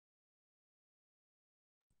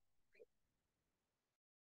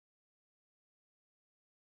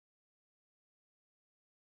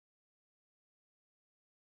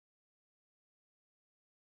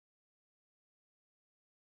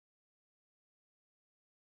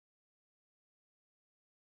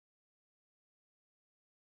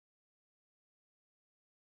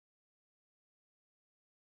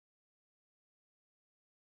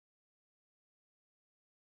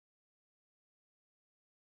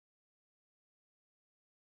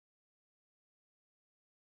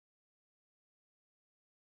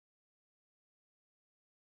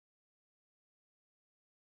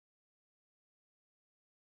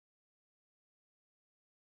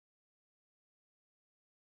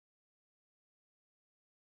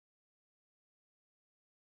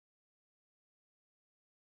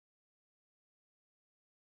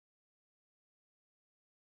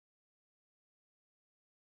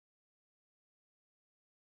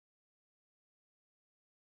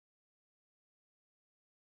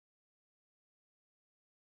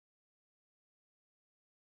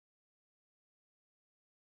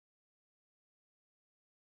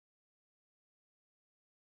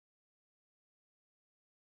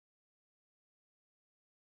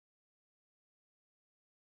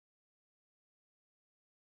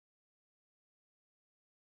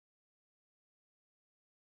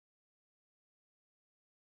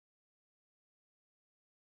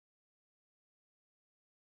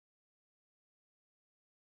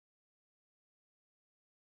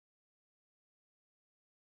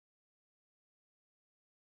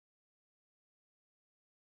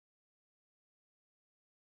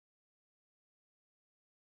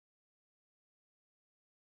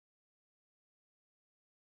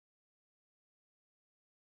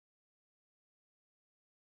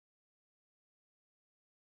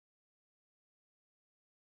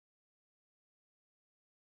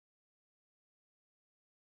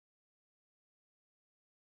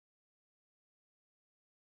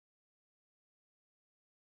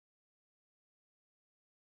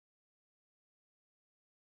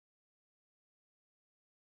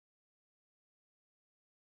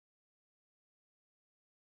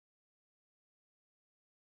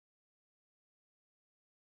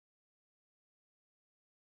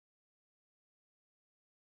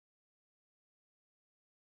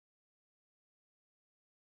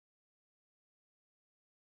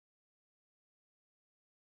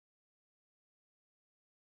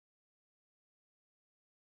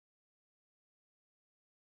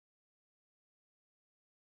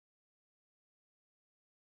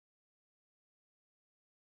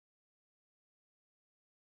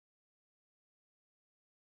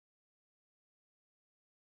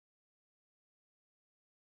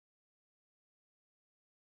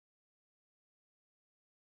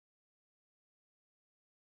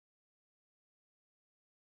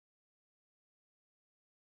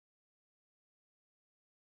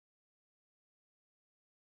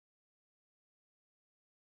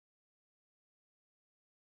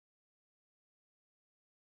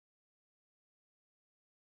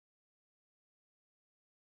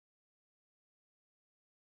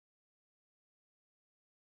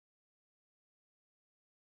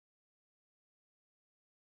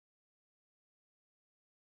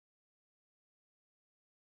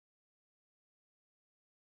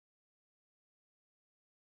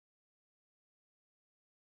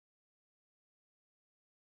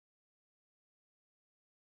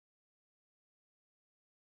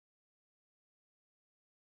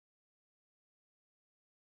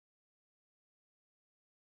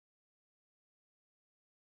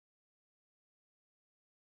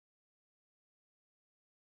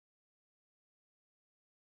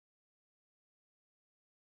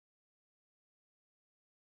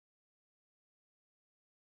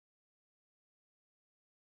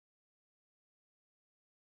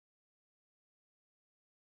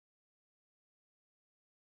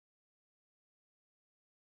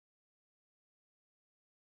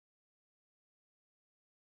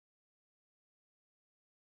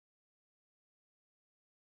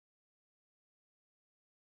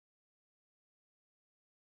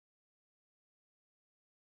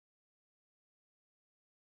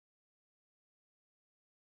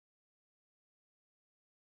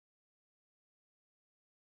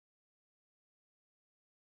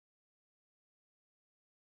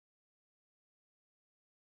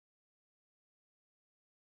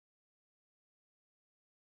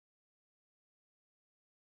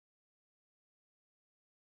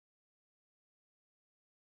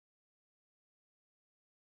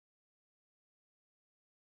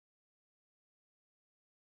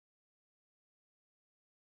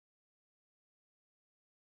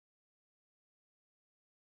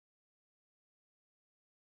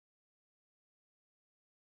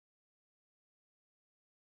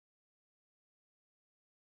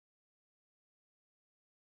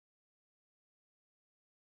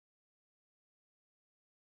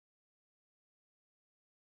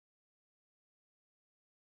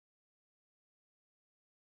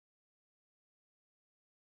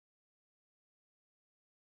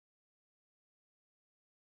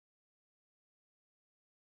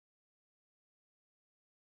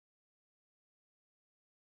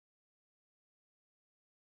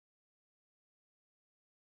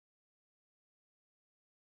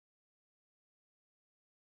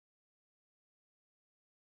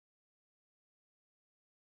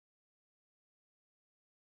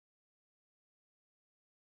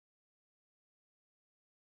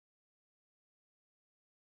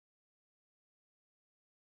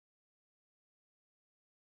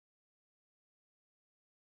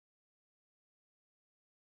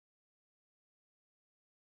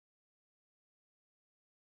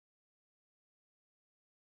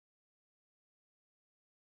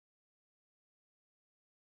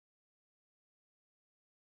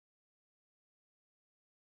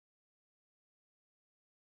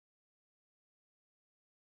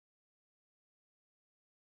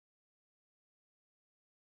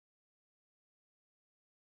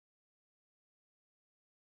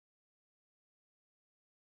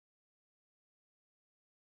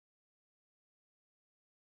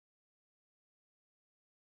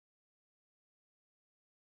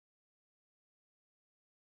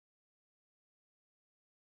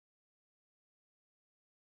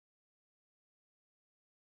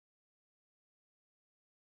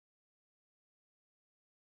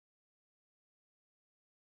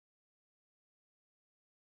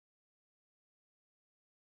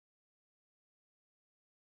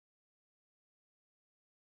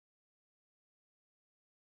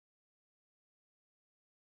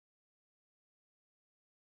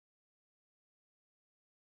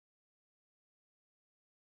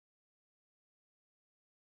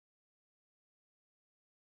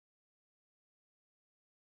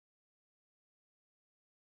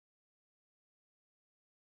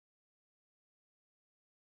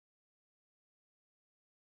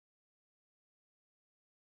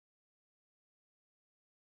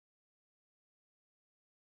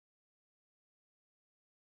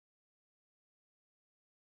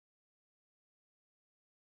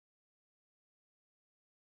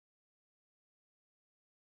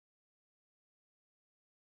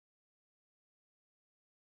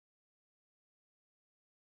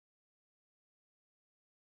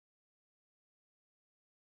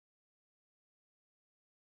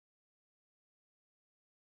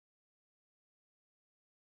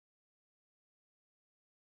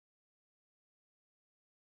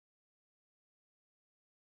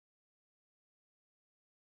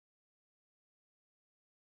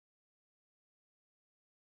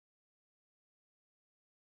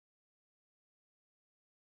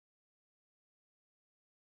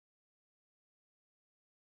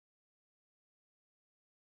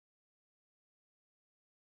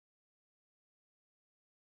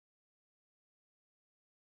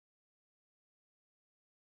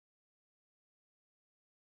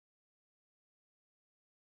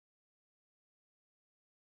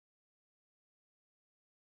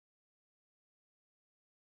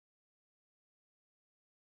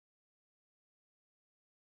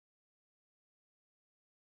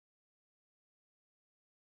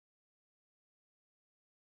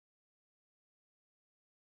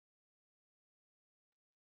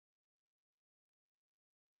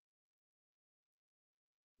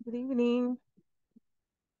Good evening.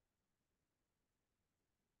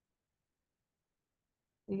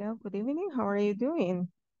 Hello, good evening. How are you doing?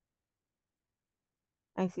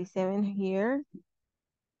 I see 7 here,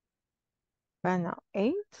 but now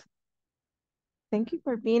 8. Thank you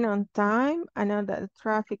for being on time. I know that the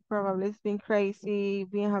traffic probably has been crazy,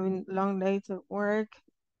 been having long days at work.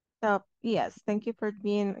 So, yes, thank you for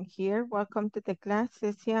being here. Welcome to the class.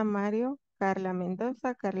 Cecilia, Mario, Carla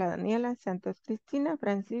Mendoza, Carla Daniela, Santos Cristina,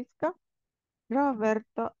 Francisco,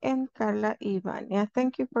 Roberto, and Carla Ivania.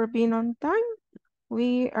 Thank you for being on time.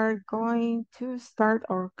 We are going to start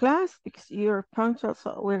our class because you're punctual,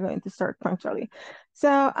 so we're going to start punctually.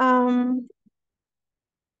 So,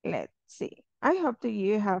 let's see. I hope that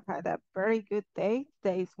you have had a very good day.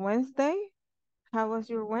 Today is Wednesday. How was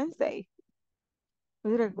your Wednesday?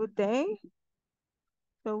 Was it a good day?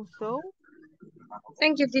 So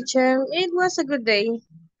Thank you, teacher. It was a good day.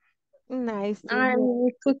 nice to hear. I'm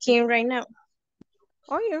cooking right now.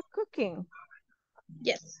 Oh, you're cooking.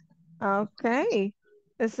 Yes. Okay.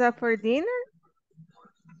 Is that for dinner?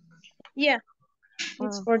 Yeah,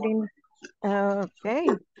 it's Oh, for dinner. okay.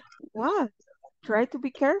 Wow. Try to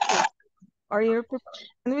be careful. Are you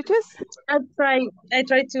preparing sandwiches? I try. I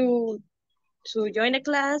try to join a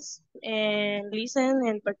class and listen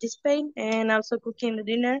and participate, and also cooking the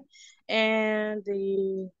dinner and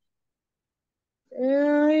the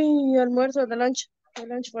almuerzo, the lunch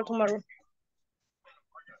for tomorrow.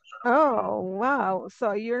 Oh, wow.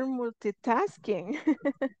 So you're multitasking.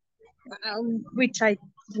 We try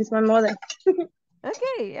with my mother.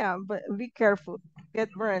 Okay, yeah, but be careful.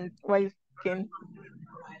 Get burned while cooking.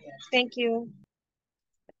 Thank you.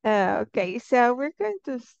 Okay, so we're going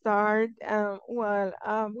to start.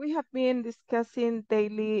 We have been discussing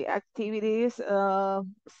daily activities,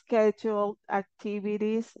 scheduled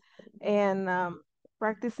activities, and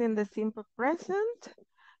practicing the simple present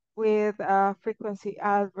with frequency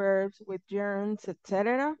adverbs, with gerunds,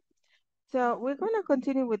 etc. So we're going to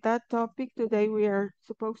continue with that topic. Today we are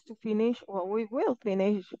supposed to finish, well, we will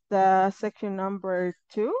finish the section number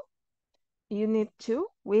 2, unit 2.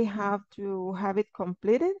 We have to have it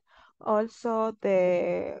completed. Also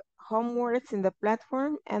the homeworks in the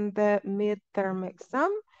platform and the midterm exam.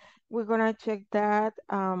 We're going to check that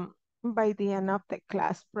by the end of the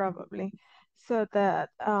class probably so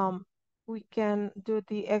that we can do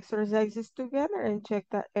the exercises together and check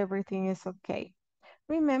that everything is okay.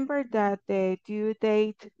 Remember that the due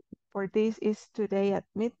date for this is today at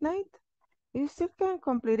midnight. You still can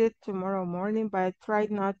complete it tomorrow morning, but try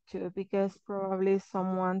not to because probably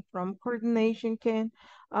someone from coordination can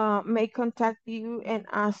may contact you and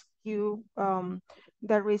ask you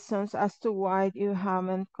the reasons as to why you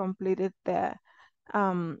haven't completed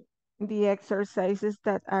um, the exercises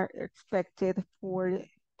that are expected for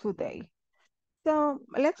today. So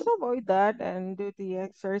let's avoid that and do the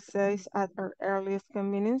exercise at our earliest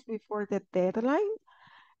convenience before the deadline.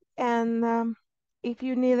 And if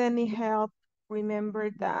you need any help, remember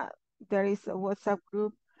that there is a WhatsApp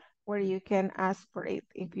group where you can ask for it.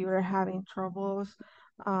 If you're having troubles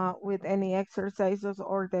with any exercises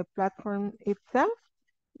or the platform itself,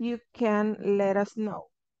 you can let us know.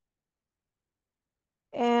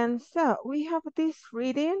 And so we have this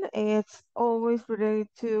reading. It's always related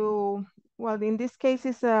to, well, in this case,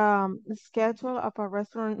 it's a schedule of a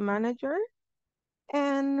restaurant manager.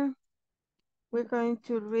 And we're going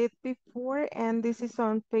to read before, and this is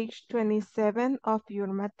on page 27 of your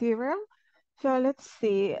material. So let's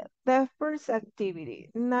see. The first activity,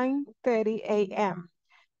 9:30 a.m.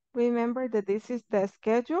 Remember that this is the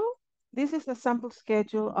schedule. This is a sample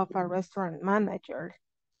schedule of a restaurant manager.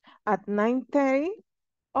 At 9:30,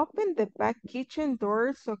 open the back kitchen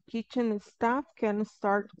door so kitchen staff can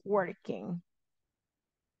start working.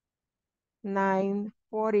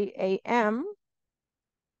 9:40 a.m.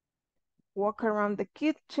 Walk around the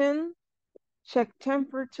kitchen, check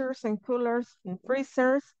temperatures and coolers and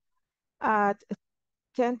freezers. At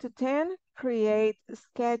 10 to 10, create a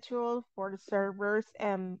schedule for servers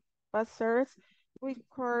and bussers with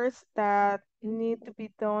chores that need to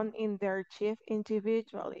be done in their shift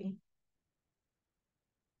individually.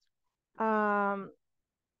 Um,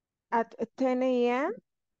 at 10 a.m.,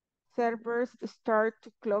 servers start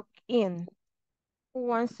to clock in. Who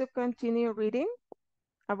wants to continue reading?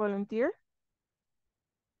 A volunteer?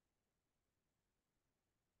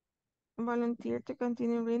 A volunteer to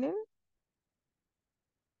continue reading?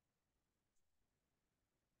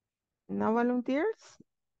 No volunteers?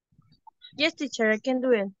 Yes, teacher, I can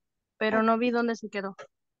do it. Pero no vi dónde se quedó.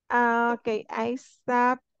 Okay, I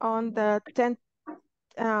stopped on the 10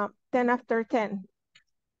 after 10.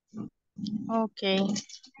 Okay.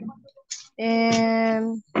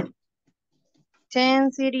 And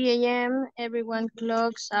 10:30 a.m. everyone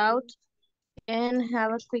clocks out and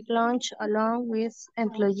have a quick lunch along with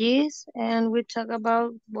employees, and we talk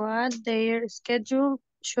about what their schedule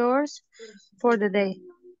chores for the day.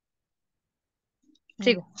 Mm.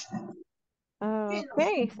 Sigo.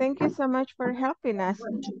 Okay, thank you so much for helping us.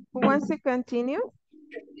 Who wants to continue?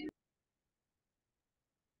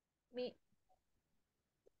 Me.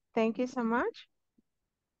 Thank you so much.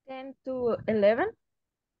 10 to 11,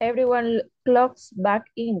 everyone clocks back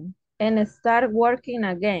in and start working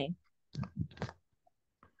again.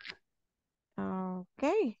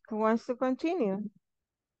 Okay, who wants to continue?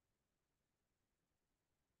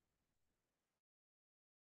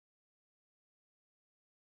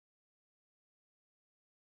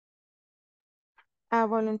 A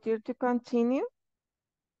volunteer to continue?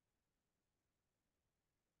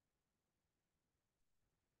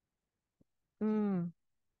 Mm.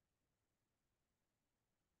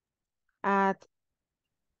 At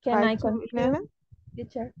Can 5 I to 11? continue,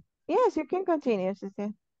 teacher? Yes, you can continue, sister.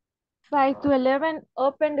 5 to 11,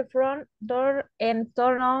 open the front door and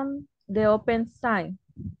turn on the open sign.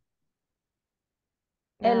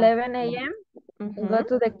 Yeah. 11 a.m., go Mm-hmm.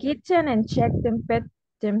 to the kitchen and check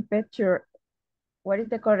temperature. What is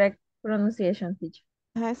the correct pronunciation, teacher?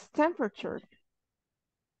 Has temperature.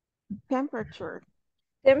 Temperature.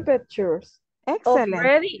 Temperatures of Excellent.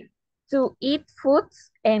 ready to eat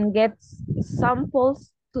foods and get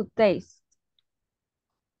samples to taste.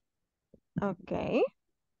 Okay.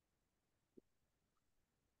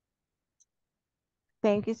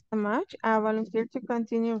 Thank you so much. I volunteer to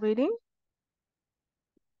continue reading.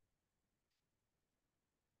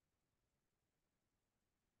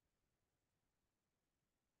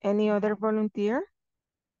 Any other volunteer?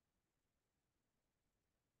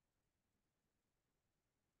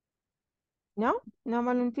 No? No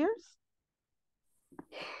volunteers?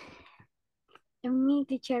 Mi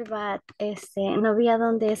teacher, but no vi a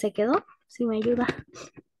dónde se quedó. Si me ayuda.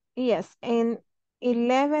 Yes, in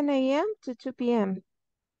 11 a.m. to 2 p.m.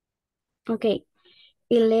 Okay.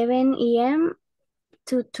 11 a.m.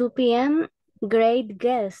 to 2 p.m. Great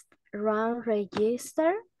guest. Run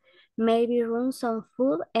register. Maybe run some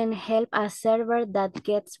food and help a server that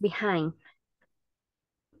gets behind.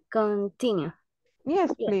 Continue.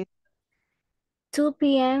 Yes, Yeah. please. 2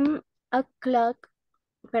 p.m. o'clock.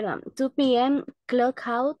 Pardon. 2 p.m. clock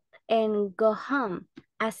out and go home.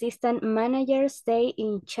 Assistant manager stay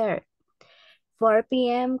in chair. 4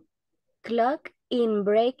 p.m. clock in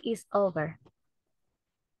break is over.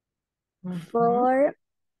 Mhm.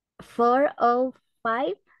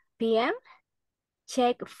 4:05 p.m.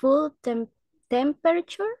 check full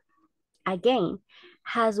temperature again,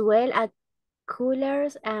 as well as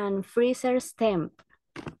coolers and freezers temp.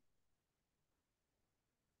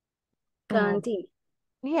 Uh, Continue.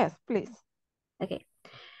 yes, please. Okay.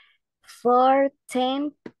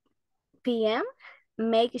 4:10 p.m.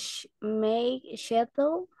 Make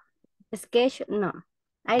schedule. No,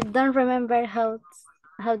 I don't remember how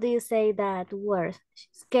do you say that word?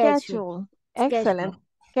 Schedule. Schedule. Excellent.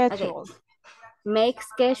 Schedule. Okay. Schedule. Make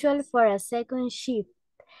schedule for a second shift.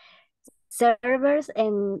 Servers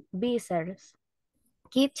and visitors.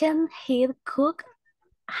 Kitchen head cook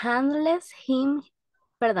handles his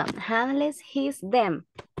them.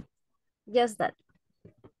 Just that.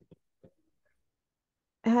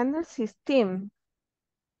 Handles his team.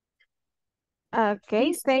 Okay,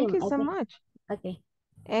 His thank team. you so Okay. much. Okay.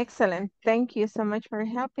 Excellent. Thank you so much for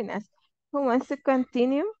helping us. Who wants to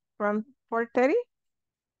continue from 4:30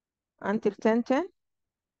 until 10:10?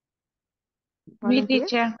 Me, Volunteer?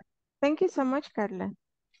 teacher. Thank you so much, Carla.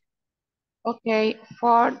 Okay,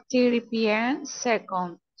 4:30 p.m.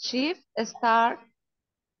 Second shift staff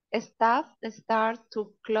start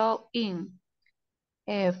to clock in.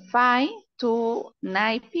 5 to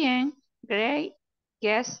 9 p.m. Great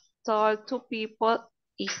guests told to people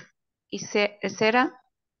etc.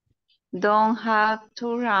 Don't have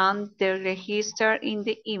to run the register in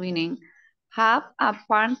the evening. Have a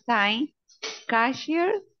part-time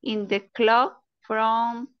cashier in the clock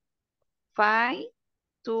from 5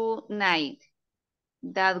 to 9.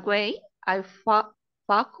 That way, I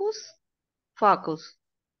focus. Focus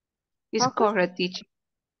is Focus? correct, teacher.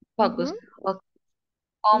 Mm-hmm. Focus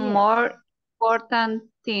on Yes. more important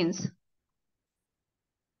things.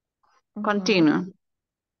 Mm-hmm. Continue.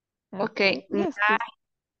 Okay. Okay. Yes, please.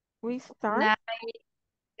 We start.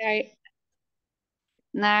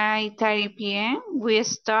 9:30 p.m. We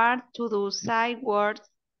start to do side work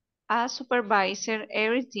as supervisor.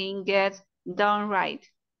 Everything gets done right.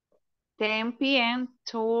 10 p.m.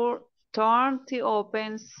 to turn the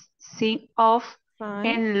open sign off Fine.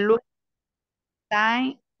 and look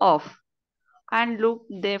sign off and lock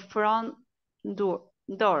the front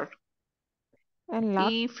door. And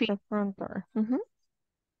lock If the front door.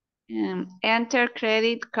 enter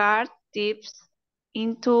credit card tips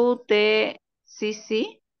into the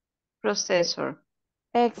CC processor.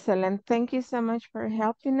 Excellent. Thank you so much for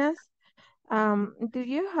helping us. Do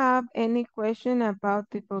you have any question about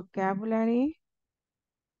the vocabulary?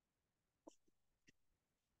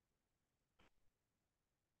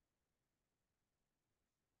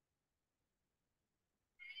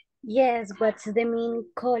 Yes, what's the mean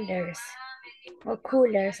colors? O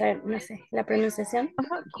coolers, no sé, la pronunciación.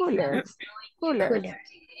 Coolers. Coolers. Cooler,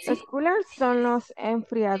 Los ¿sí? coolers son los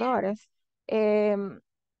enfriadores.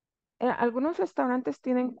 Algunos restaurantes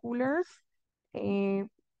tienen coolers y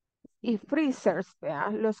freezers, ¿vea?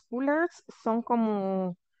 Los coolers son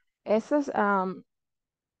como esos, ¿han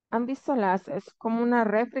visto es como una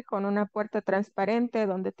refri con una puerta transparente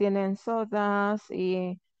donde tienen sodas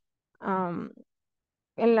y am,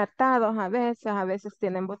 enlatados a veces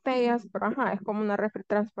tienen botellas, pero ajá, es como una refri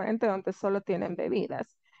transparente donde solo tienen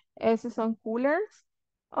bebidas. Esos son coolers.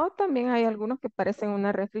 O también hay algunos que parecen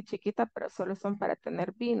una refri chiquita, pero solo son para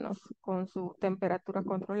tener vinos con su temperatura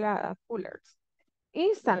controlada, coolers.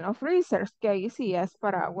 Y están los freezers, que ahí sí es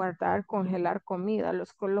para guardar, congelar comida,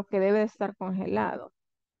 con lo que debe estar congelado.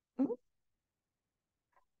 Ujú.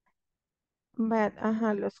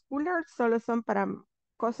 Ajá, los coolers solo son para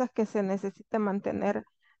cosas que se necesitan mantener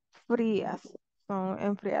frías, son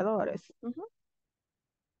enfriadores. Ujú.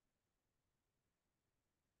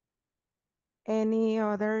 Any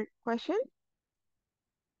other question?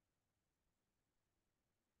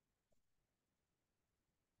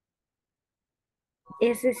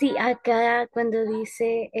 Ese sí, acá cuando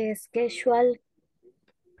dice schedule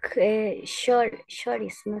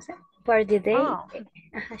shorties, no sé, for the day, Ah,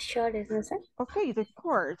 ajá, shorties, no sé. ok, the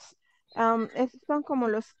chores. Esos son como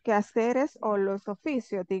los quehaceres o los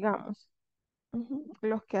oficios, digamos.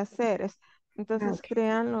 Los quehaceres. Ah, Entonces ok.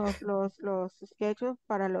 crean los schedules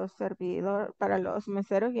para los servidores, para los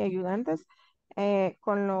meseros y ayudantes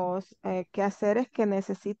con los quehaceres que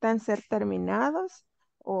necesitan ser terminados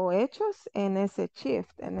o hechos en ese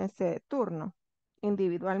shift, en ese turno,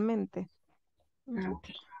 individualmente. Ah, Ujú. ok.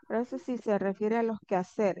 Pero eso sí se refiere a los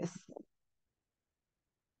quehaceres.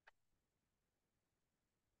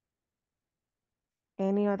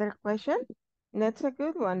 Any other question? That's a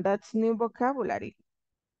good one. That's new vocabulary.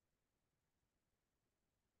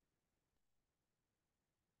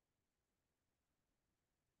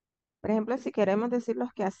 Por ejemplo, si queremos decir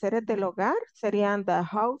los quehaceres del hogar, serían the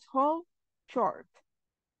household chores.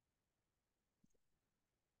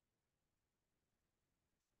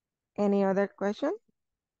 Any other question?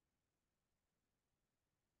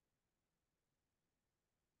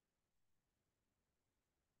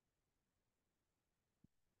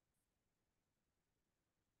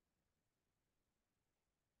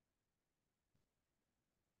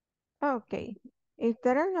 Okay. If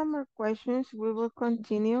there are no more questions, we will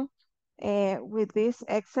continue with this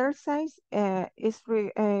exercise. It's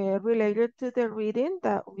related to the reading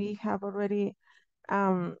that we have already,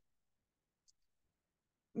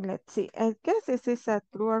 let's see, I guess this is a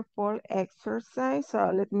true or false exercise.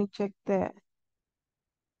 So let me check the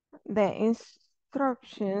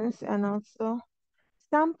instructions and also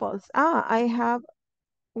samples. I have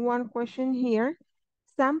one question here.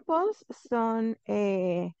 Samples son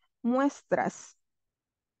muestras.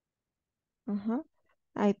 Ajá.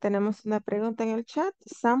 Ahí tenemos una pregunta en el chat.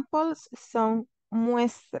 Samples son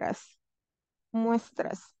muestras.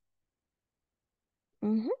 Muestras.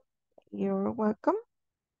 Ujú. You're welcome.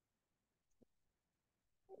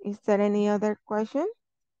 Is there any other question?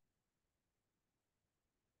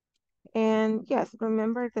 And yes,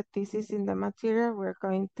 remember that this is in the material. We're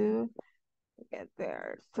going to get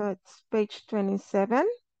there. So it's page 27.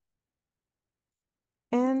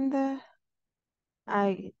 And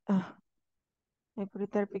I put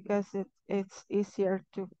it there because it's easier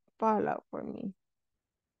to follow for me.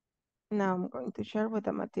 Now I'm going to share with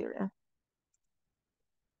the material.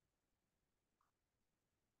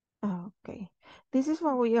 Okay, this is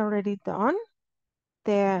what we already done.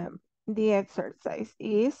 The exercise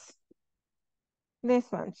is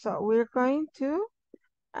this one. So we're going to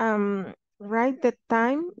write the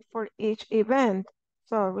time for each event.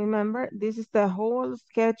 So remember, this is the whole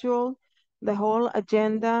schedule, the whole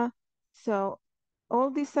agenda. So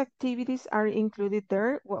all these activities are included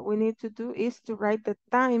there. What we need to do is to write the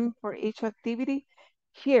time for each activity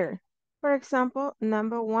here. For example,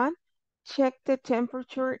 number one, check the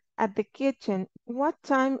temperature at the kitchen. What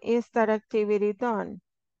time is that activity done?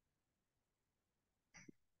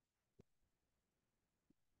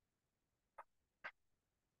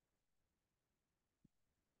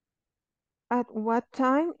 At what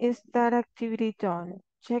time is that activity done?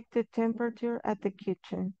 Check the temperature at the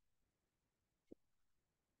kitchen.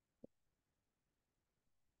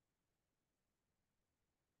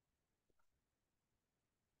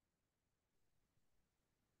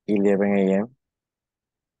 11 a.m.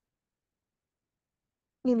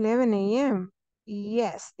 11 a.m.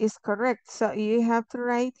 Yes, it's correct. So you have to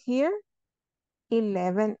write here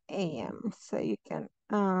 11 a.m. So you can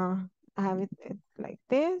have it like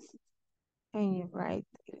this, and you write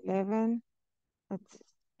 11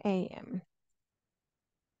 a.m.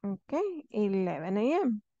 Okay, 11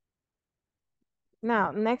 a.m.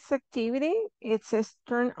 Now, next activity, it says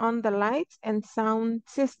turn on the lights and sound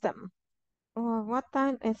system. What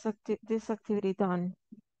time is this activity done?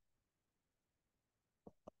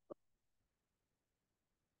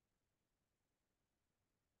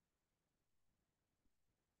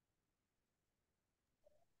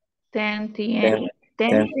 Ten p.m.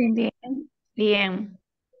 10 p.m.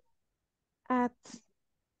 At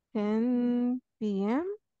 10 p.m.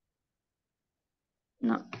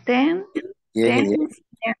 No, 10 10 y 10 10.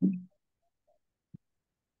 p.m.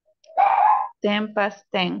 10 past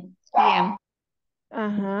 10 p.m.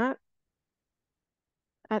 Uh-huh.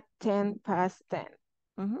 At 10 past 10.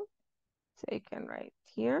 So you can write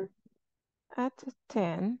here at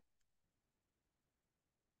 10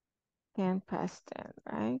 past 10,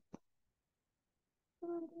 right?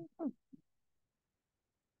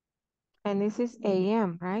 And this is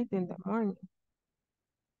a.m., right? In the morning.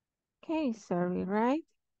 Okay, so we write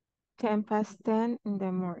 10 past 10 in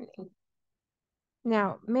the morning.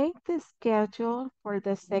 Now, make the schedule for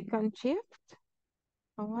the second shift.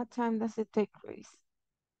 And what time does it take place?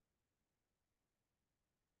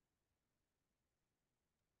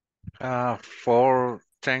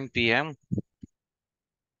 4:10 p.m.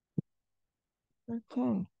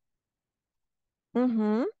 Okay.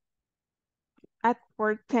 At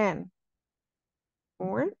 4:10.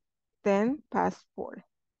 10 past 4.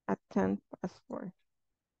 At 10 past 4.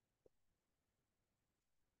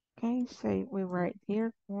 Okay, so we write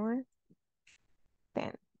here 4:10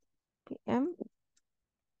 p.m.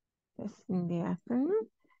 That's in the afternoon.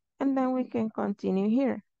 And then we can continue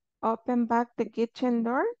here. Open back the kitchen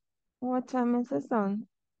door. What time is it on?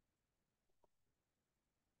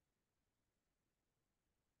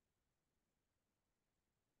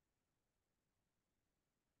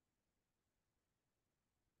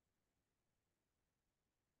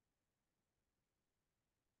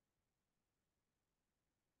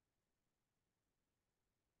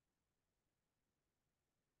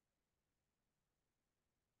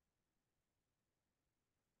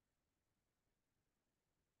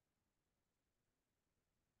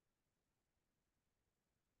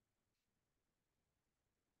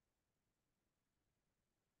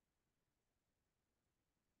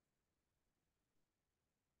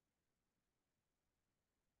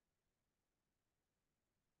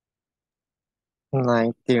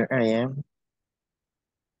 9:30 a.m.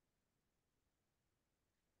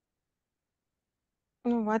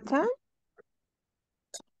 What time?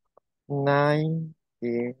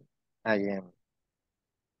 9:30 a.m.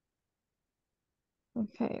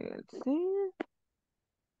 Okay, let's see.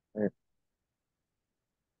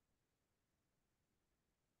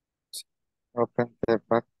 Open the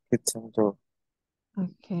back kitchen door.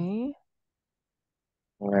 Okay.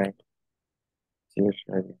 9:30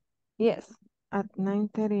 a.m. Yes, at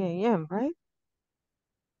 9:30 a.m., right?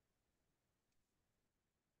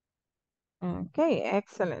 Okay,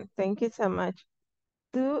 excellent. Thank you so much.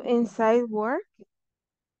 Do inside work.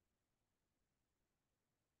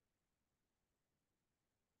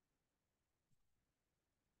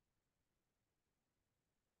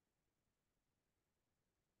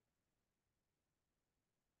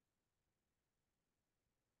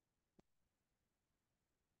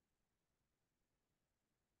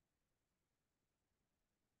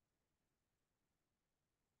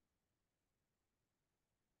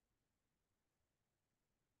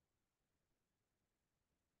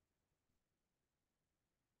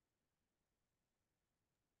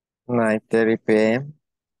 Nine thirty p.m.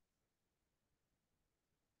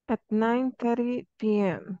 At 9:30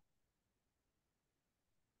 p.m.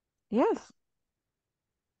 Yes,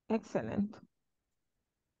 excellent.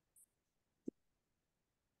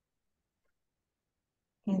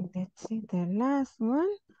 And let's see, the last one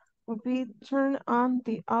will be turn on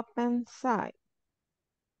the open side.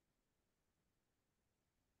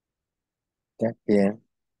 10 p.m.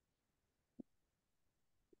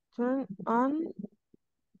 Turn on,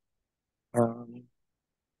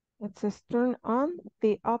 it says turn on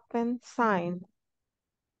the open sign.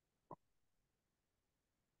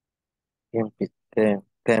 10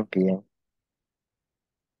 p.m.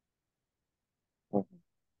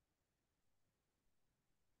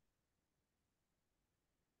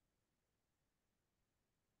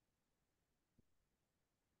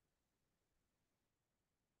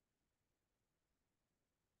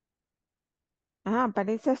 Ah, but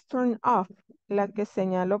it says turn off. La que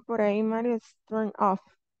señaló por ahí, Mario, es turn off.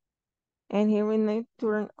 And here we need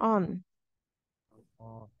turn on.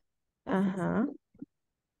 Ajá.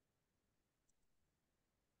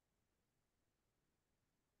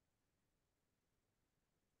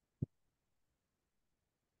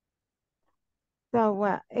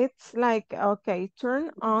 So it's like, okay,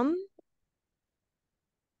 turn on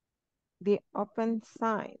the open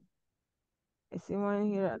sign. Is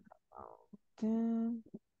anyone here at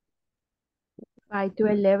 5 to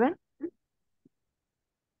 11.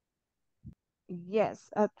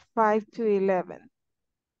 Yes, at 5 to 11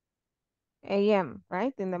 a.m.,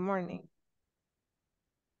 right? In the morning.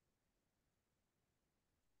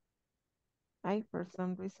 For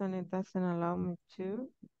some reason, it doesn't allow me to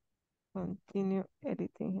continue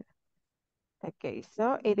editing here. Okay,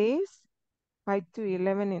 so it is 5 to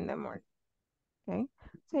 11 in the morning. Okay,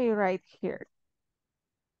 so you write here.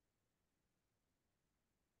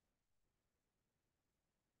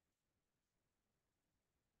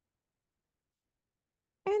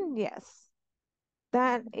 And yes,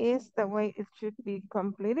 that is the way it should be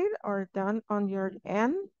completed or done on your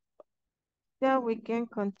end. So we can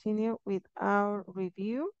continue with our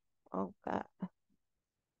review. Oh God.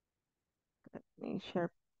 Let me share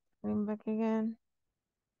screen back again.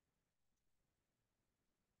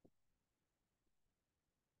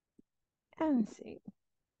 And see.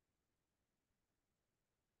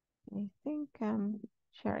 I think I'm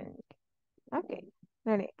sharing. Okay,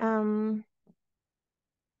 ready.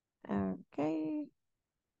 Okay.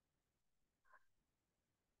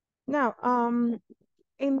 Now,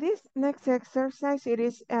 in this next exercise, it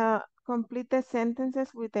is complete the sentences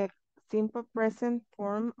with the simple present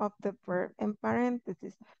form of the verb in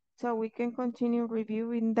parentheses. So we can continue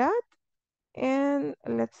reviewing that, and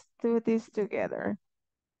let's do this together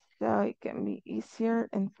so it can be easier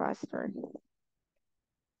and faster.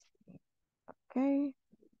 Okay,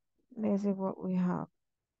 let's see what we have.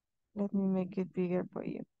 Let me make it bigger for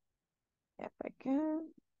you. If I can.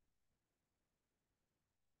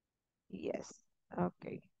 Yes,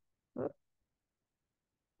 okay. All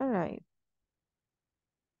right.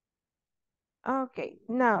 Okay,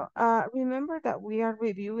 now remember that we are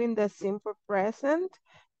reviewing the simple present,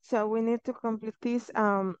 so we need to complete these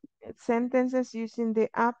sentences using the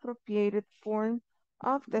appropriated form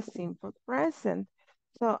of the simple present.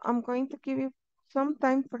 So I'm going to give you some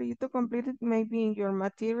time for you to complete it, maybe in your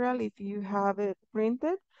material if you have it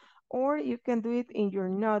printed, or you can do it in your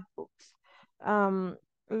notebooks.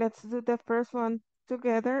 Let's do the first one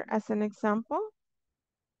together as an example.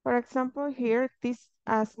 For example, here, this,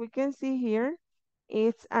 as we can see here,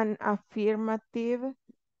 it's an affirmative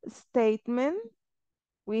statement.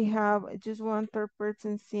 We have just one third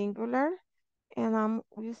person singular, and I'm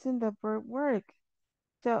using the verb work.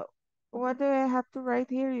 So what do I have to write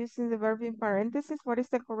here using the verb in parentheses? What is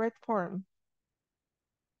the correct form?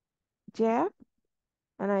 Jeff,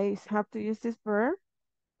 and I have to use this verb,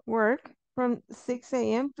 work, from 6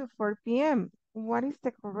 a.m. to 4 p.m. What is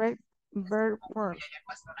the correct verb form?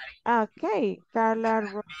 Okay, Carla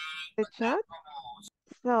wrote the chat.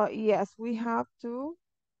 So yes, we have to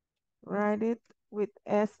write it with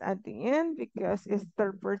S at the end because it's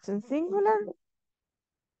third person singular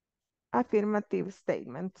affirmative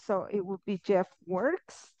statement. So it would be Jeff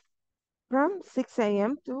works from 6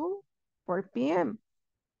 a.m. to 4 p.m.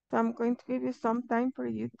 So I'm going to give you some time for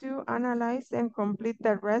you to analyze and complete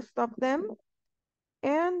the rest of them,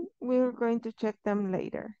 and we're going to check them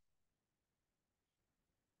later.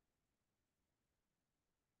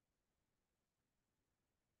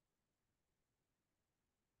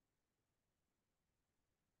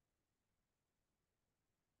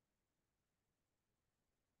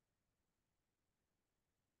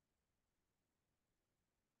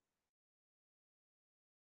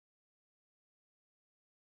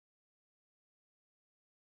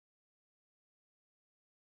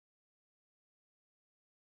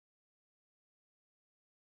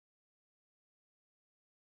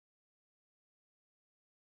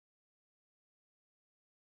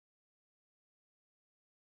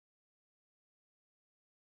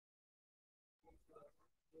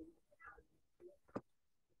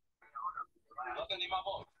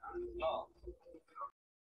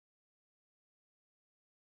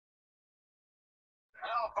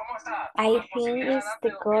 I think it's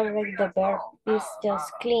the correct, the verb is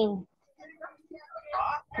just clean.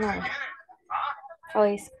 No. Oh,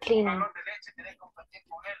 it's cleaning.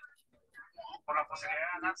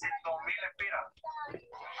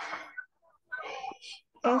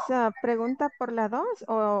 ¿Esa pregunta por la 2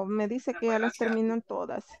 o me dice que ya las terminan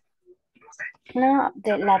todas? No,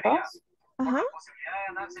 de la 2. Ajá.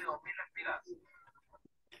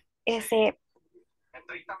 ese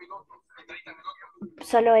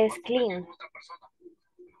solo es clean.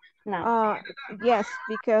 No. Yes,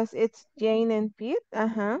 because it's Jane and Pete.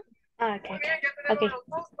 Uh-huh. Ah, okay, okay. Okay.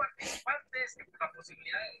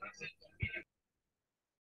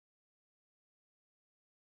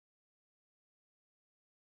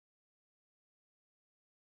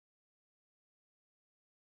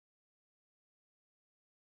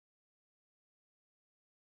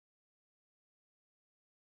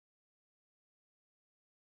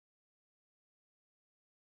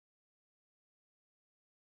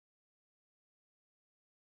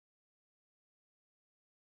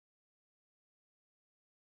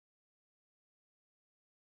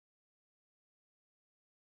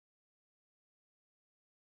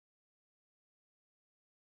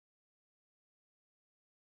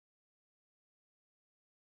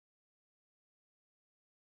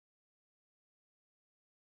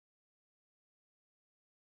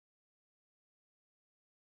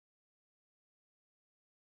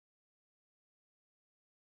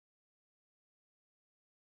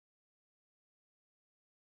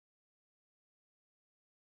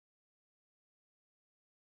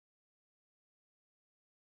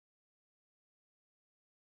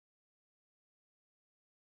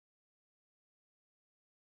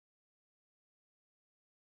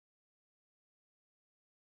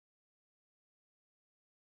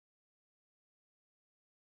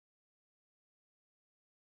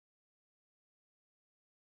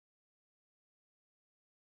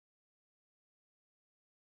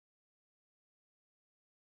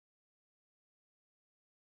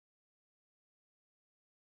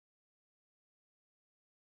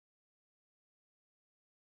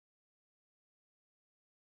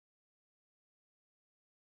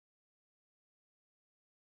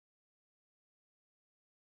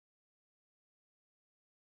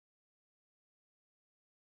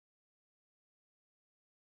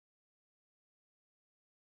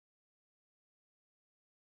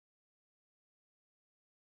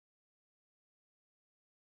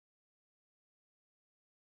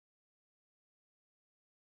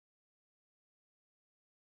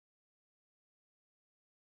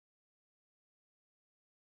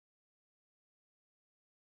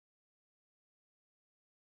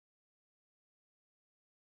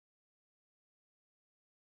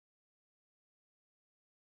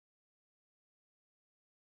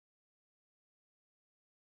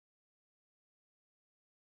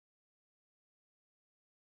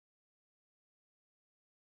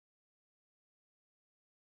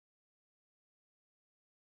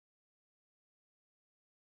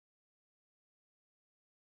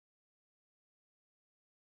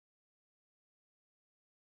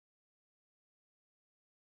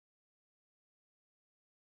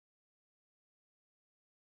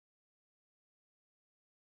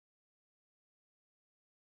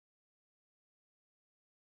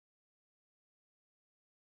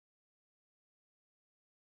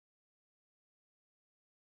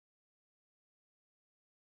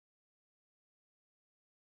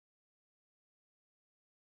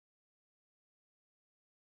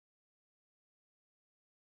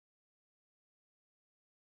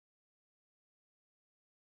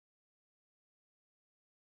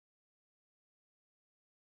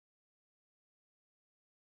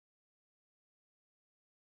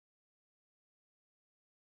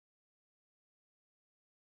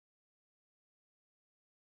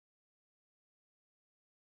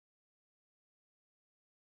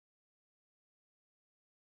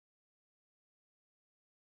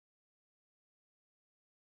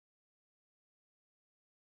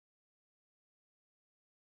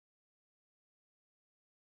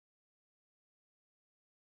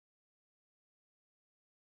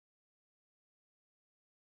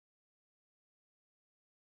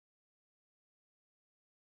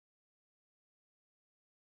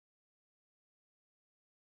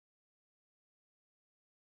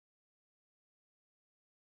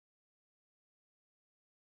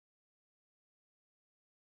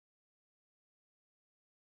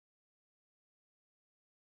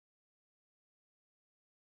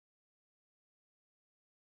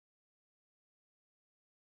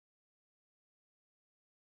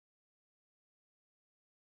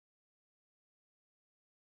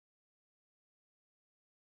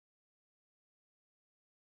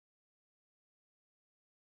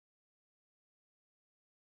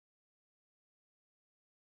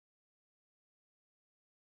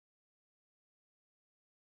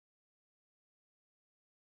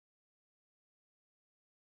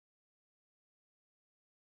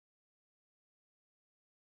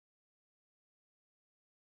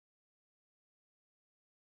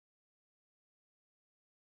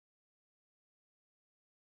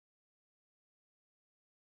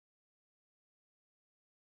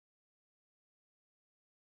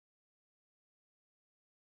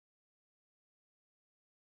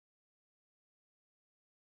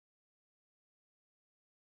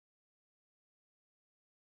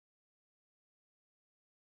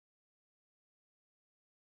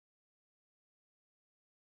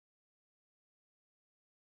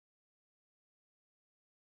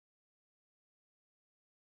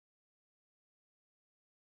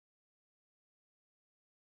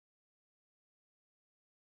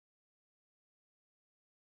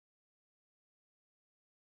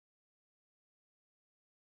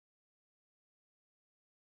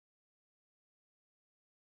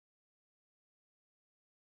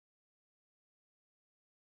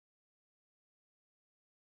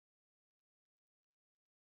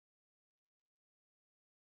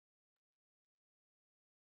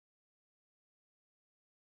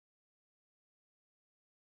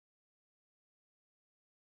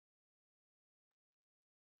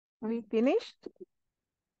 We finished?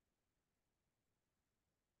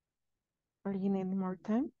 Or you need more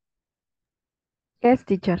time? Yes,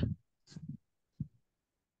 teacher.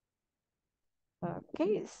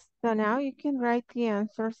 Okay, so now you can write the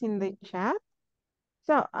answers in the chat.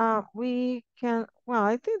 So we can, well,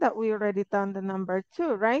 I think that we already done the number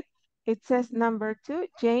 2, right? It says number 2,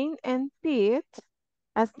 Jane and Pete,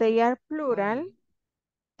 as they are plural,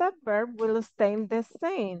 the verb will stay the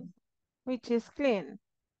same, which is clean,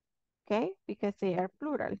 okay? Because they are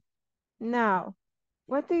plural. Now,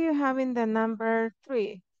 what do you have in the number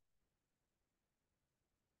 3?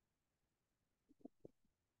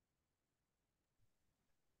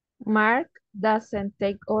 Mark doesn't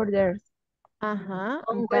take orders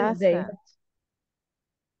on Wednesday.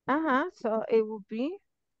 Doesn't. So it will be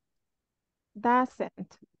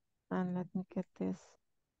doesn't. And let me get this.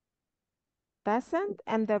 Doesn't,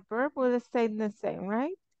 and the verb will stay the same,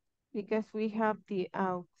 right? Because we have the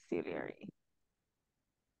auxiliary.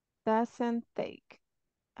 Doesn't take.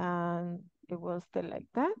 And it will stay like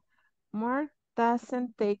that. Mark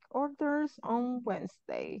doesn't take orders on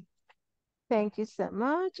Wednesday. Thank you so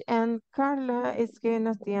much. And Carla is giving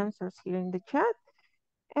us the answers here in the chat.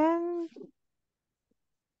 And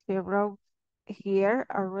she wrote here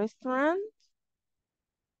a restaurant.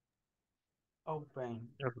 Open.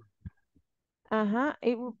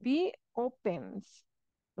 It would be opens.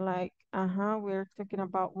 Like, we're talking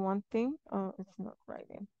about one thing. Oh, it's not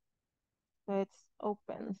writing. So it's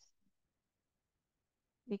opens.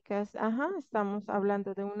 Because, estamos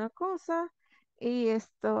hablando de una cosa y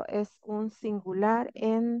esto es un singular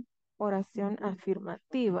en oración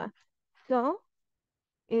afirmativa. So,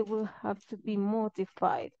 it will have to be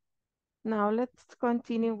modified. Now, let's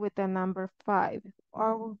continue with the number 5.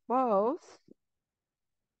 Our boss,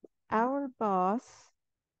 our boss,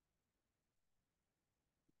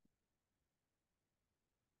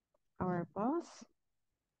 our boss,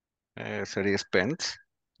 Sería spent.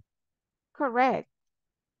 correct,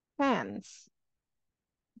 pants.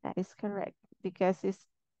 That is correct because it's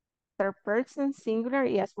third person singular.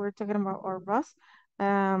 Yes, we're talking about our boss.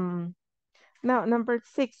 Now, number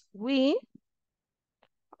 6, we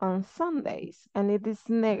on Sundays, and it is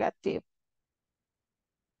negative.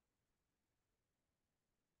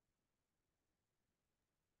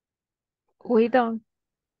 We don't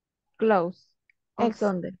close on Exactly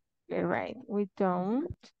Sunday. right. We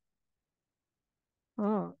don't.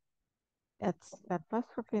 Oh, that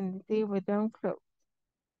apostrophe in the D. We don't close.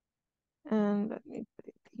 And let me put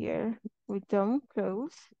it here. We don't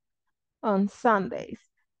close on Sundays.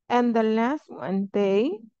 And the last one,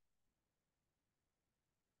 they.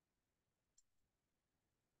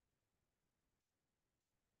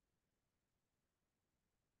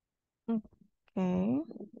 Okay.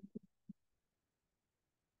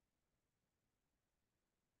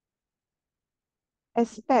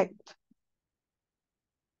 Expect.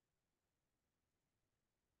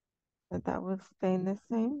 So that will stay the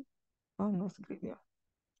same. Oh, no escribió.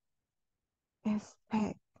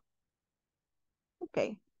 Expect.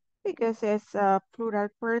 Okay. Because it's a plural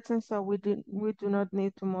person, so we do not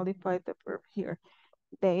need to modify the verb here.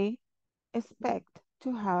 They expect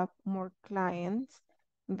to have more clients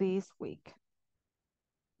this week.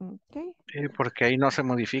 Okay. Porque ahí no se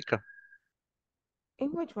modifica.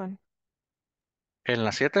 ¿In which one? En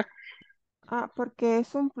la 7. Porque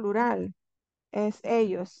es un plural. Es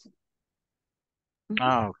ellos.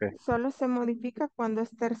 Ok. Solo se modifica cuando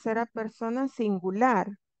es tercera persona singular.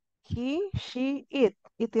 He, she, it.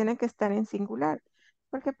 Y tiene que estar en singular.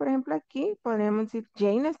 Porque, por ejemplo, aquí podríamos decir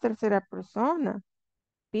Jane es tercera persona.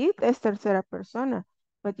 Pete es tercera persona.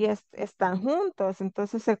 Pues ya están juntos,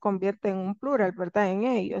 entonces se convierte en un plural, ¿verdad? En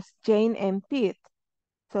ellos. Jane and Pete.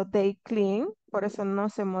 So they clean. Por eso no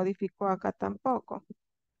se modificó acá tampoco.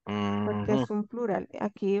 Porque Ujú. es un plural.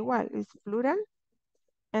 Aquí igual, es plural.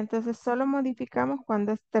 Entonces solo modificamos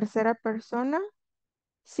cuando es tercera persona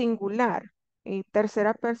singular. Y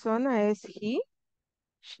tercera persona es he,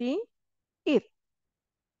 she, it.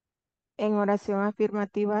 En oración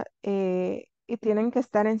afirmativa y tienen que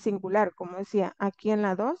estar en singular. Como decía, aquí en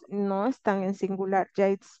la 2 no están en singular, ya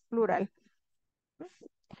es plural.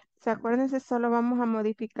 ¿Se acuérdense? Solo vamos a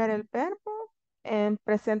modificar el verbo en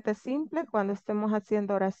presente simple cuando estemos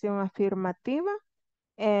haciendo oración afirmativa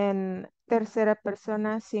en tercera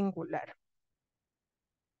persona singular.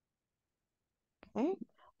 ¿Ok?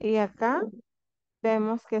 Y acá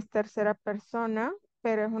vemos que es tercera persona,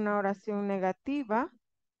 pero es una oración negativa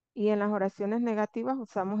y en las oraciones negativas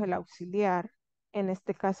usamos el auxiliar. En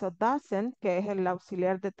este caso, doesn't, que es el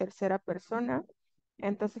auxiliar de tercera persona.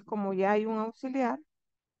 Entonces, como ya hay un auxiliar,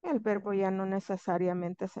 el verbo ya no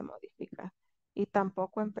necesariamente se modifica. y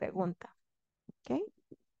tampoco en pregunta. ¿Ok?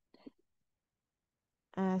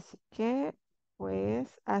 Así que,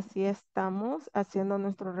 pues, así estamos haciendo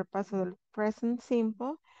nuestro repaso del present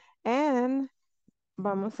simple. And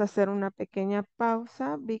vamos a hacer una pequeña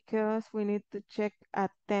pausa because we need to check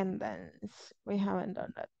attendance. We haven't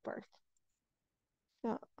done that part.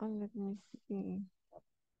 So, let me see.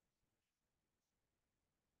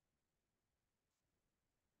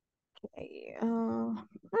 Okay, all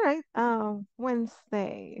right,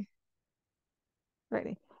 Wednesday.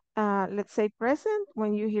 Ready. Let's say present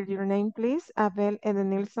when you hear your name, please. Abel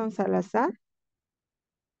Edenilson Salazar.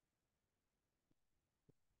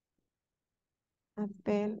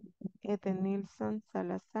 Abel Edenilson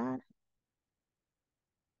Salazar.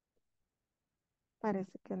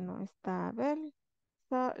 Parece que no está Abel.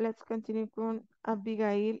 So let's continue con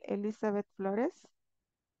Abigail Elizabeth Flores.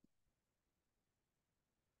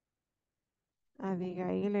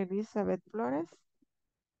 Abigail Elizabeth Flores.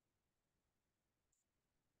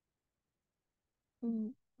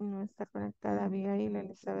 No está conectada Abigail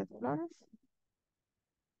Elizabeth Flores.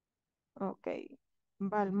 Ok.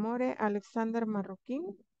 Valmore Alexander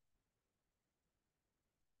Marroquín.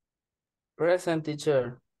 Present,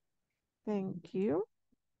 teacher. Thank you.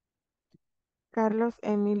 Carlos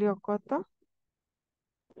Emilio Coto.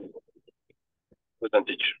 Present,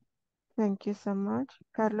 teacher. Thank you so much.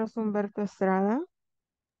 Carlos Humberto Estrada.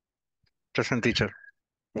 Present teacher.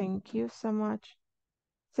 Thank you so much.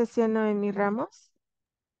 Cecilia Noemi Ramos.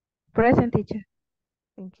 Present teacher.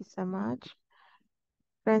 Thank you so much.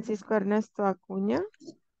 Francisco Ernesto Acuña.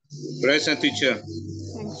 Present, teacher.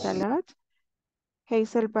 Thanks a lot.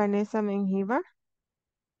 Hazel Vanessa Menjivar.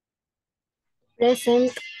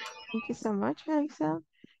 Present. Thank you so much, Hazel.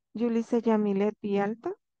 Julissa Yamilet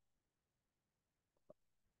Villalta.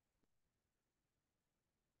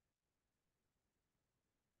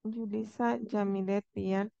 Julissa Yamilet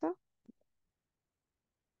Villalta.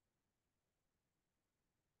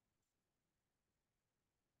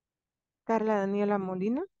 Carla Daniela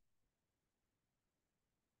Molina.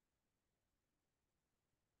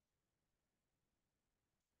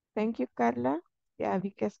 Thank you, Carla. Ya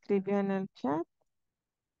vi que escribió en el chat.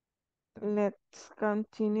 Let's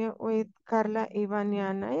continue with Carla Ivania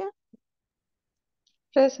Anaya.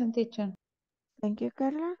 Present teacher. Thank you,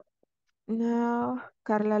 Carla. Now,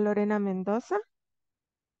 Carla Lorena Mendoza.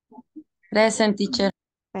 Present, teacher.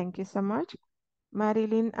 Thank you so much.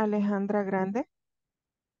 Marilyn Alejandra Grande.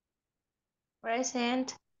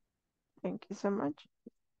 Present. Thank you so much.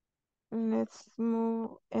 Let's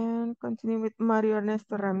move and continue with Mario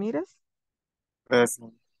Ernesto Ramirez.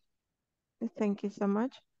 Present. Thank you so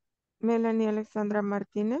much. Melanie Alexandra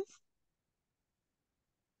Martinez.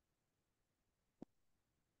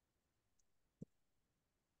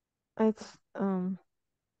 It's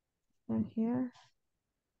here.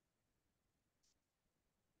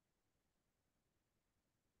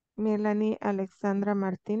 Melanie Alexandra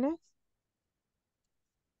Martinez.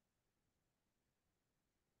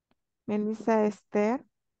 Melissa Esther.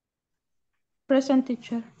 Present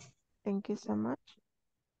teacher. Thank you so much.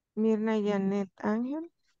 Mirna Janet Ángel.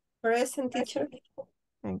 Present, teacher.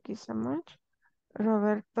 Thank you so much.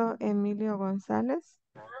 Roberto Emilio González.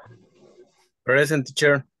 Present,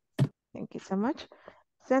 teacher. Thank you so much.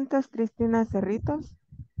 Santos Cristina Cerritos.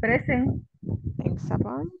 Present. Thanks a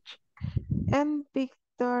bunch. And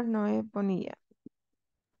Víctor Noé Bonilla.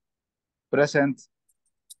 Present.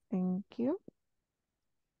 Thank you.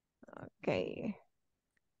 Okay.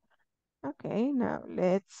 Okay, now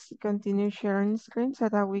let's continue sharing screen so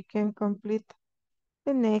that we can complete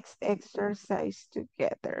the next exercise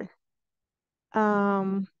together.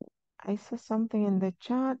 I saw something in the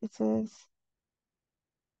chat. It says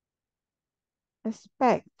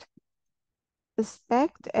expect.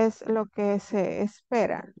 Expect es lo que se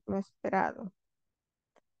espera, lo esperado.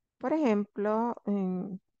 Por ejemplo,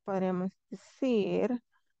 podríamos decir,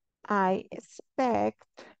 I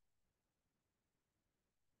expect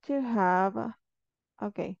to have,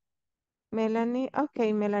 ok, Melanie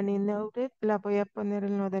noted, la voy a poner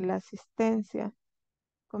en lo de la asistencia.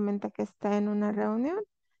 Comenta que está en una reunión.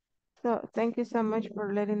 So, thank you so much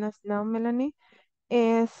for letting us know, Melanie.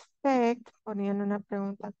 Expect, poniendo una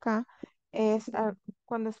pregunta acá, es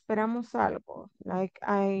cuando esperamos algo. Like,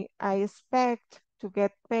 I expect to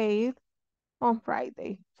get paid on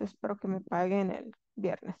Friday. Yo espero que me paguen el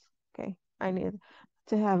viernes. Okay, I need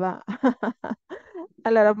to have a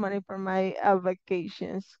lot of money for my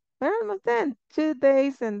vacations. We're almost done. 2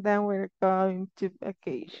 days and then we're going to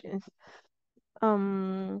vacations.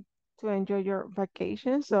 To enjoy your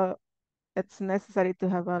vacation. So it's necessary to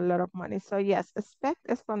have a lot of money. So yes, expect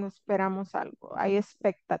es cuando esperamos algo. Hay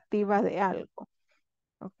expectativa de algo.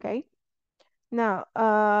 Okay. Now,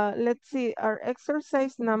 let's see our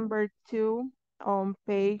exercise number 2 on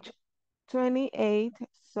page 28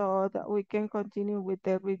 so that we can continue with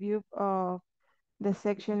the review of the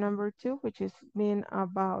section number 2, which is being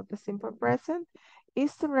about the simple present,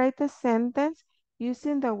 is to write a sentence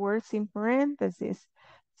using the words in parentheses.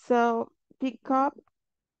 So pick up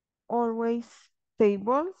always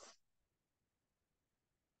tables,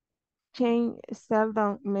 change sell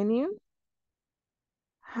down menu,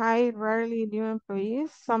 hire rarely new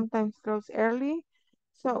employees, sometimes close early.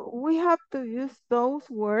 So we have to use those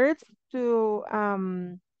words to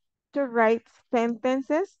write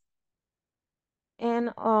sentences,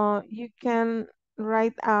 and you can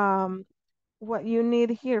write what you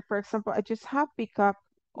need here. For example, I just have pick up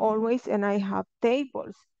always and I have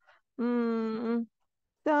tables. Mm,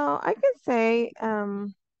 so I can say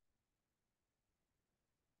um,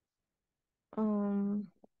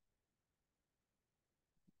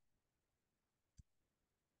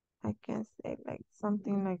 I can say like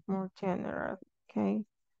something like more general, okay?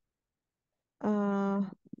 Uh,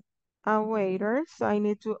 a waiter, so I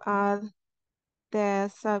need to add the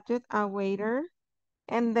subject, a waiter,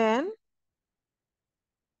 and then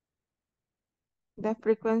the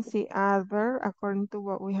frequency adverb according to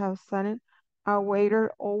what we have studied, a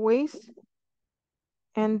waiter always,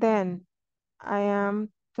 and then I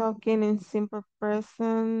am talking in simple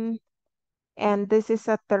present, and this is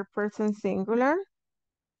a third person singular,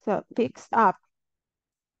 so picks up.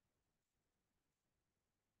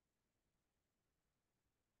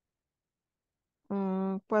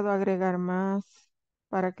 Puedo agregar más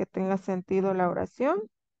para que tenga sentido la oración.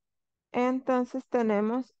 Entonces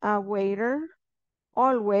tenemos a waiter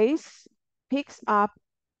always picks up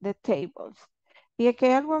the tables. Y aquí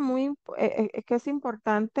hay algo que es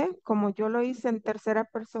importante, como yo lo hice en tercera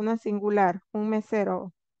persona singular, un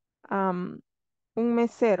mesero,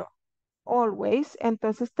 always,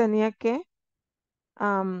 entonces tenía que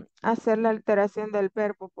hacer la alteración del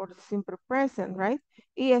verbo por simple present, right?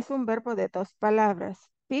 Y es un verbo de dos palabras,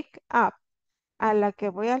 pick up. A la que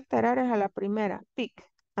voy a alterar es a la primera, pick.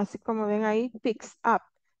 Así como ven ahí, picks up.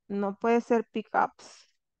 No puede ser pick ups.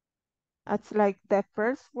 It's like the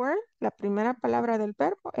first word, la primera palabra del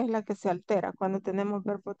verbo es la que se altera cuando tenemos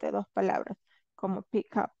verbos de dos palabras, como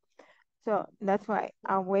pick up. So that's why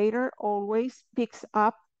a waiter always picks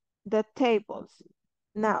up the tables.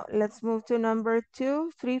 Now let's move to number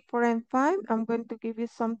 2, 3, 4, and 5. I'm going to give you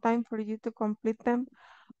some time for you to complete them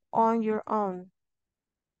on your own.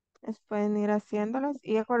 Pueden ir haciéndolas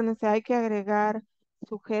y acuérdense, hay que agregar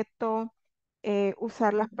sujeto,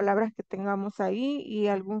 usar las palabras que tengamos ahí y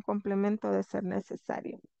algún complemento de ser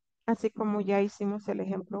necesario. Así como ya hicimos el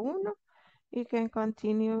ejemplo 1, you can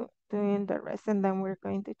continue doing the rest and then we're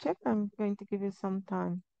going to check. I'm going to give you some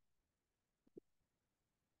time.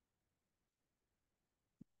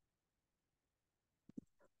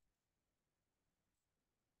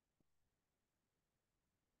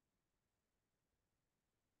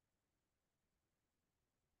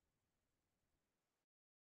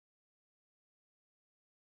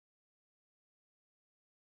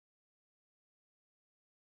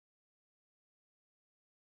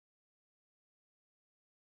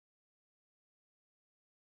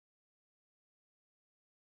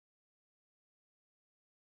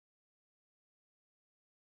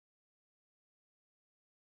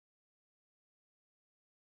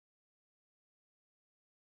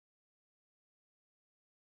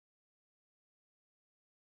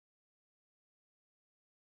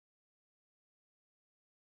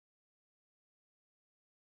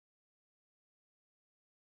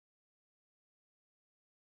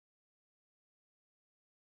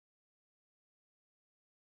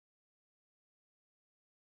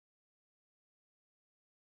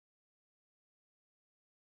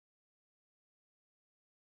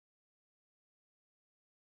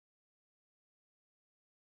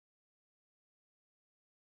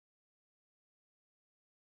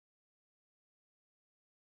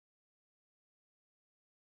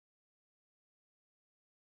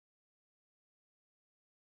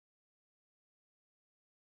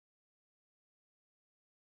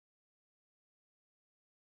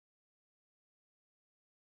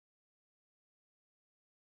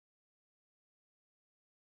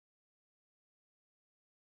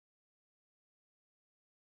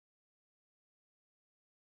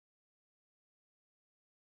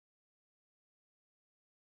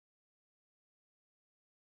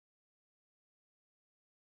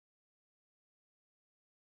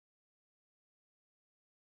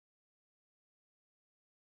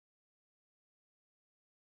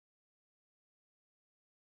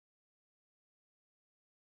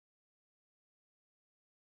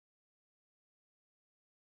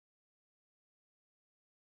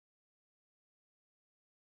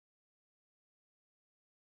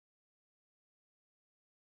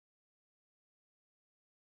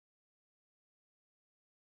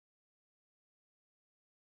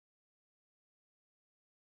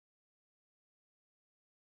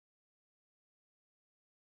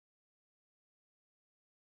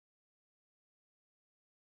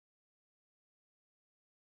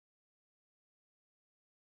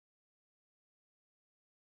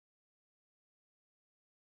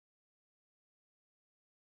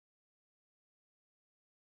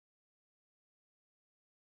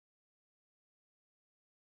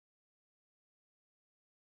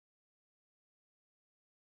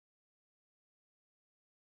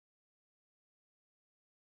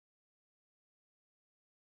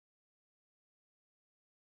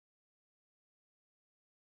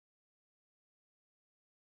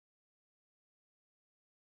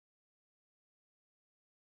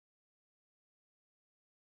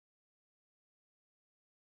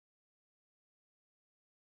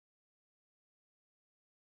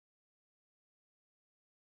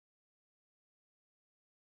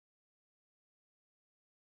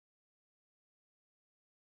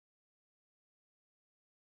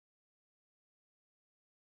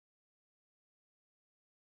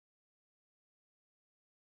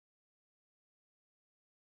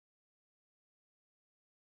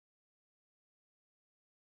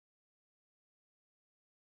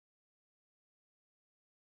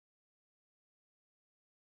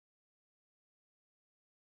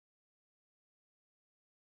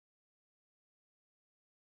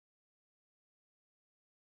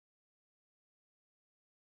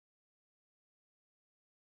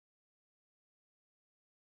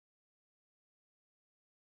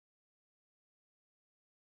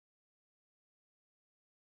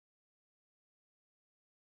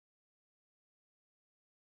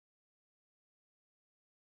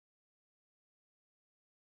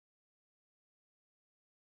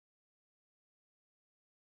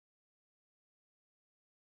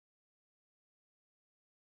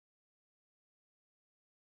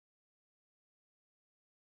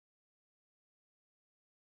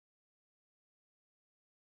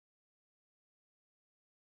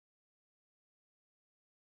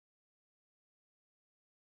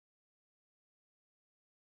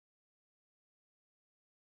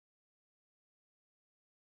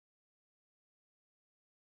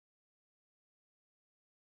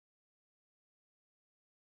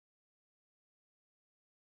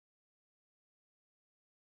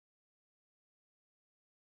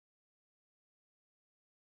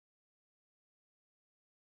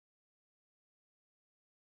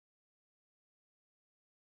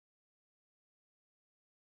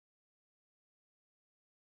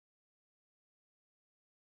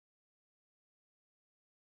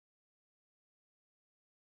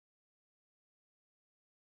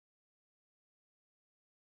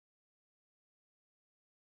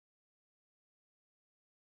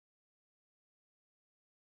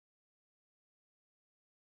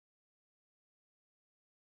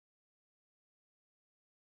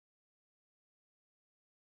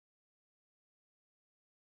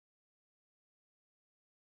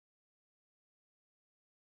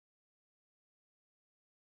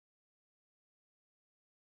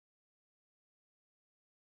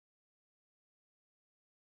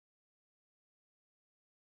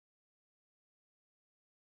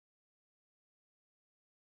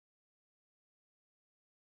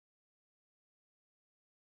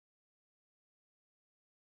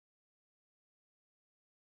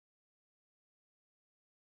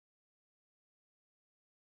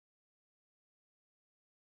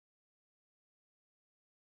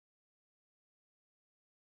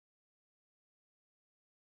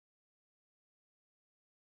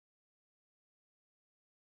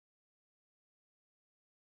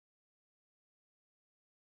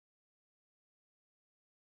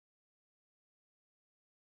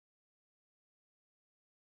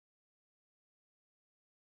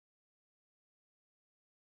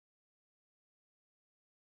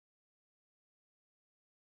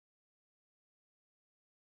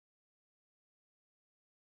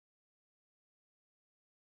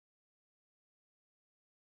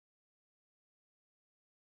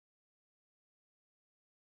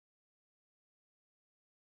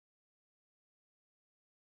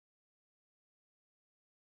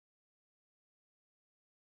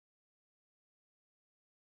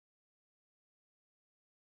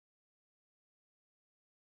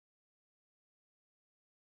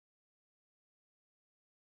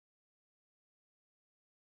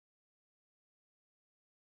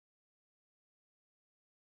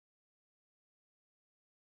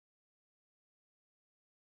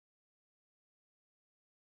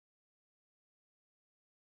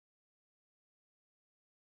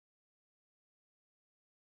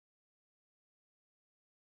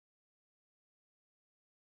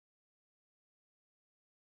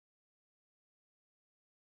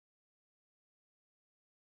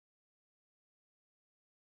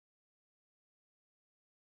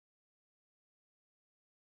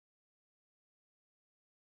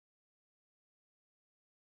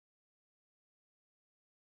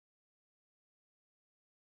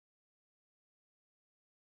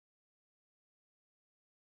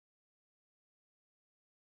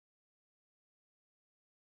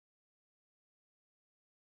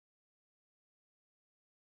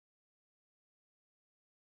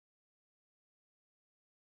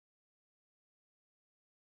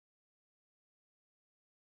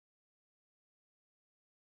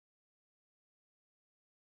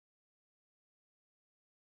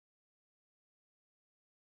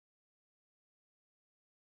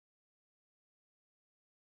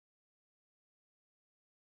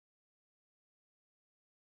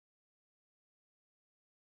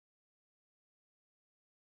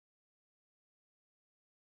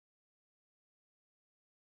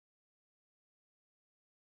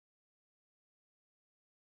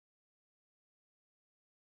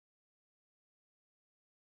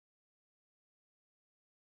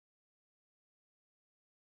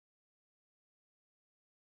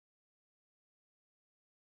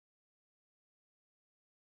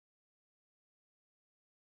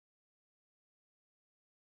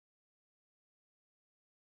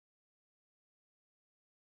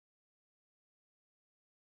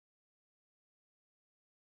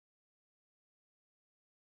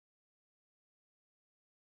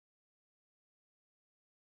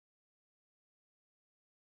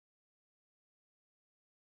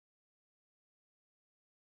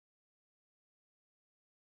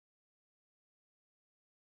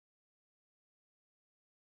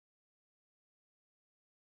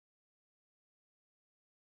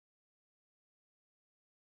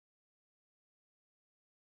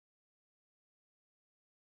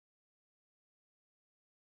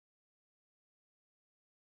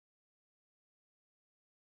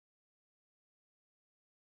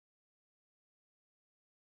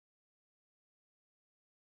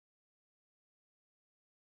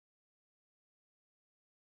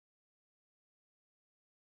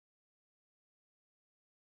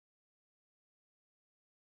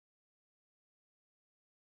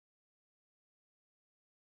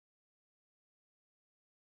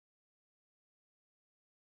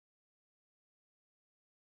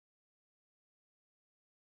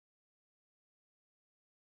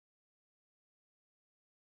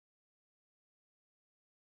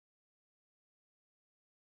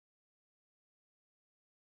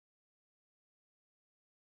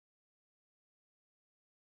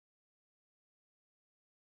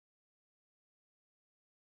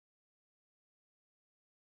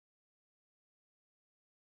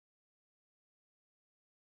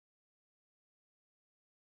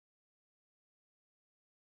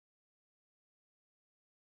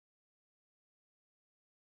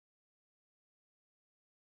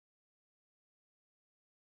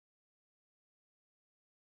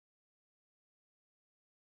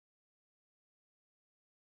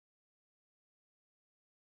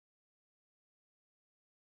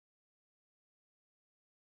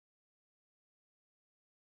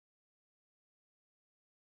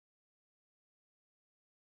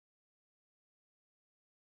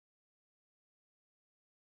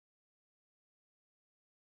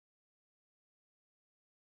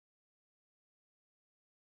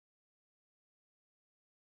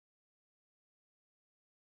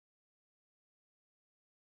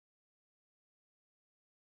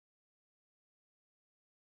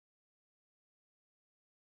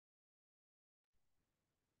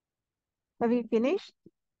 Have you finished?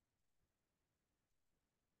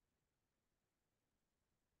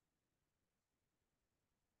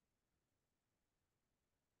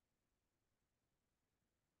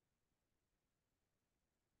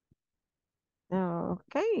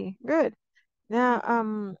 Okay, good.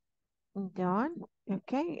 Now, John.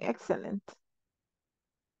 Okay, excellent.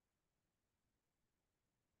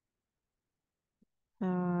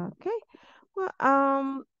 Okay.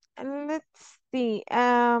 Well, and let's see.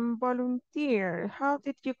 Volunteer. How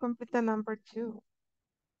did you complete the number 2?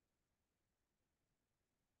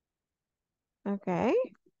 Okay.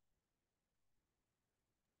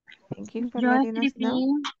 Thank you for Yo letting us know.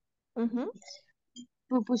 escribí Mm-hmm.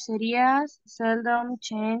 pupuserias seldom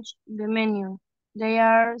change the menu. They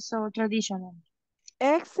are so traditional.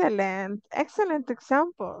 Excellent. Excellent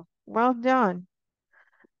example. Well done.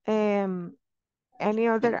 Any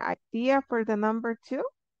other idea for the number 2?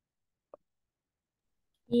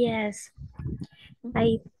 Yes,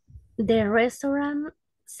 Mhm. the restaurant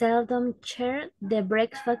seldom share the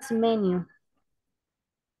breakfast menu.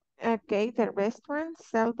 Okay, the restaurant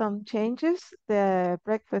seldom changes the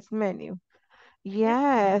breakfast menu.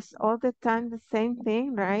 Yes, all the time the same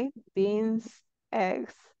thing, right? Beans,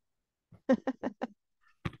 eggs.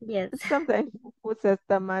 Yes. Sometimes usas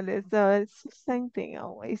tamales, so it's the same thing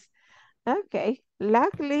always. Okay,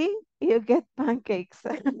 luckily you get pancakes.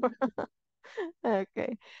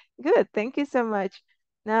 Okay, good. Thank you so much.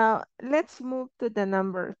 Now let's move to the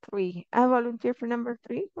number 3. I volunteer for number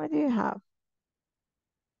 3. What do you have?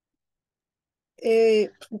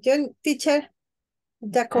 John, teacher,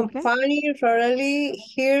 the Okay. company rarely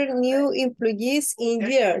hire new employees in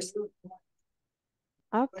years.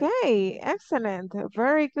 Okay, excellent. A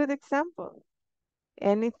very good example.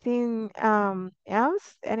 Anything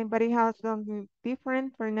else? Anybody has something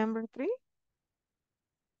different for number 3?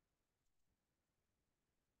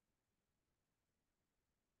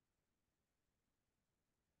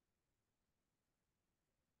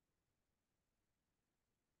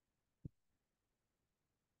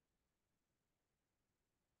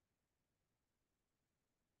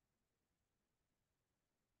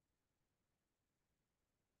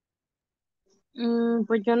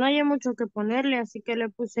 Pues yo no hay mucho que ponerle, así que le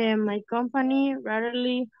puse my company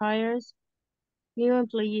rarely hires new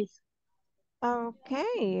employees.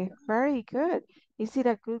 Okay, very good. Is it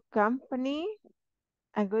a good company?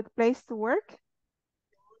 A good place to work?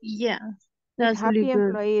 Yeah, With that's really happy good.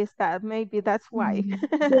 employees, that maybe that's why.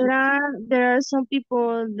 There are some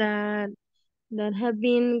people that have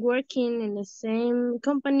been working in the same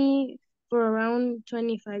company for around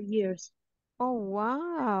 25 years. Oh,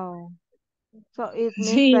 wow. So it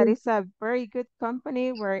means that Sí, it's a very good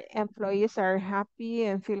company where employees are happy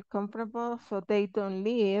and feel comfortable, so they don't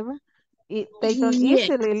leave. They don't yeah,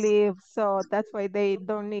 easily leave, so that's why they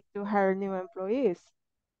don't need to hire new employees.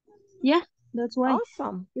 yeah, that's why.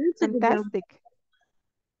 Awesome. It's a good job. Fantastic.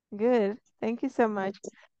 Good. Thank you so much.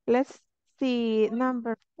 Let's see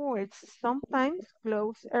number 4. It's sometimes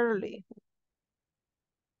close early.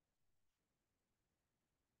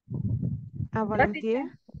 A Yo, teacher.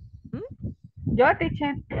 volunteer. Hmm? Yo,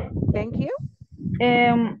 teacher. Thank you.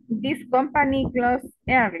 This company closed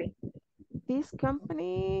early. This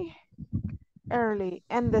company early.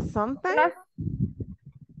 And the sometimes? Close.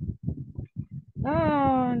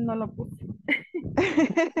 Oh, no lo puse.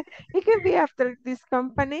 It can be after this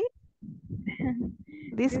company.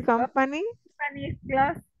 This This company company is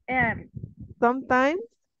closed early. sometimes.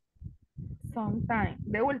 Sometime.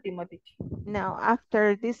 De último, teacher. No,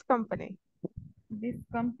 after this company This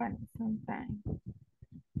company sometime. Okay.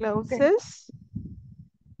 closes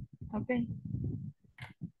Okay.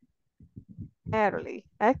 early.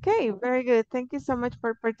 Okay, very good. Thank you so much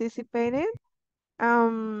for participating.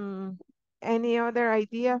 Um, any other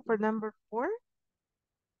idea for number 4?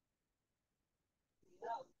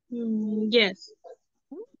 Yes,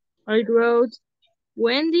 I wrote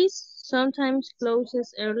Wendy's sometimes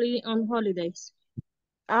closes early on holidays.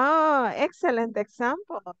 Oh, excellent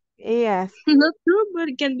example. Yes. Not true, but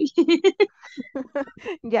it can be.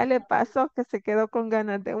 Ya le pasó que se quedó con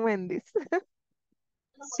ganas de Wendy's.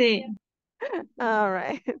 Sí. All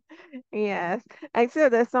right. Yes. Actually,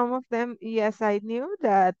 there's some of them, yes, I knew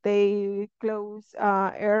that they close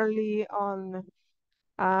early on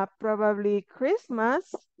probably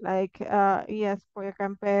Christmas, like yes, Pollo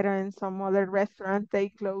Campero and some other restaurants, they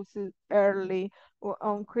close it early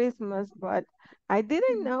on Christmas, but I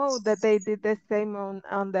didn't know that they did the same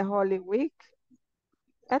on the Holy Week.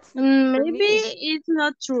 That's new for Maybe me. it's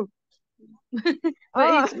not true, but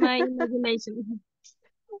Oh, it's my imagination.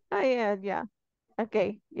 yeah, yeah.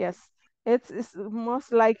 Okay, yes. It's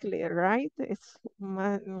most likely, right? Yeah.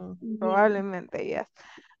 Probablemente, yes.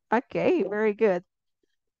 Okay, very good.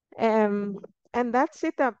 Um, and that's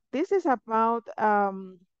it. This is about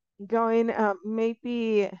going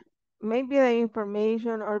maybe the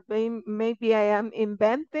information or maybe I am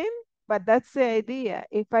inventing, but that's the idea.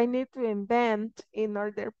 If I need to invent in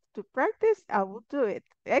order to practice, I will do it.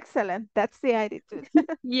 Excellent. That's the attitude.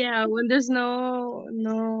 Yeah, when there's no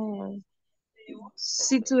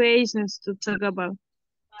situations to talk about.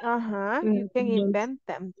 Uh-huh. We You have to can learn. invent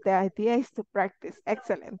them. The idea is to practice.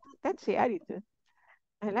 Excellent. That's the attitude.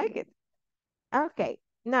 I like it. Okay.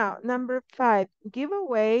 Now, number 5, give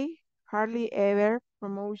away hardly ever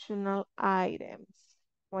promotional items.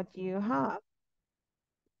 What do you have?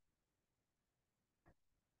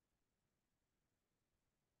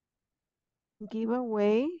 Give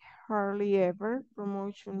away hardly ever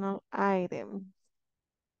promotional items.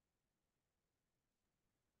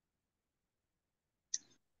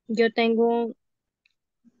 Yo tengo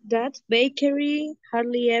that bakery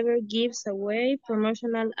hardly ever gives away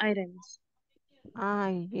promotional items. Ah,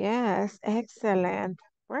 yes, excellent.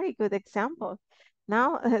 Very good example.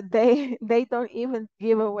 Now they don't even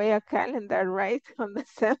give away a calendar, right? On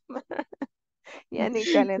December. Ya ni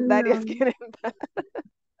calendarios No. quieren dar.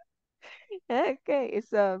 Okay,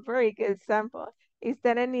 it's a very good example. Is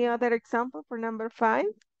there any other example for number 5?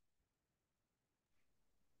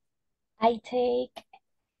 I take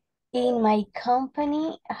in my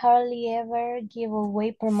company hardly ever give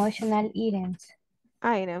away promotional items.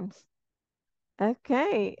 Items.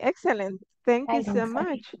 Okay, excellent. Thank you so Items, sorry.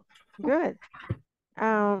 much. Good.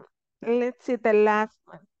 Um, let's see the last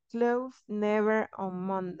one. Close never on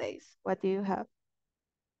Mondays. What do you have?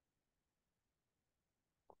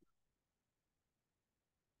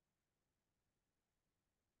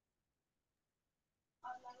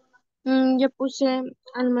 Yo puse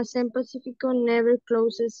Almacén Pacífico never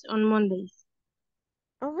closes on Mondays.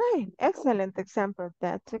 All right, excellent example.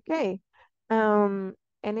 That's okay. Um,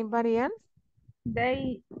 anybody else?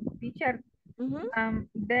 They, teacher, Mm-hmm.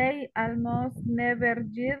 they almost never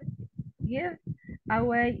give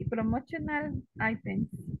away promotional items.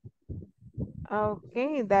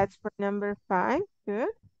 Okay, that's for number 5. Good.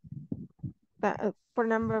 That for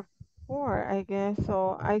number 4, I guess.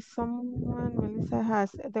 So someone Melissa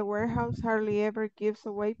has the warehouse hardly ever gives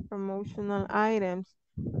away promotional items.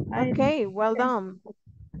 Items. Okay, well Okay. done.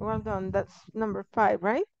 Well done. That's number 5,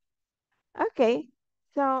 right? Okay.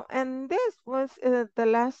 So, and this was the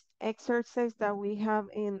last exercise that we have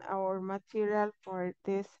in our material for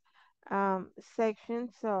this section.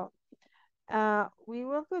 So, we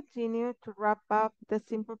will continue to wrap up the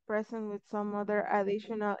simple present with some other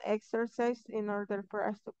additional exercise in order for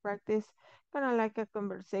us to practice kind of like a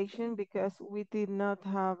conversation because we did not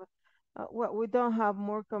have, well, we don't have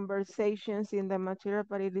more conversations in the material,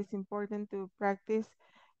 but it is important to practice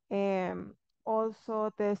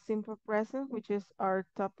also the simple present, which is our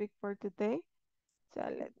topic for today. So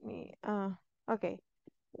let me, okay.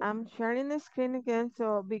 I'm sharing the screen again,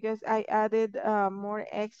 so because I added more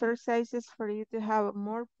exercises for you to have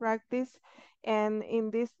more practice. And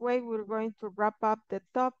in this way, we're going to wrap up the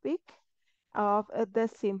topic of the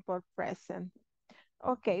simple present.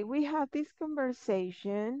 Okay, we have this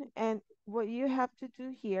conversation, and what you have to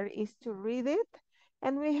do here is to read it,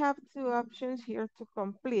 and we have 2 options here to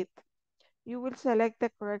complete. You will select the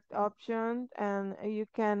correct option, and you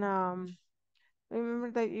can remember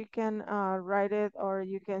that you can write it or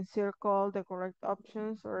you can circle the correct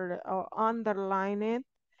options or underline it.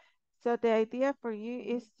 So the idea for you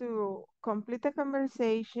is to complete the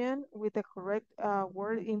conversation with the correct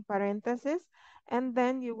word in parentheses, and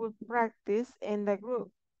then you will practice in the group.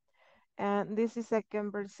 And this is a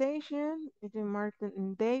conversation between Martin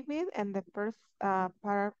and David, and the first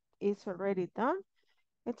part is already done.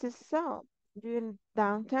 It says, so, you in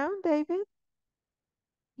downtown, David?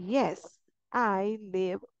 Yes, I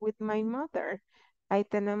live with my mother. Ahí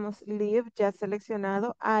tenemos live ya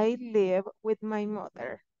seleccionado. I live with my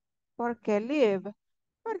mother. ¿Por qué live?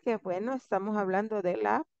 Porque, bueno, estamos hablando de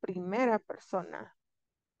la primera persona.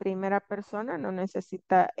 Primera persona no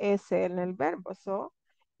necesita S en el verbo. So,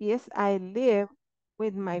 yes, I live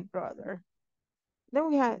with my brother. Then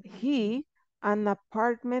we have he, an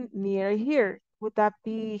apartment near here. Would that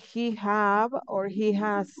be he have or he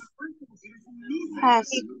has? Has.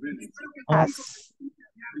 Has.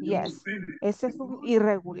 Yes, ese es un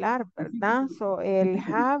irregular, ¿verdad? So, el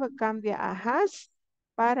have cambia a has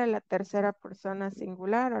para la tercera persona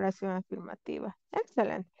singular, oración afirmativa.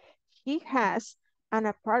 Excellent. He has an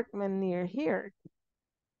apartment near here.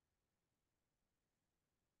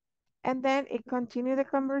 And then it continued the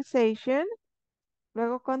conversation.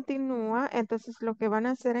 Luego continúa, entonces lo que van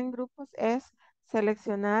a hacer en grupos es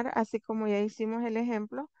seleccionar, así como ya hicimos el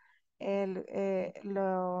ejemplo,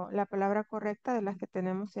 la palabra correcta de las que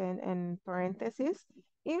tenemos en paréntesis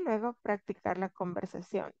y luego practicar la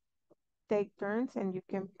conversación. Take turns and you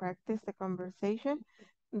can practice the conversation.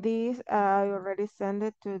 This I already sent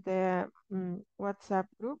it to the WhatsApp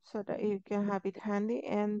group so that you can have it handy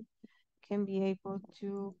and can be able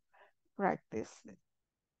to practice.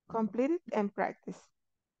 Complete it and practice.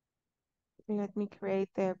 Let me create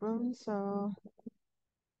the room. So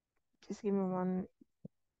just give me one.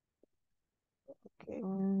 Okay.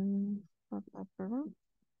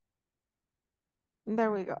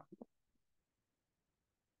 There we go.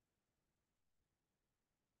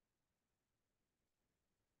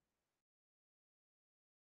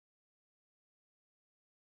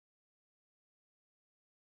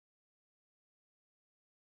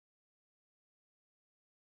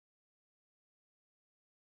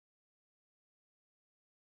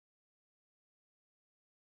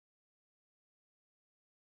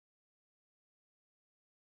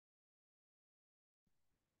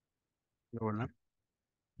 Hola,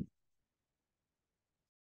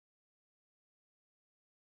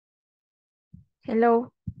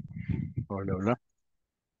 Hello. hola, hola.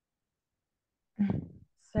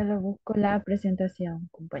 Solo busco la presentación,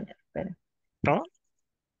 compañero. Espera. ¿No?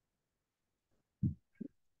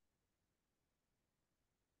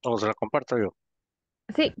 ¿O se la comparto yo?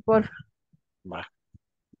 Sí, por Va.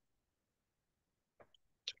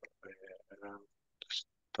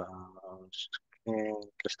 Estamos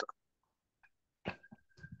 ¿qué está?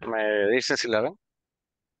 ¿Me dice si la ven?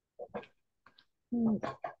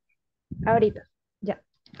 ahorita. Ya.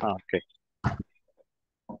 Ah, ok.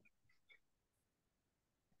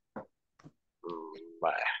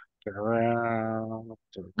 Vale. Pero,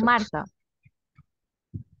 Marta.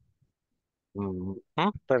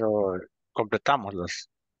 pero completamos lo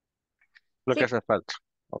que Sí. hace falta.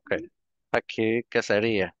 Ok. Aquí, ¿qué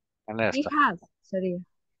sería? En Y esta. has sería.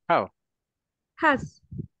 Ah, Has.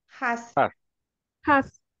 Has. ah,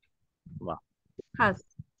 Has. va. Has.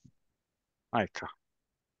 Ahí está.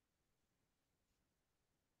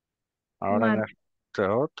 Ahora en Mar este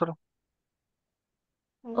otro.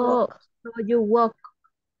 oh, Walk. so you walk.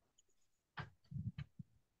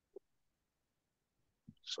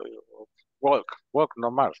 Soy walk. Walk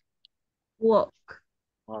normal. Walk.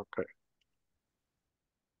 Ok.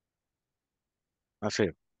 Así.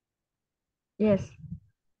 Yes.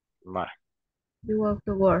 Va. You walk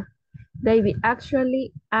to work. David,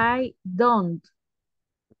 actually, I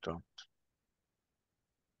Entonces,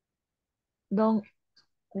 don't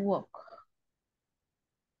walk.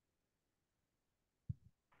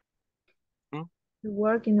 ¿hmm? You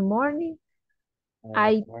work in the morning.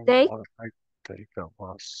 I take I take a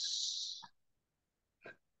bus.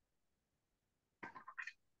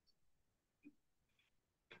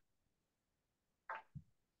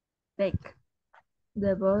 take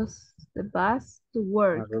the bus to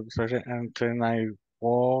work. And then I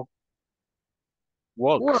walk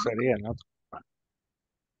Walk. sería, ¿no?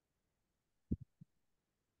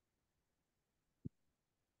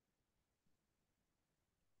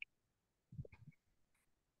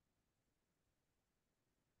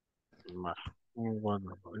 Ma-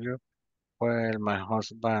 Bueno, yo, well, my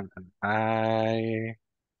husband and I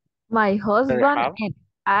My husband have, and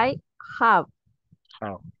I have.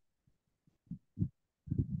 have,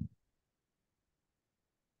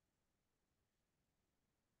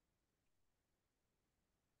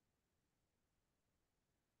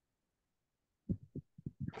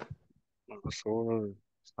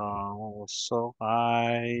 so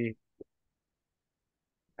I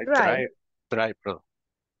Right. drive, perdón.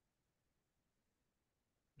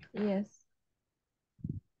 Yes.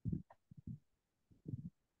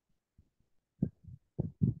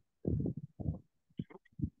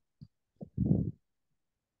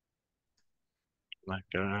 My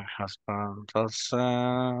husband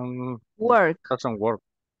Work. doesn't work.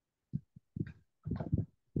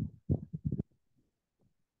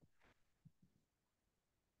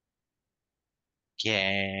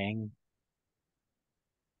 ¿Quién?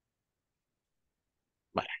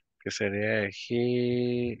 Vale, que sería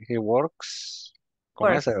he works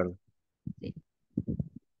con ese, Works. ¿verdad? Sí.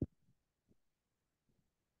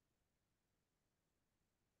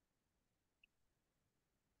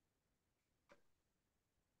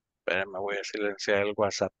 Espérame, voy a silenciar el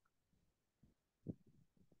WhatsApp.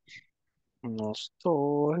 No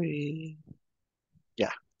estoy.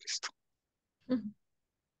 Ya, listo. Ujú.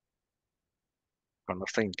 Cuando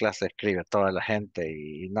estoy en clase escribe toda la gente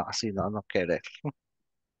y no, así no, no querer.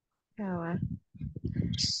 Cabal.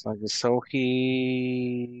 So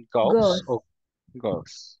he goes Goes. or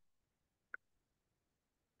goes.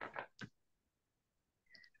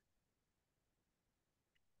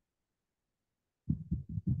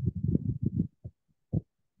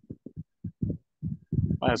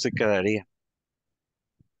 Así quedaría.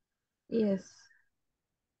 Yes.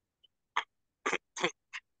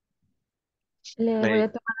 Le voy Le-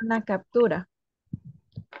 a tomar una captura.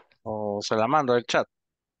 o se la mando al chat.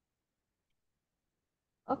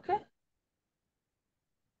 Ok.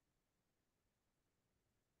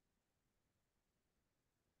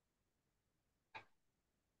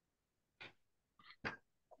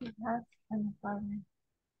 He has an apartment.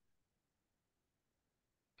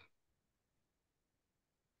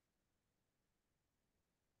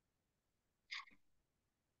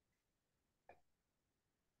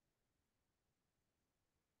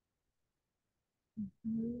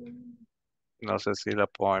 Mm, No sé si la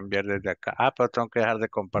puedo enviar desde acá. Ah, pero tengo que dejar de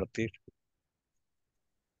compartir.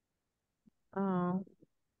 Oh,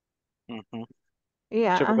 Ujú.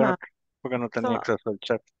 yeah, Sí, ajá. porque no tenía So, acceso al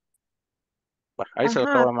chat. Bueno, ahí se lo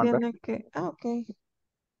acabo ajá, de mandar. tiene que, okay.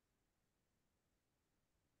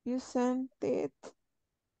 You sent it.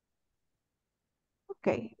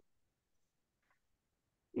 Okay.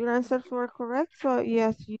 Your answers were correct. So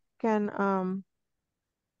yes, you can,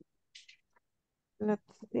 let's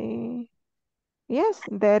see. Yes,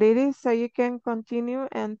 there it is. So you can continue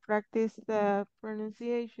and practice the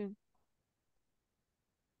pronunciation.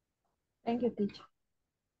 Thank you, teacher.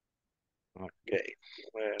 Ok.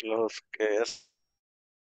 Los que es.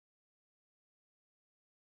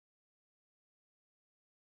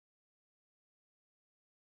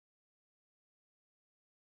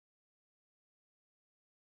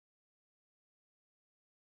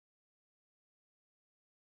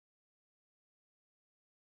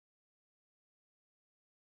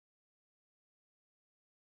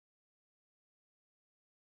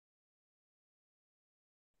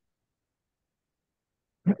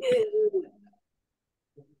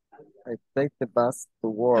 I take the bus to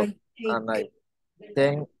work and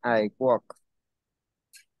then I walk.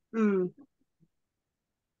 Mm,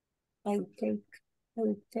 I take,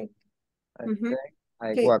 I take. I Mhm. take,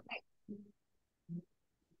 I Okay. walk.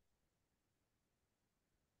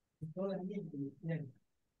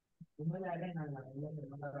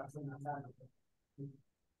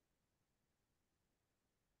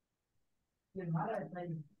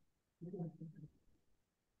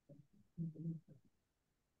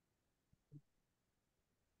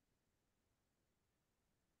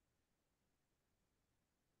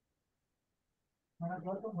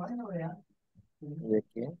 ¿Y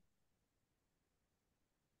aquí?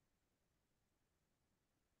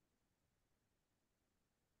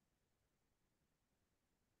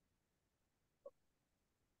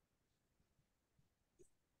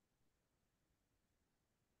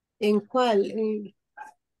 ¿En cuál? En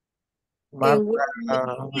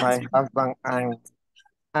Marta, my husband and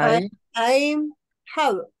I, I I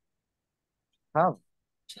have, have.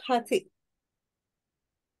 have it.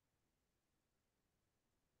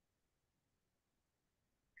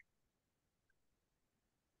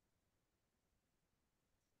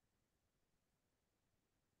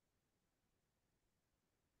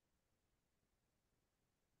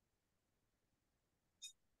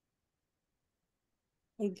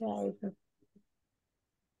 I drive.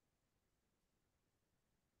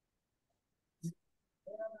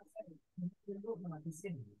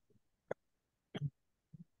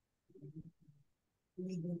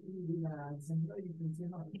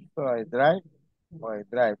 So I drive or I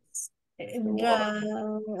drive to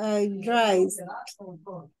work. I drive.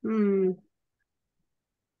 Mm,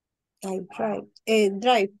 I drive.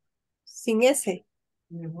 Drive. Sin S.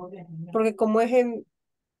 Porque como es en,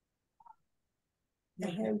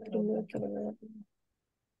 ajá, en primera persona.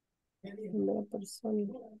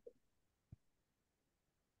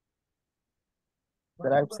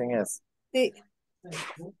 Drive sin S. Sí.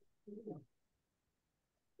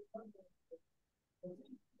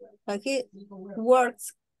 Aquí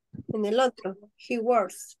works. En el otro. He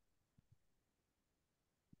works.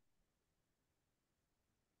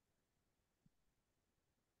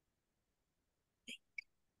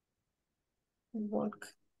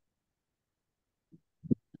 Work.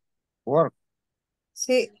 Work.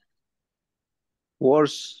 Sí.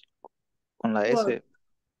 Words con la Work. S.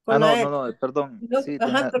 Con No, la no, S. no, perdón. No, Sí,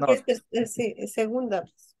 ajá, tiene, porque no, sí, es segunda.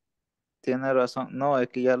 tiene razón. No, es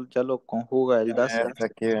que ya lo conjuga el does. Es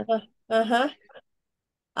aquí. Ajá.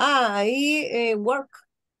 Ah, ahí work.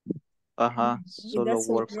 Ajá, It solo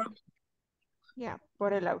doesn't work. work. Yeah,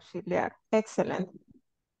 por el auxiliar. Excellent.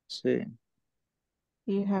 Sí.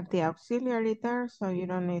 You have the auxiliary there, so you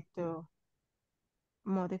don't need to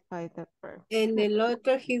modify the verb. En el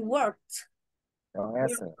otro, he worked. Con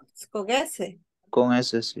ese. Con ese. Con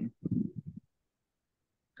ese sí.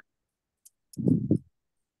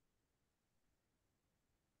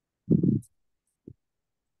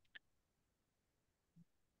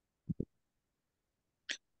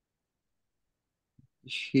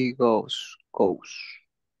 He goes. Goes.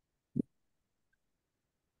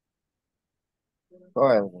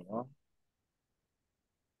 Go, ¿no?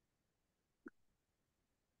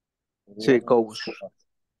 Sí, goes. He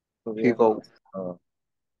Subiendo. goes. Oh,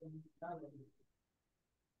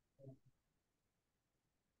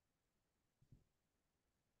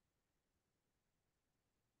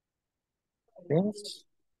 things.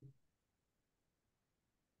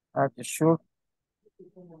 Are you sure?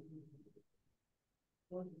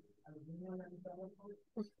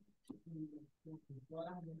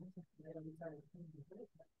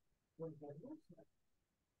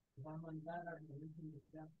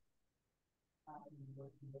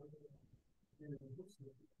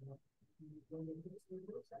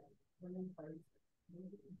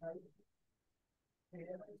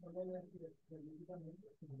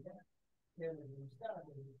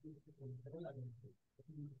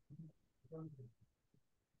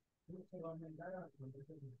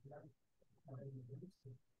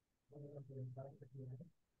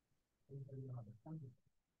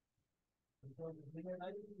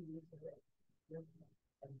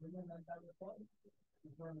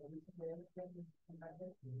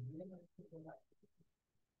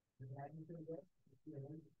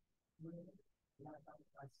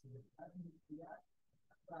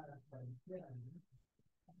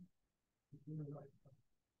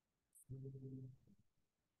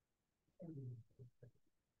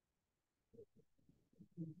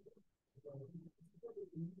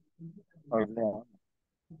 Or no?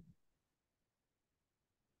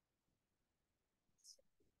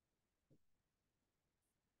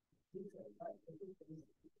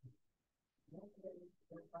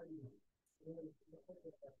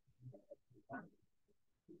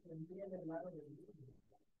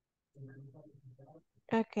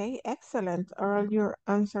 Okay, excellent. All your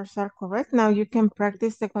answers are correct. Now you can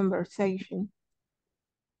practice the conversation.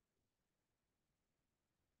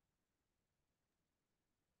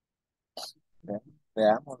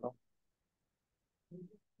 Veámoslo.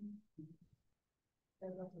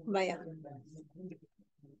 Vaya.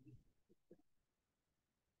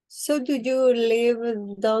 So do you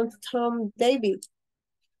live downtown, David?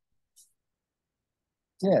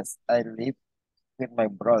 Yes, I live with my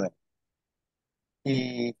brother.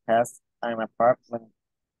 He has an apartment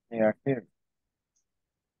near here.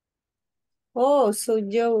 Oh, so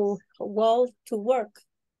you walk to work.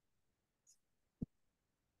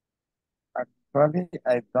 Actually,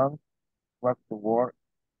 I don't walk to work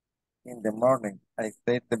in the morning. I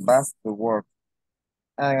take the bus to work,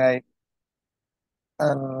 and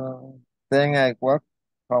then I walk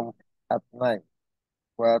home at night.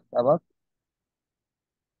 What about?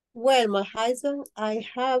 Well, my husband, I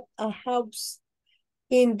have a house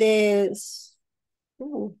in the,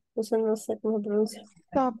 eso no sé cómo pronuncia.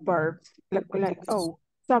 Suburbs, oh,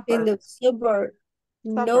 In the suburbs, suburb.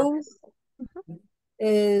 No, suburbs.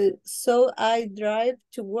 Mhm. so I drive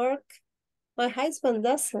to work. My husband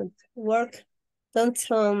doesn't work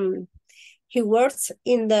downtown. He works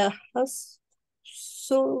in the house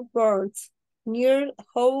suburbs near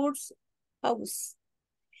horse house.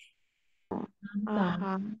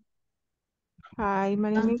 Uh-huh. Hi,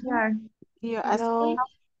 Marinita. You ask Hello.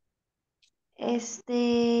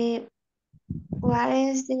 What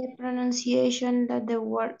is the pronunciation of the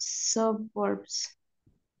word suburbs?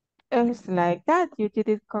 it's like that. You did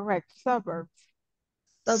it correct. Suburbs.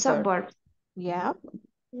 Suburbs. Yeah.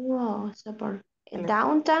 Wow, suburb. Like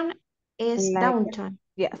Downtown is that. downtown.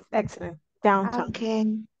 Yes, excellent. Downtown. Okay.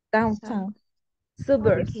 Downtown.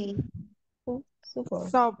 Suburbs. Okay.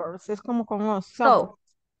 Suburbs. Suburbs. Es como con O. Suburbs.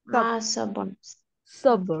 Suburbs.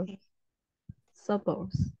 Suburbs. Okay.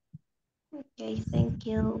 Suburbs. Okay, thank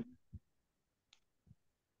you.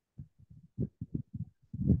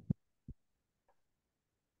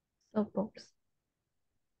 Suburbs.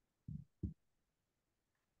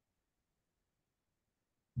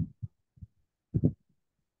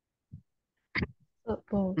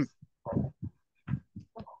 Suburbs.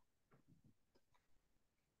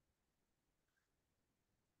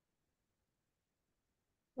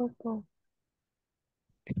 Suburbs.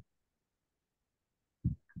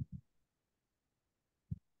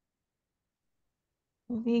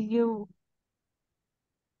 Did you,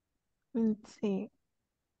 let's see.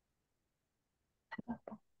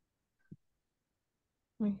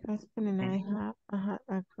 My husband and I have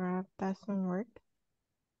a graph doesn't work.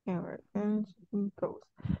 Error and goes.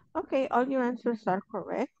 Okay, all your answers are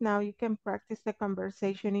correct. Now you can practice the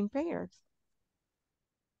conversation in pairs.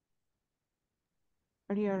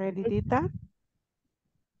 Are you already did that?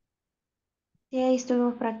 Sí, ahí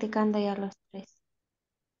estuvimos practicando ya los tres.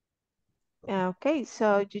 Okay,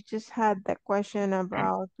 so you just had the question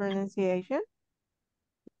about pronunciation.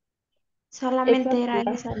 Solamente era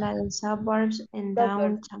esa, la de suburbs and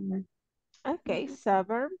Suburbs. downtown. Okay,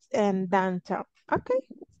 suburbs and downtown. Okay,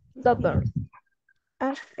 Suburbs.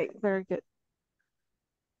 okay, very good.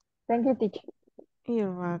 Thank you, teacher.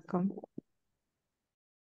 You're welcome.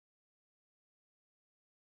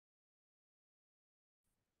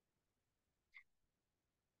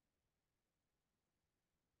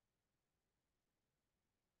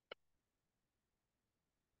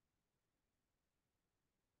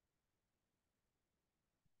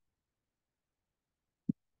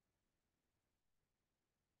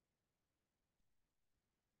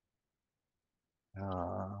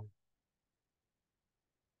 Ah,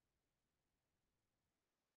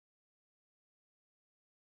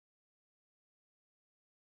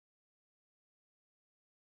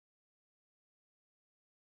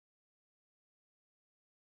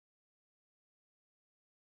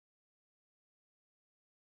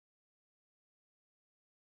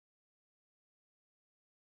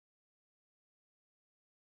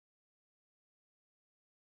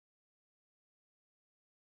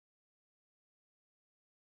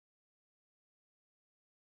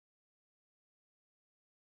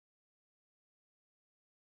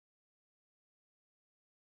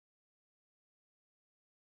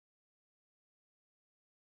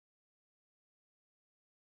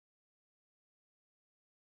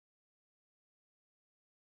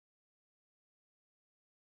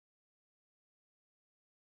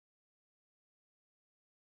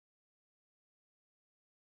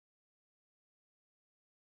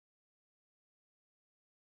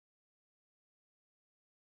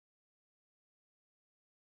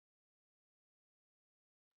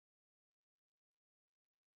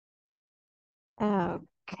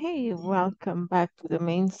 Okay, welcome back to the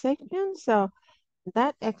main section. So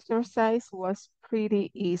that exercise was pretty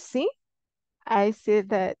easy. I see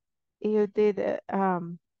that you did it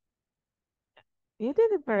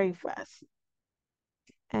very fast.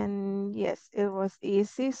 And yes, it was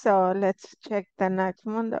easy. So let's check the next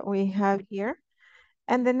one that we have here.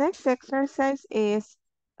 And the next exercise is,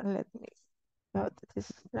 let me go to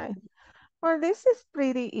this slide. Well, this is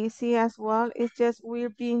pretty easy as well. It's just we're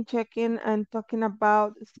being checking and talking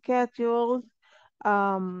about schedules,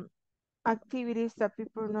 um, activities that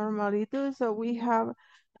people normally do. So we have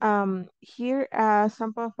here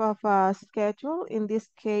some of a schedule. In this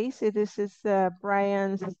case, this is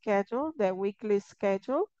Brian's schedule, the weekly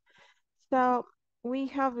schedule. So we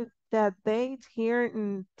have the date here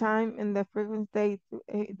in time and the frequent date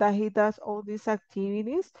that he does all these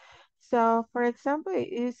activities. So for example,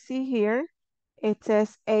 you see here, it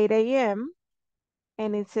says 8 a.m.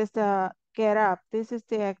 and it says get up. This is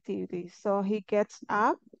the activity. So he gets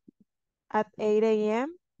up at 8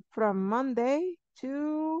 a.m. from Monday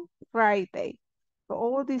to Friday for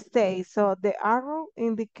all these days. So the arrow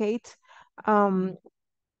indicates um,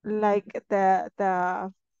 like the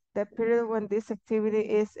period when this activity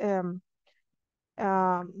is um,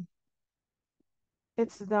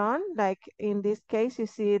 it's done. Like in this case, you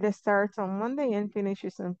see it starts on Monday and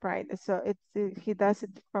finishes on Friday. So he does it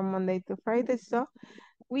from Monday to Friday. So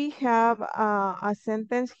we have a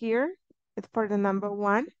sentence here. It's for the number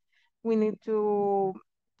one. We need to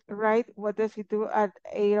write what does he do at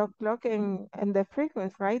 8 o'clock and the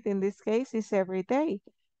frequency, right? In this case, is every day.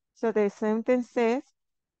 So the sentence says,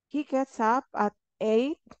 he gets up at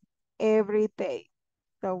 8 every day.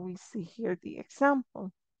 So we see here the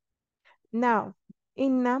example. Now,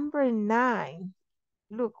 in number 9,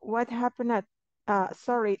 look what happened at,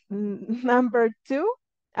 number 2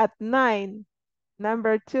 at 9.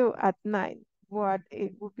 Number 2 at 9. What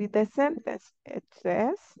it would be the sentence? It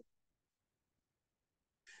says,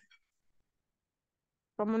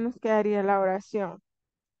 ¿cómo nos quedaría la oración?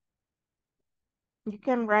 You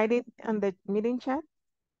can write it on the meeting chat.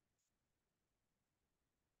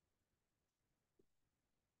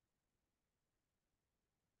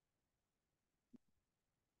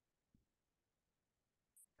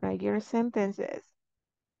 Write your sentences.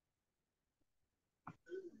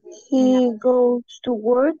 He goes to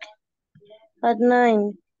work at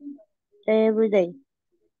 9 every day.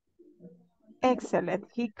 Excellent.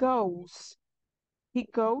 He goes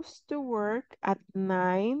to work at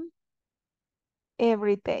 9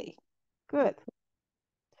 every day. Good.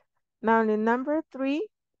 Now in number 3,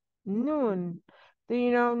 noon. Do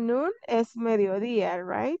you know noon es mediodía,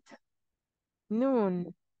 right?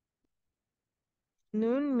 Noon.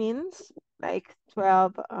 Noon means like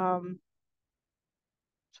 12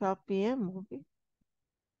 p.m. maybe.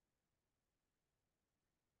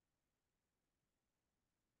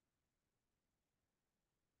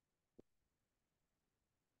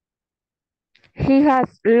 He has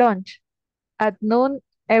lunch at noon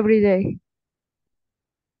every day.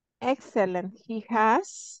 Excellent. He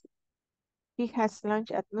has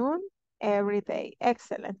lunch at noon every day.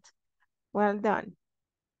 Excellent. Well done.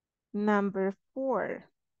 Number 4.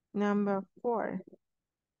 Number 4.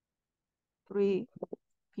 3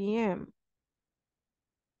 p.m.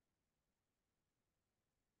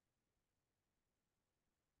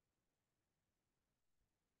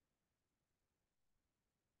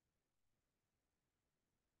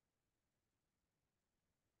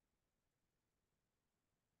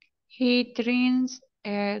 He drinks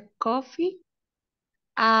coffee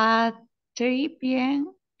at 3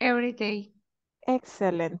 p.m. every day.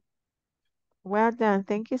 Excellent. Well done.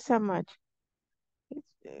 Thank you so much.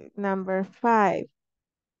 Number 5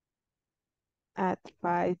 at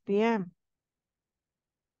 5 p.m.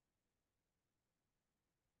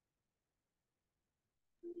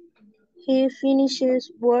 He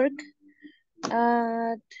finishes work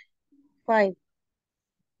at 5.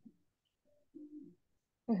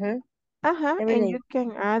 Every And day. you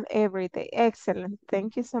can add every day. Excellent.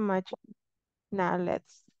 Thank you so much. Now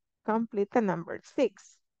let's complete the number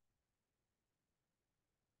 6.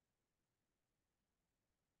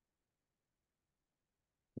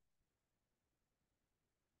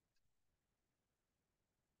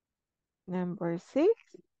 Number 6,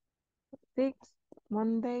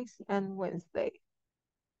 Mondays and Wednesdays.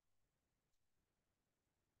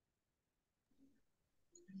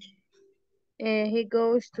 He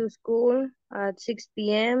goes to school at 6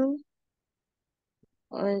 p.m.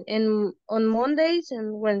 On Mondays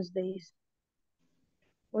and Wednesdays.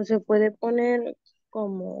 O se puede poner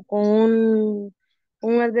como con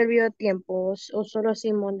un adverbio de tiempo o solo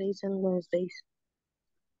así Mondays and Wednesdays.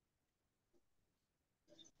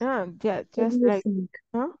 Yeah, What do just you like, think?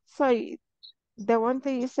 ¿no? So the one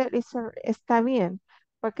that you said is está bien,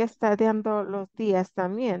 porque está dando los días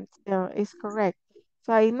también. So it's correct.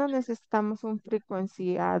 So ahí no necesitamos un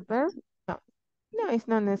frequency adverb. No, it's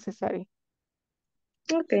not necessary.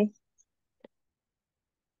 Okay.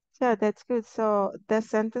 So that's good. So the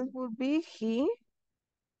sentence would be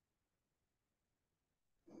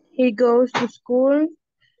He goes to school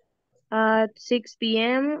at 6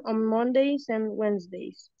 p.m. on Mondays and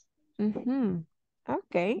Wednesdays.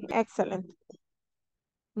 Okay, excellent.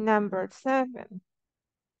 Number 7.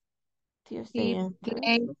 Tuesday He and plays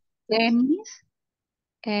Thursday. tennis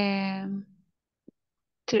um,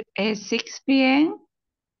 6 p.m.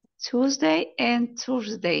 Tuesday and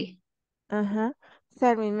Thursday.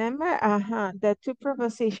 So remember, the two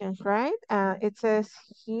prepositions, right? It says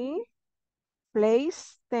he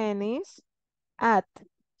plays tennis at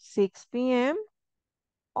 6 p.m.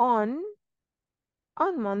 on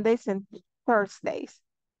Mondays and Thursdays.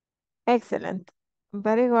 Excellent.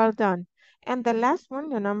 Very well done. And the last one,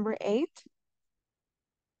 the number 8.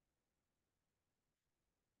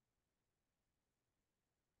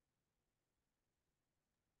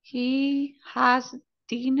 He has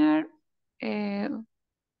dinner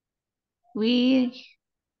with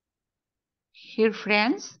his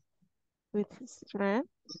friends With his friend.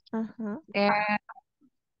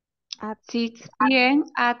 at 6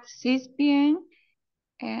 p.m.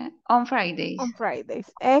 On Fridays. On Fridays.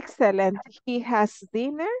 Excellent. He has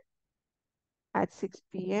dinner at 6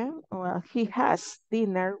 p.m. Well, he has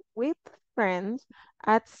dinner with friends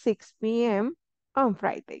at 6 p.m. on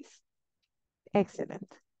Fridays.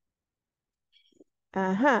 Excellent.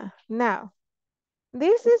 Now,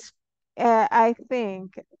 this is, I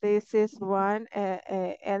think, this is one,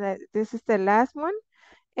 and this is the last one.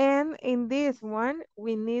 And in this one,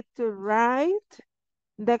 we need to write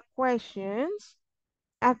the questions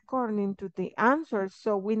according to the answers.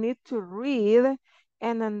 So we need to read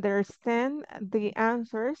and understand the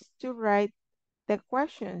answers to write the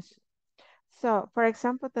questions. So for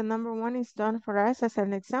example, the number 1 is done for us as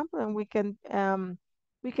an example, and we can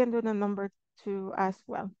do the number 2 as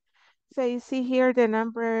well. So you see here the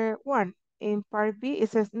number 1 in part B, it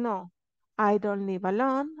says, no, I don't live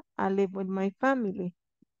alone. I live with my family.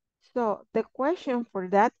 So the question for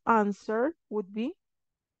that answer would be,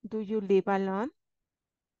 do you live alone?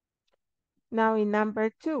 Now in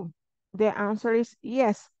number 2, the answer is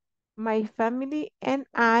yes. My family and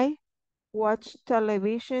I watch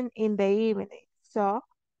television in the evening. So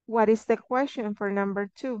what is the question for number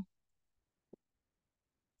 2?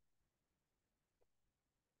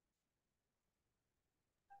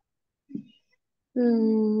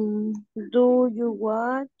 Do you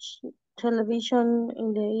watch television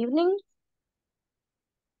in the evening?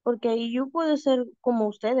 Porque ahí you puede ser como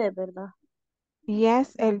ustedes, ¿verdad?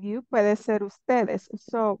 Yes, el you puede ser ustedes.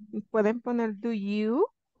 So, pueden poner do you,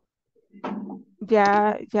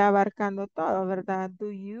 ya abarcando todo, ¿verdad?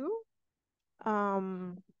 Do you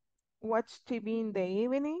watch TV in the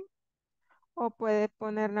evening? O puede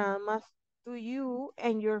poner nada más do you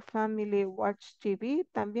and your family watch TV?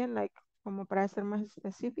 También, like, como para ser más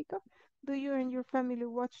específico. Do you and your family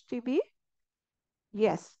watch TV?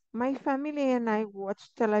 Yes, my family and I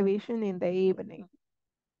watch television in the evening.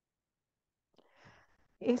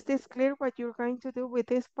 Is this clear what you're going to do with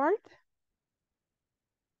this part?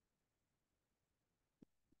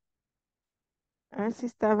 A ver si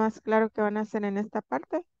está más claro qué van a hacer en esta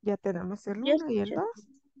parte. Ya tenemos el Yes, 1 y el teacher. 2.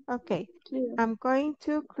 Okay, Clear. I'm going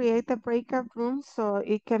to create a breakout room so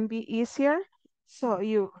it can be easier. So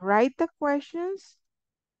you write the questions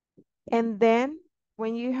and then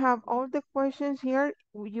when you have all the questions here,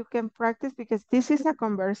 you can practice because this is a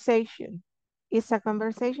conversation. It's a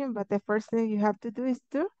conversation, but the first thing you have to do is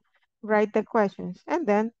to write the questions and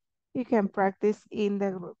then you can practice in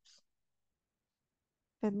the groups.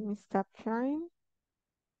 Let me stop sharing.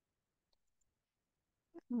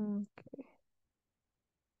 Okay.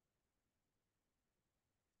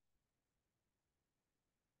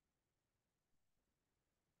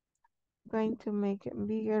 Going to make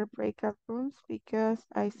bigger breakout rooms because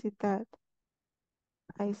I see that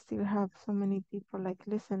I still have so many people like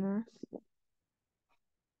listeners.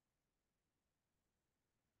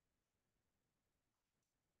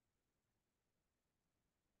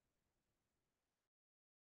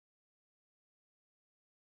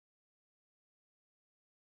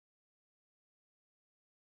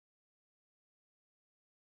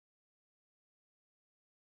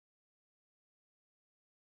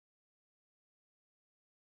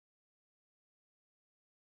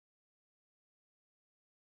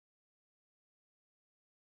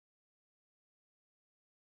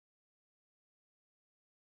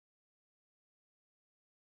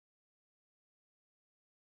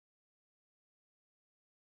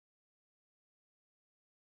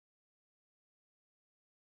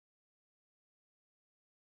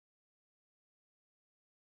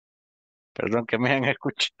 Perdón que me hayan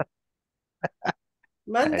escuchado. Ay,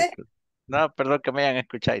 Mande. no, perdón que me hayan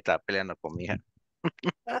escuchado y estaba peleando con mi hija.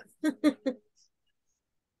 Ah,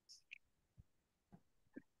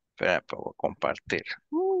 Espera, pues voy a compartir.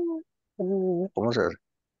 ¿Cómo se hace?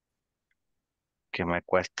 Que me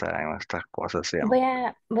cuesta en estas cosas, sí. Voy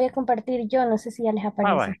a compartir yo, no sé si ya les Ah,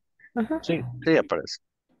 vaya. aparece. Ujú. Sí, sí aparece.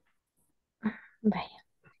 Vaya.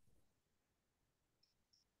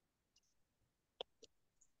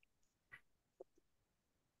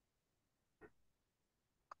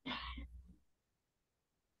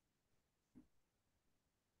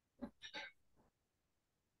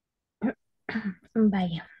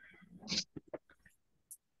 Vaya.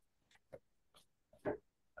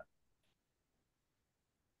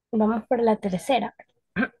 Vamos por la tercera.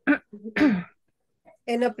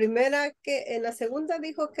 en la segunda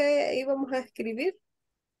dijo que íbamos a escribir.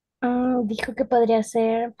 Dijo que podría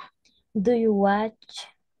ser, do you watch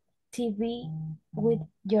TV with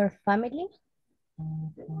your family?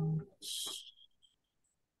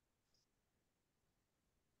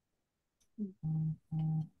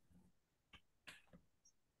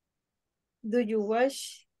 Do you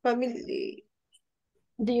watch family?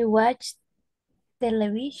 Do you watch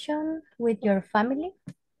television with your family?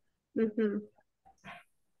 Ujú.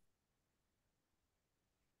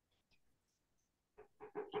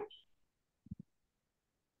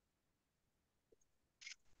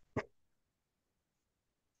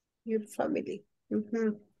 Your family.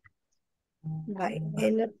 Ujú. Bye.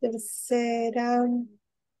 En la tercera.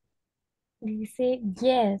 Dice,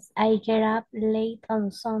 yes, I get up late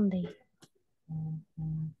on Sunday.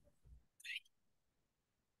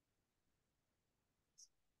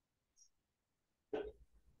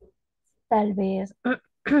 Tal vez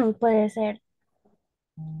puede ser,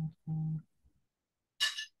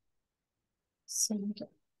 Sí.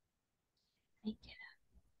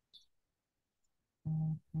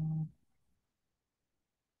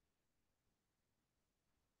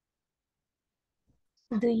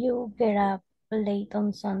 do you get up late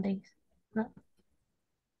on Sundays? No,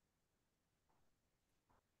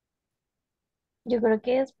 yo creo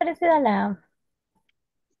que es parecida a la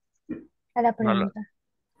No, pregunta.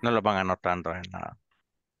 no lo van anotando en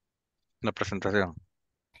la presentación.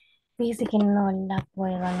 Dice que no la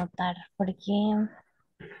puedo anotar porque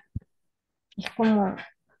es como,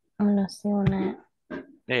 no sé, una...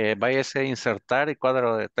 Váyase a insertar y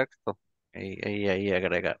cuadro de texto. Ahí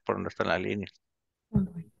agrega por donde está la línea.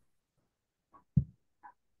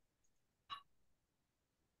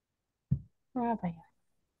 Ah, vaya.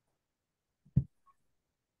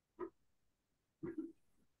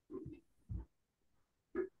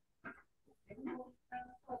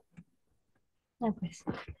 Ah, pues.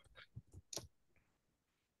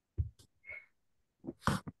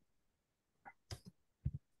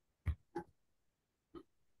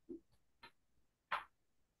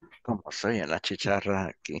 Como soy en la chicharra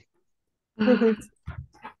aquí.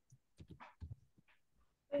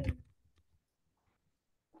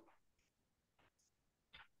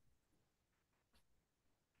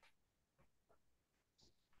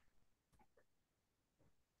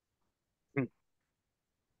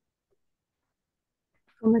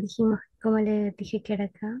 Como dijimos, como le dije que era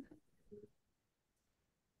acá.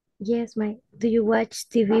 Yes, do you watch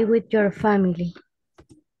TV with your family?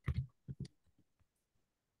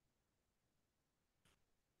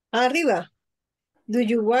 Arriba. Do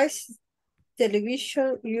you watch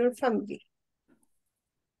television your family?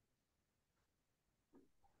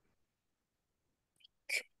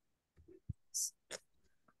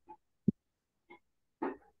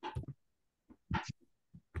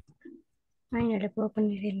 Ay, no le puedo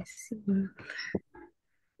poner el signo.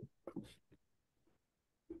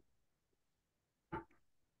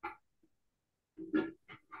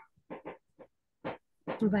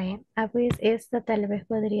 Vaya, pues esta tal vez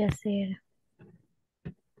podría ser.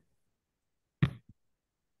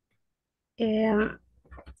 em,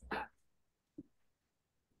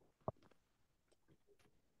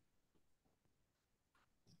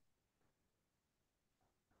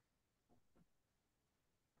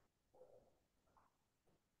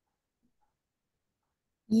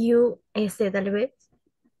 tal vez.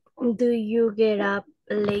 Do you get up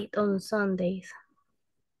late on Sundays?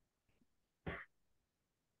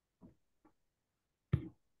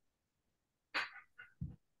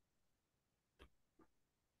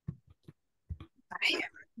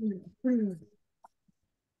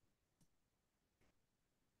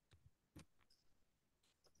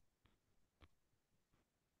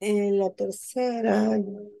 En la tercera.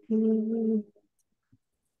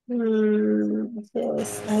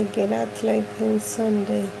 Yes, I get up late on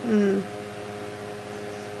Sunday.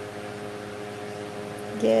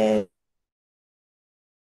 Yes.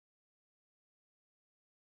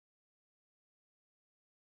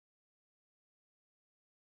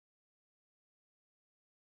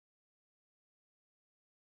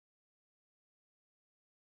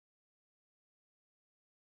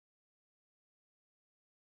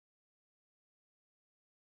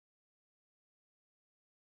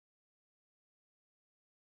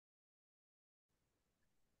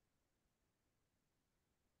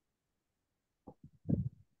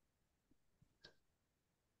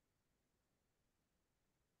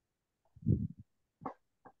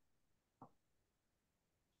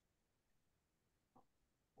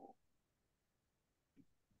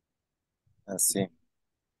 Así.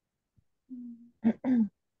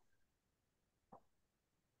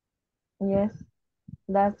 Yes,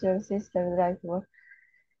 that's your sister driver.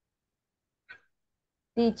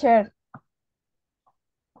 Teacher,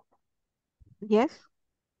 Yes.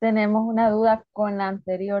 tenemos una duda con la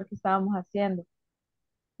anterior que estábamos haciendo.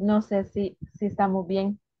 No sé si estamos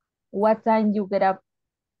bien. What time you get up?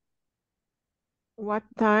 What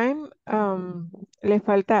time? Le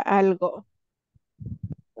falta algo.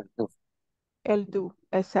 El do,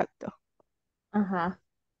 exacto. Ajá.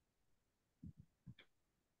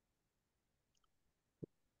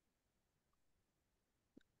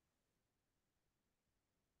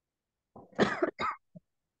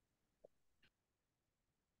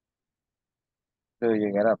 Pero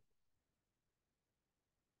llegará.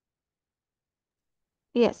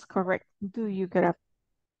 Yes, correct. Do you get up?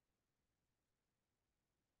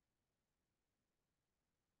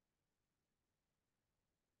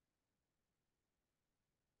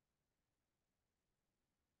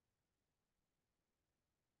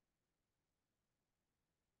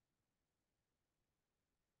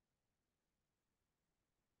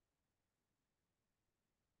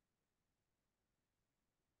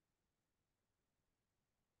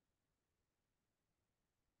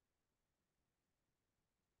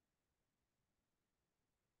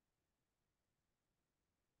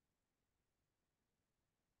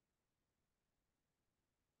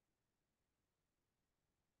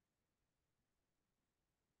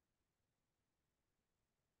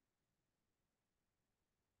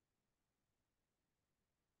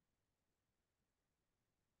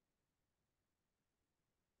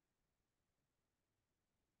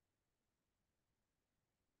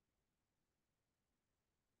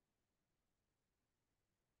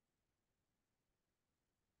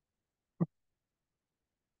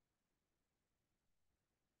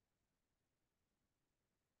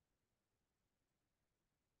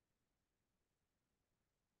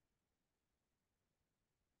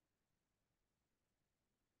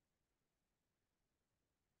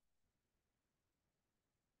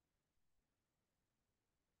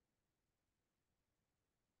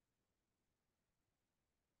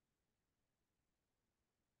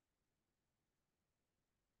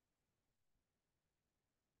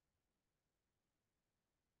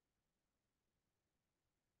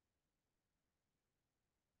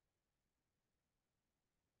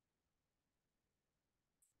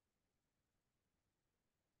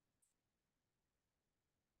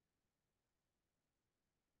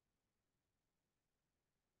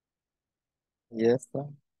 ¿Y esta?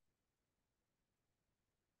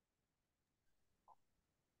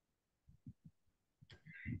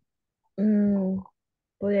 Mm,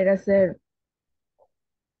 pudiera ser,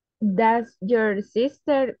 does your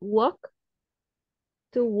sister walk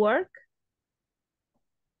to work?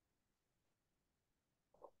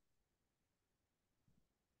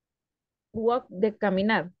 Walk de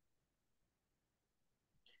caminar.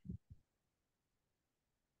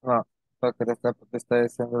 No, porque te está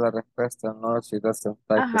diciendo la respuesta, no, she doesn't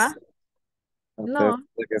like the Ajá, soup. Entonces, no.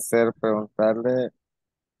 tiene que ser preguntarle,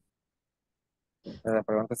 la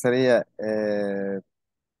pregunta sería,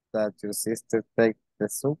 that your sister take the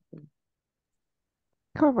soup?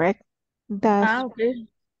 Correct. Does Ah, ok.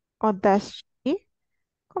 o does she,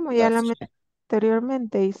 como ya la Does mencioné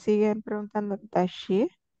anteriormente y siguen preguntando does she.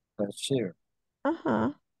 she?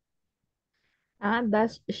 Ajá, Ah,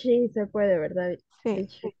 does she se puede, ¿verdad? sí,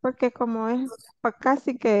 Teacher? porque como es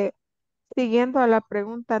casi que siguiendo a la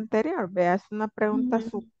pregunta anterior, veas una pregunta Ujú,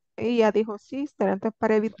 su y ya dijo sister, entonces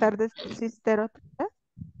para evitar decir sister otra vez,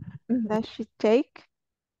 ujú. does she take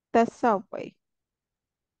the subway?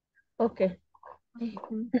 Ok.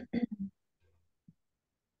 Ujú.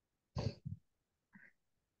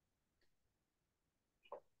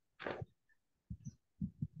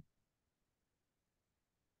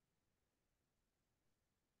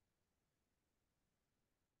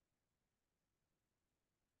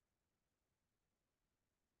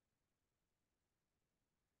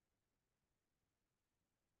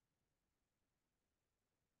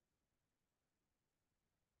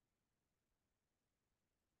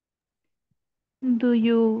 Do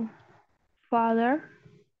you father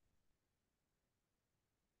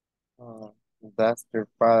Mm, does your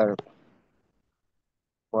father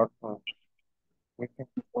work on weekend?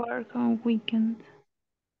 work on weekends?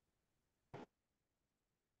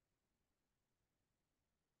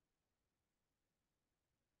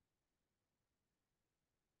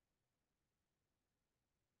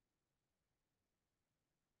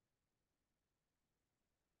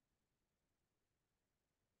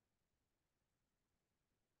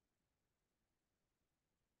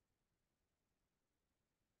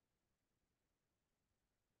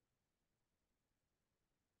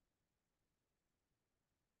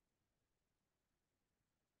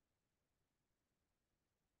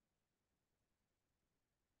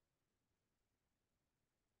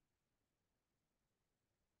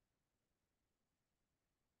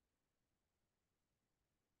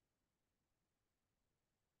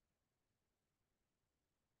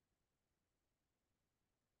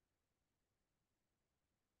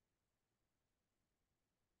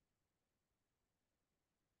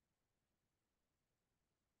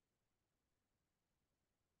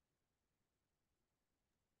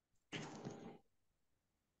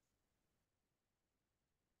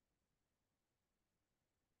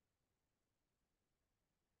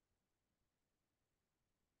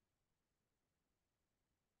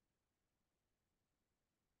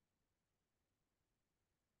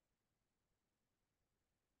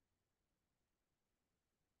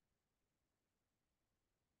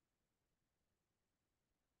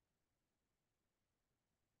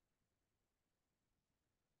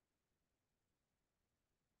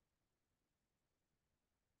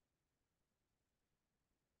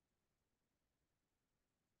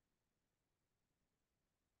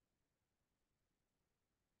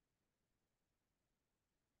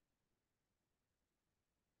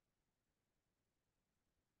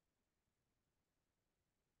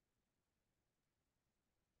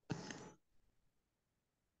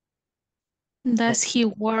 Does he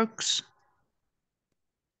works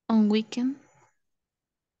on weekend?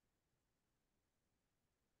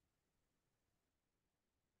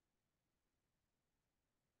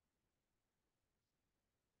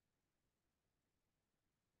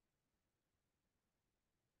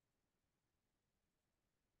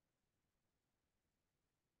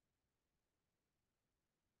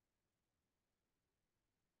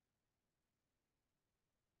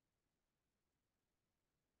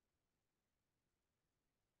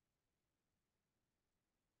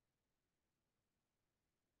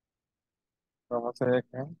 ¿Cómo sería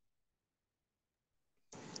que?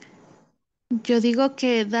 Yo digo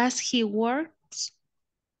que does he works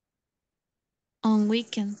on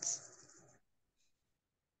weekends?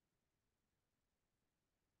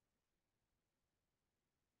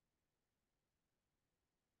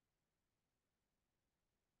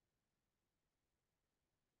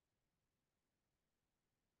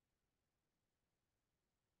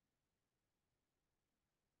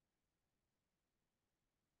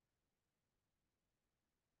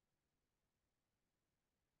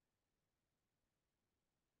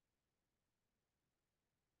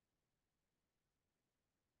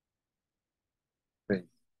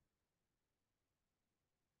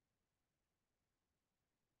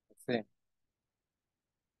 Sí.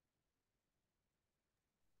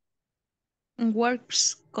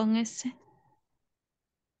 Works con S.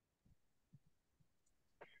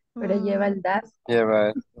 Pero lleva el das. Lleva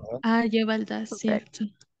esto, ¿no? Ah, lleva el das, Correcto.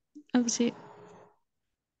 cierto. Oh, sí.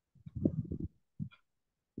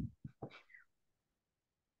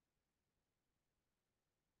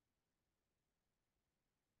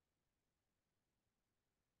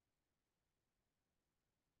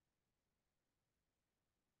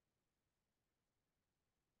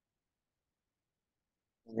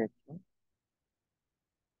 Y aquí,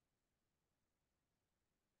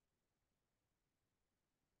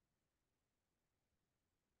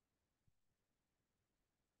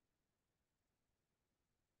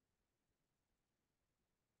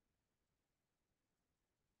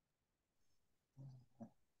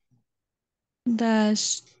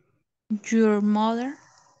 Does your mother?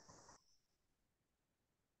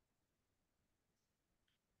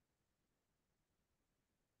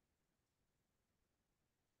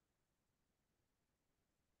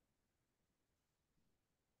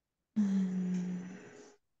 Mm,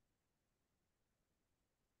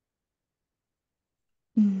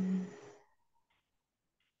 mm,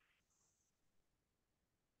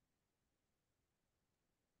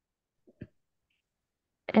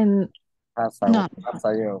 En, No.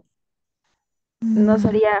 hasta yo. ¿No Mm,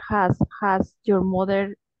 sería has your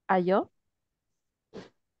mother a yo?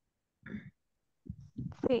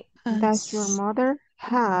 Sí, does your has, mother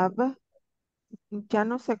have? Ya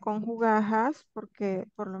no se conjuga has porque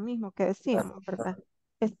por lo mismo que decíamos, ¿verdad?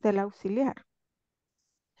 Este el auxiliar.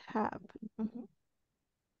 Have. Ujú.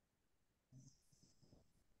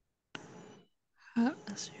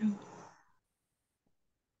 has you.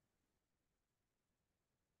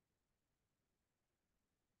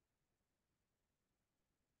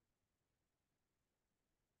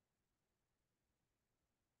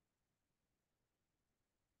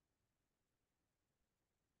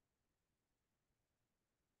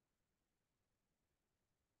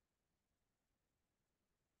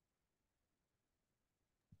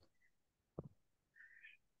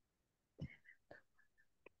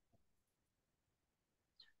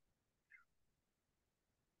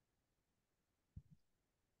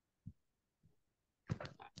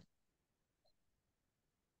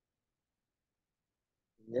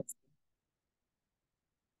 Yes.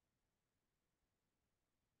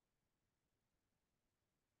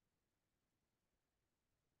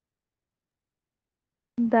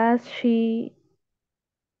 Does she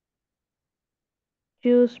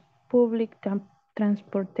use public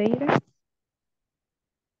transportation?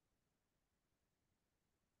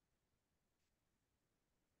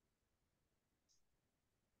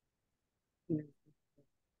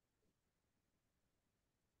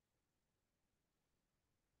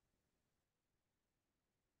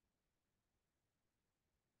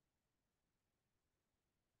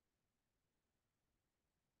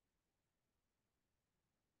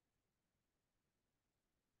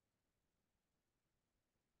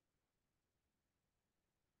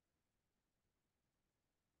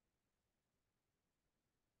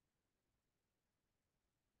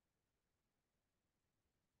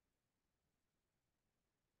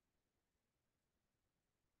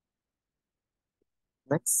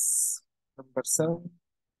 Next, number 7.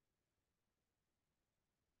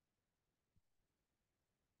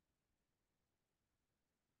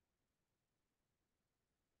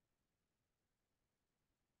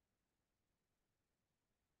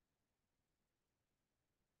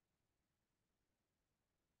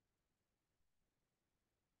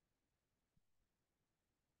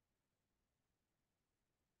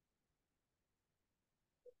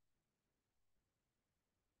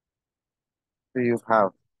 Do you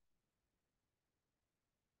have?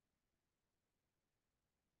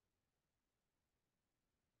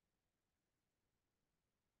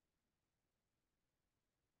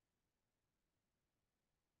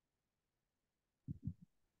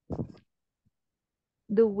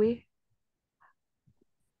 Do we?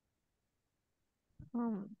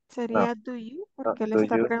 No, Sería do you no, porque le do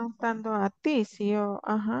está you? preguntando a ti, sí o,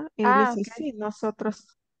 ajá, y él Ah, dice ok. sí,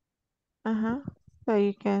 nosotros, ajá, so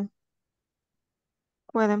you can,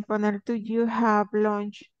 pueden poner do you have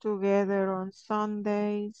lunch together on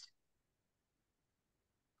Sundays?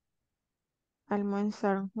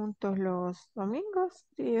 Almuerzan juntos los domingos.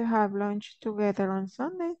 Do you have lunch together on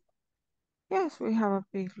Sunday? Yes, we have a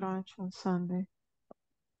big lunch on Sunday.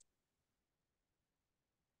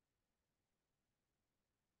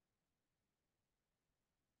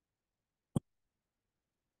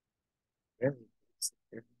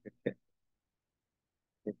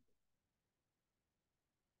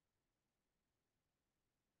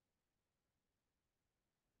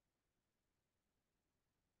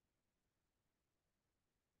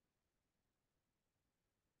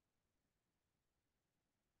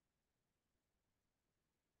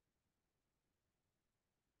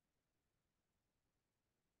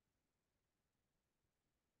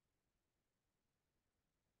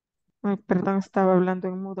 Ay, perdón, estaba hablando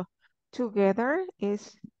en mudo. Together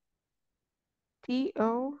es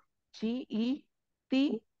T-O-G-E-T-H-E-R.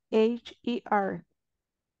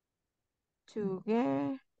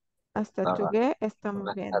 Together. Hasta Nada, together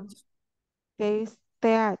una estamos bien. H. ¿Qué es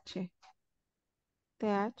TH?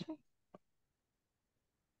 TH.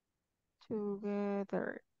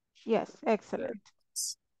 Together. Yes, excellent.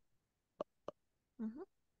 Ujú.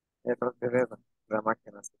 Error de dedo. La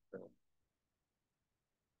máquina se equivocó.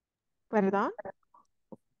 ¿Perdón?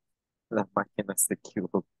 La máquina se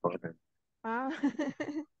equivocó. Ah,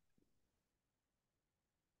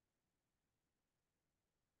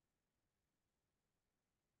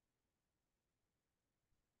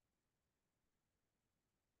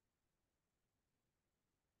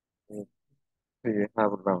 Sí, sí,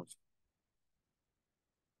 have lunch.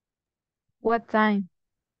 What time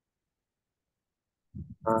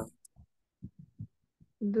Ah,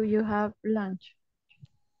 do you have lunch?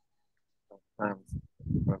 sometimes.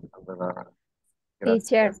 Bueno,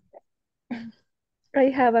 Teacher, gracias. I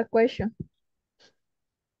have a question.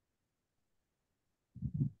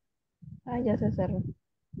 Ah, ya se cerró.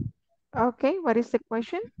 okay, what is the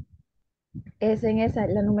question? Es en esa,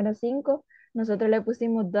 la número 5. Nosotros le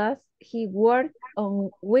pusimos does he work on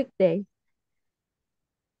weekdays.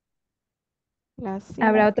 Las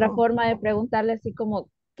Habrá otra 5. forma de preguntarle así como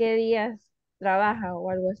qué días trabaja o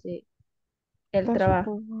algo así, el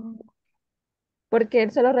trabajo. Porque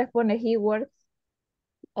él solo responde he works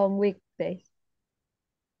on weekdays.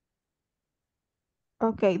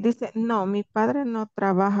 Ok, dice, no, mi padre no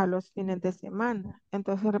trabaja los fines de semana.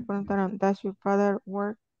 Entonces le preguntaron, does your father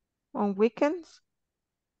work on weekends?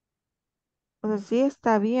 O sea, sí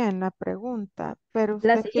está bien la pregunta, pero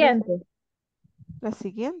La usted quiere siguiente. la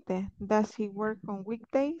siguiente, does he work on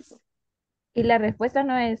weekdays? Y la respuesta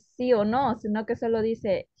no es sí o no, sino que solo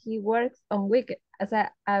dice he works on weekends. O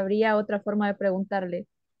sea, habría otra forma de preguntarle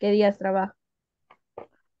qué días trabaja.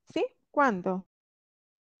 Sí, ¿cuándo?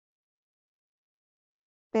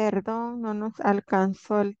 Perdón, no nos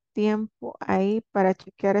alcanzó el tiempo ahí para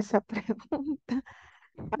chequear esa pregunta.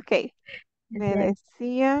 Ok, Es me cierto.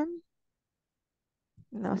 decían,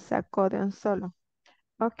 nos sacó de un solo.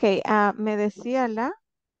 Ok, me decía la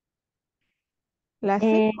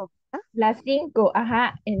Eh, 5. las 5,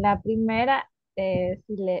 ajá, en la primera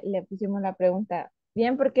sí le pusimos la pregunta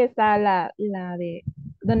bien porque está la de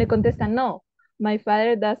donde contesta no, my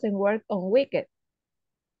father doesn't work on weekends.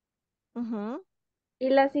 Y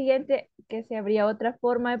la siguiente, que se habría otra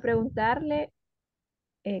forma de preguntarle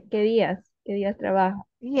qué días trabaja.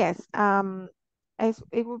 Yes,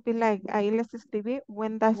 it would be like, ahí les escribí,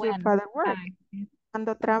 when does your Bueno, father work?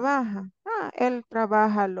 ¿Cuándo trabaja? Él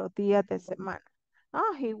trabaja los días de semana.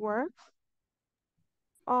 He works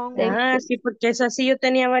on Ah, weekdays. sí, porque es así, yo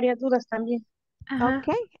tenía varias dudas también. ajá.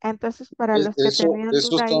 Ok, entonces para los que Eso, tenían eso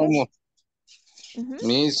duda ahí, estábamos, ujú,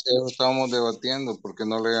 eso estábamos debatiendo, porque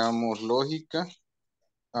no le damos lógica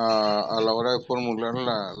a la hora de formular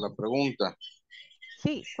la pregunta.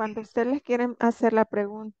 sí, cuando ustedes les quieren hacer la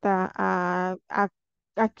pregunta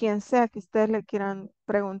a quien sea que ustedes le quieran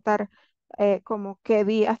preguntar, como qué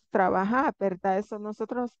días trabaja, ¿verdad? Eso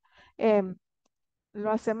nosotros em,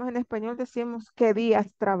 lo hacemos en español, decimos qué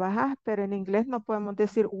días trabajas, pero en inglés no podemos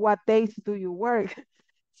decir what days do you work.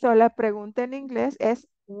 So la pregunta en inglés es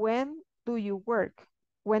when do you work?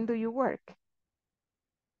 When do you work?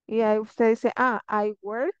 Y ahí usted dice, I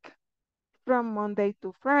work from Monday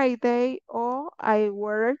to Friday, o I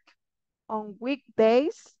work on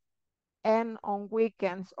weekdays and on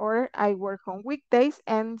weekends, or I work on weekdays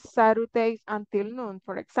and Saturdays until noon,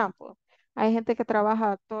 for example. Hay gente que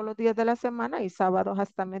trabaja todos los días de la semana y sábados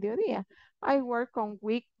hasta mediodía. I work on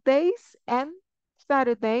weekdays and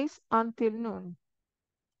Saturdays until noon.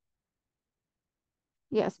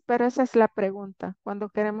 Yes, pero esa es la pregunta. Cuando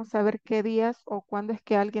queremos saber qué días o cuándo es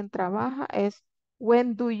que alguien trabaja, es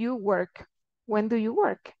when do you work? When do you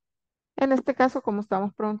work? En este caso, como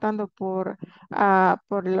estamos preguntando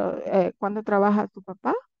cuándo trabaja tu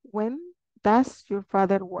papá, when does your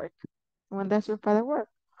father work? When does your father work?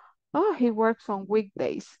 Oh, he works on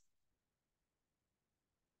weekdays.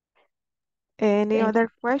 Any Thank you. other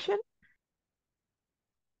question?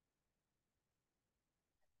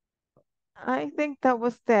 I think that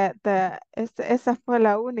was esa fue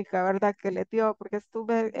la única, ¿verdad? Que le dio, porque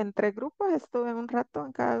estuve entre grupos, estuve un rato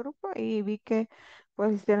en cada grupo y vi que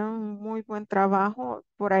pues hicieron un muy buen trabajo.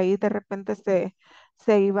 Por ahí de repente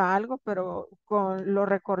se iba algo, pero lo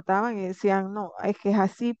recordaban y decían, no, es que es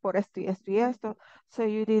así por esto y esto y esto. So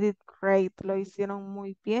you did it great, lo hicieron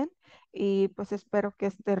muy bien y pues espero que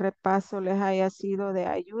este repaso les haya sido de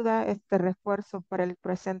ayuda, este refuerzo para el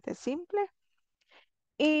presente simple.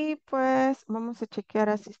 Y pues vamos a chequear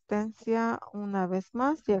asistencia una vez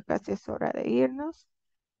más. Ya casi es hora de irnos.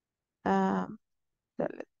 So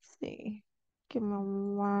let's see. Give me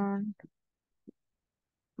one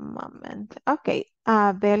moment. Okay.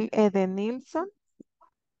 Abel Edenilson.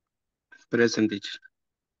 Present teacher.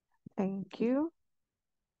 Thank you.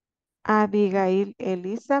 Abigail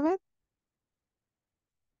Elizabeth.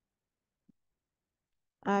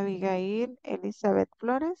 Abigail Elizabeth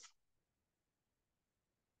Flores.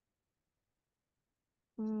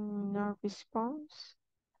 No response.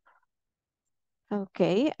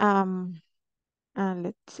 Okay.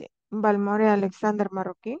 Let's see. Balmore Alexander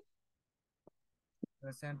Marroquín.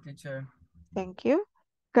 Present teacher. Thank you.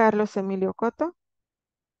 Carlos Emilio Coto.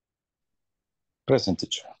 Present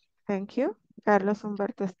teacher. Thank you. Carlos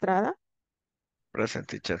Humberto Estrada. Present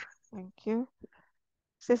teacher. Thank you.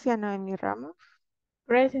 Cecia Noemi Ramos.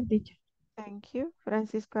 Present teacher. Thank you.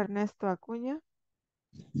 Francisco Ernesto Acuña.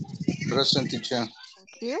 Present teacher.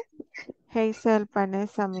 Thank you. Hazel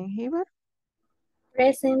Vanessa Menjivar.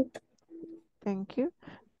 Present. Thank you.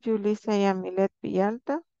 Julissa Yamilet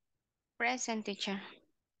Villalta. Present teacher.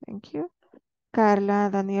 Thank you. Carla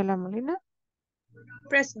Daniela Molina.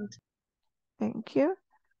 Present. Thank you.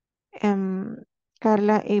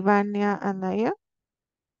 Carla Ivania Anaya.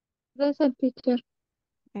 Present teacher.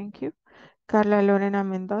 Thank you. Carla Lorena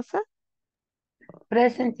Mendoza.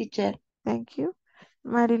 Present teacher. Thank you.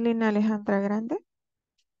 Marilyn Alejandra Grande.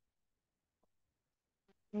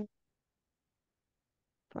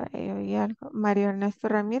 Por ahí oí algo. Mario Ernesto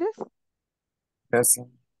Ramírez.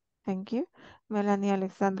 Present. Thank you. Melanie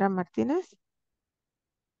Alexandra Martínez.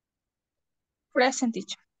 Present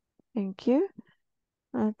teacher. Thank you.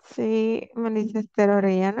 Let's see. Melissa Esther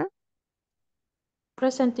Orellana.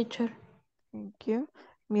 Present teacher. Thank you.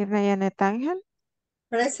 Mirna Yanet Ángel.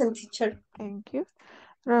 Present teacher. Thank you.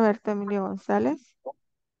 Roberto Emilio González.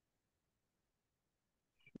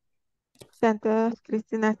 Santos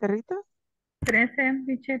Cristina Cerrito. Present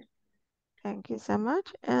teacher. Thank you so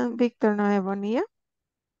much. And Víctor Noé Bonilla.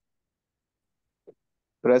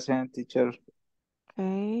 Present teacher.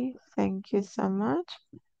 Okay, thank you so much.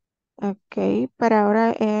 Ok, para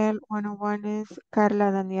ahora el 101 es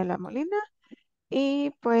Carla Daniela Molina.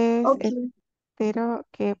 Y pues Okay. espero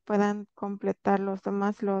que puedan completar los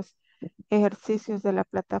demás los ejercicios de la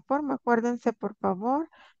plataforma. Acuérdense, por favor,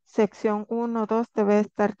 sección 1, 2 debe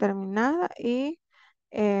estar terminada y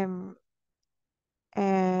em,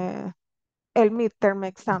 el midterm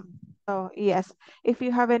exam. So yes, if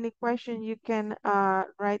you have any question, you can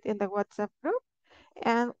write in the WhatsApp group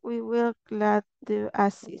and we will glad to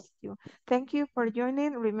assist you. Thank you for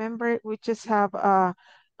joining. Remember, we just have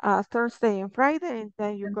Thursday and Friday and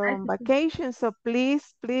then you go on vacation. So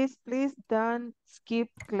please, please, please don't skip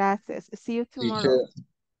classes. See you Teacher, tomorrow.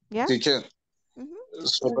 Yeah. teacher, Mhm.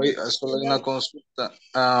 solo hay una consulta.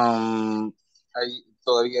 Ahí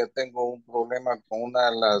todavía tengo un problema con una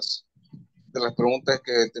de las preguntas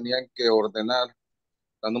que tenían que ordenar,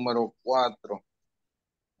 la número 4.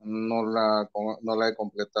 No la he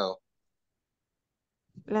completado.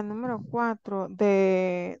 La número 4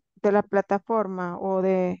 de la plataforma o Sí,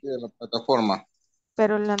 de la plataforma.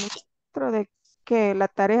 pero la número 4 de qué, la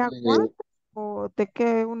tarea 4 o de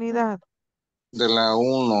qué unidad, De la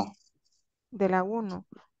 1. de la 1.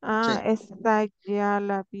 Sí. Esta ya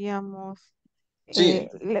la habíamos, Sí.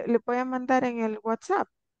 le voy a mandar en el WhatsApp.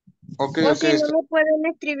 Ok, O ok. si no me pueden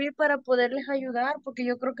escribir para poderles ayudar, porque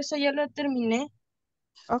yo creo que eso ya lo terminé.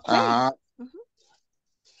 Ok. Ajá.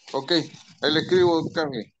 Ok, ahí le escribo,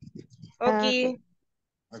 Carly. Ok.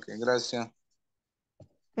 Ok, gracias.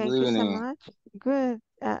 Thank Good you so evening. much.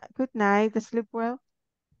 Good night. Sleep well.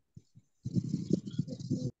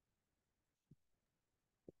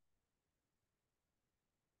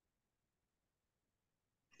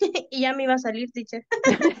 Y ya me iba a salir, teacher.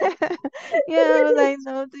 Yeah, I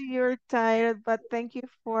know that you're tired, but thank you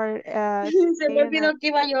for Se me olvidó que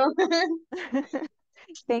iba yo.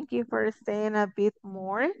 thank you for staying a bit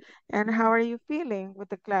more. And how are you feeling with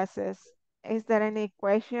the classes? Is there any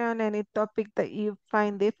question, any topic that you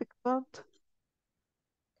find difficult?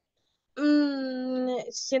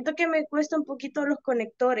 Siento que me cuesta un poquito los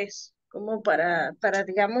conectores, como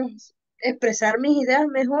digamos, expresar mis ideas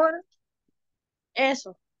mejor.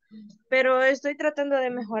 Eso. Pero estoy tratando de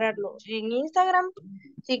mejorarlo. En Instagram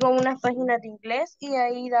sigo unas páginas de inglés y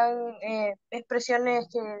ahí dan expresiones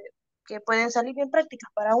que pueden salir bien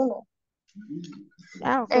prácticas para uno.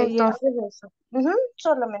 Ok, yes. Entonces eso.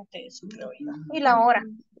 Solamente eso creo yo. Y la hora.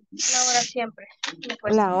 La hora siempre me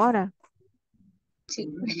cuesta. La hora.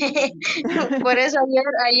 Sí. Por eso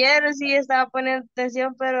ayer sí estaba poniendo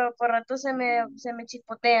atención, pero por rato se me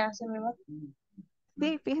chispotea, se me va.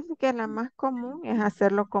 Sí, fíjese que la más común es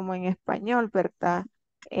hacerlo como en español, ¿verdad?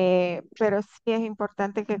 Pero sí es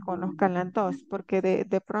importante que conozcan las dos, porque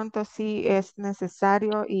de pronto sí es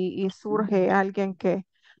necesario y surge alguien que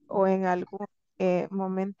o en algún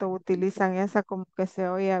momento utilizan esa como que se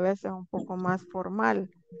oye a veces un poco más formal.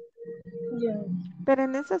 Yeah. Pero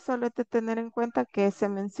en eso solo es de tener en cuenta que se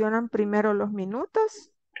mencionan primero los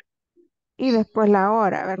minutos y después la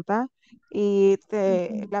hora, ¿verdad? Y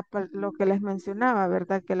lo que les mencionaba,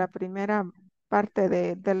 ¿verdad? Que la primera parte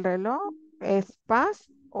del reloj es past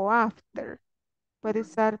o after. Puede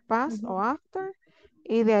usar past o after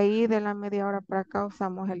y de ahí de la media hora para acá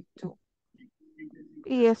usamos el to.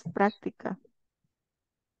 Y es práctica.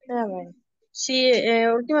 Ah, bueno. Sí,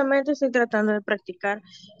 últimamente estoy tratando de practicar.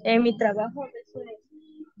 En mi trabajo a veces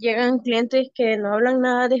llegan clientes que no hablan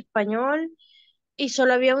nada de español y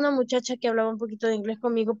solo había una muchacha que hablaba un poquito de inglés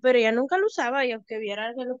conmigo, pero ella nunca lo usaba y aunque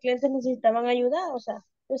viera que los clientes necesitaban ayuda, o sea,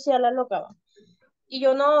 yo sí la locaba. Y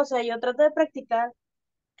yo no, o sea, yo trato de practicar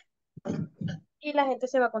y la gente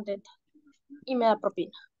se va contenta y me da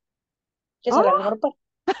propina, que esa es la Oh, mejor parte.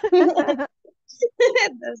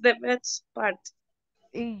 That's the best part.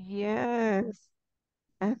 yes.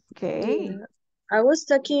 Okay. Yeah. I was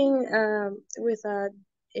talking with a,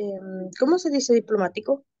 ¿cómo se dice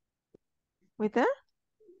diplomático? With that?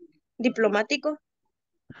 Diplomático.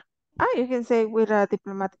 You can say with a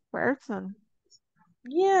diplomatic person.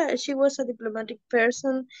 Yeah, she was a diplomatic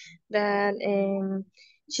person that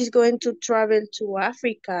she's going to travel to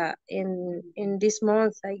Africa in this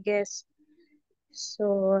month, I guess.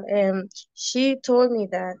 So she told me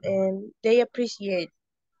that they appreciate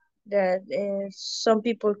that some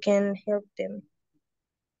people can help them,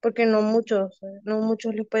 porque no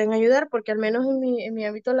muchos les pueden ayudar, porque al menos en mi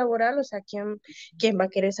ámbito laboral, o sea, ¿quién va a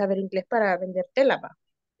querer saber inglés para vender tela, va?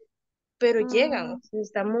 Pero llegan, o Mm, sea,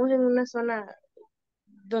 estamos en una zona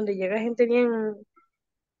donde llega gente bien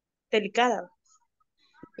delicada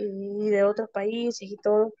y de otros países y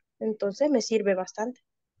todo, entonces me sirve bastante.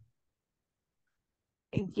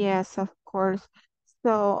 yes, of course.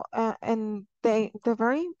 So, and the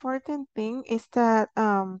very important thing is that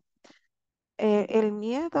el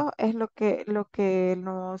miedo es lo que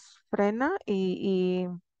nos frena y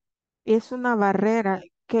es una barrera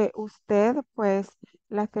que usted, pues,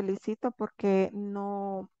 la felicito porque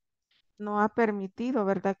no ha permitido,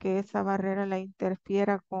 ¿verdad? Que esa barrera la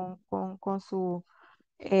interfiera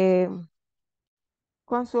eh,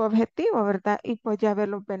 con su objetivo, ¿verdad? Y pues ya ver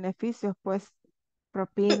los beneficios, pues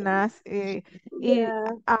propinas. Y Ya.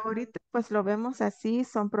 ahorita pues lo vemos así,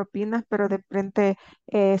 son propinas, pero de frente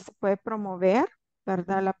se puede promover,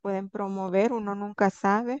 ¿verdad? La pueden promover, uno nunca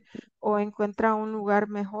sabe, o encuentra un lugar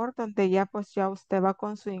mejor donde ya pues ya usted va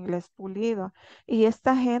con su inglés pulido. Y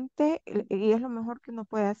esta gente, y es lo mejor que uno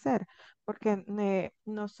puede hacer, porque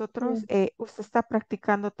nosotros, usted está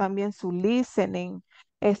practicando también su listening,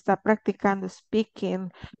 está practicando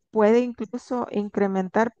speaking, puede incluso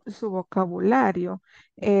incrementar su vocabulario.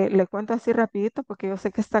 Le cuento así rapidito porque yo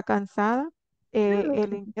sé que está cansada.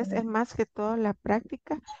 El inglés es más que todo la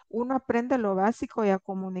práctica. Uno aprende lo básico y a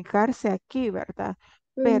comunicarse aquí, ¿verdad?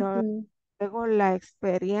 Pero Ujú. luego la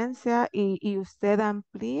experiencia y usted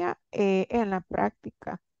amplía en la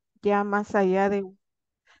práctica, ya más allá de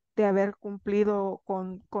haber cumplido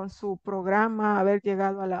con su programa, haber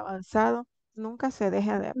llegado al avanzado, nunca se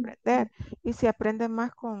deja de aprender. Y si aprende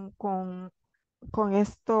más con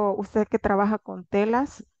esto, usted que trabaja con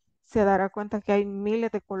telas, se dará cuenta que hay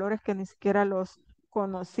miles de colores que ni siquiera los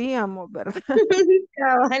conocíamos, ¿verdad?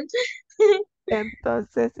 Cabal.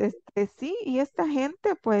 Entonces, sí, y esta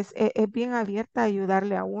gente pues es bien abierta a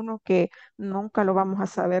ayudarle a uno que nunca lo vamos a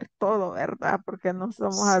saber todo, ¿verdad? Porque no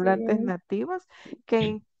somos hablantes Sí. nativos, que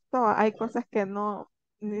incluso hay cosas que no,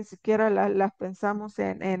 ni siquiera las pensamos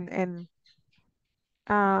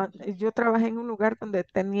yo trabajé en un lugar donde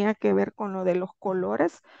tenía que ver con lo de los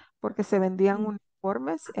colores, porque se vendían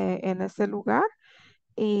uniformes en ese lugar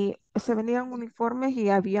y se vendían uniformes y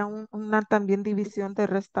había una también división de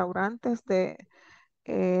restaurantes que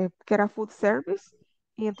era food service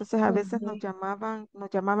y entonces a veces Ujú. nos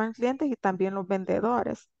llamaban clientes y también los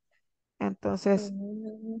vendedores. Entonces,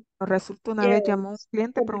 Ujú. resulta una vez llamó un Yes,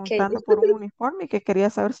 cliente complicated. preguntando por un uniforme y que quería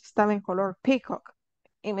saber si estaba en color peacock.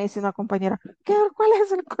 Y me dice una compañera, ¿cuál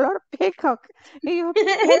es el color peacock? Y yo,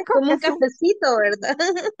 peacock Como un es un, cafecito, ¿verdad?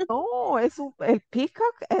 no, el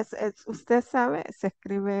peacock usted sabe, se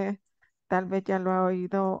escribe, tal vez ya lo ha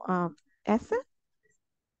oído, ese,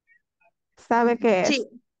 sabe que Sí,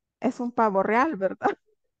 es un pavo real, ¿verdad?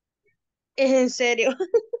 es en serio.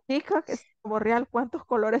 Peacock es pavo real, ¿cuántos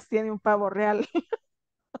colores tiene un pavo real?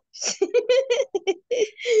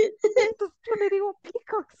 Entonces yo le digo,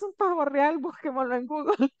 peacock es un pavo real, busquémoslo en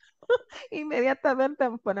Google. Inmediatamente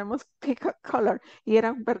ponemos peacock color y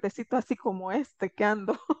era un verdecito así como este que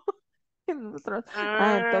ando. Y nosotros,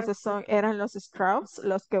 Ah, entonces eran los scrubs,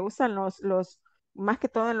 los que usan más que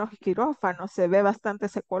todo en los quirófanos, se ve bastante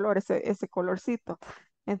ese color, ese colorcito.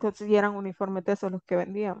 Entonces, y eran uniformes de esos los que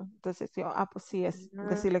vendíamos. Entonces yo, pues sí es, ah.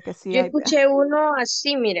 decirle que sí Yo hay. escuché uno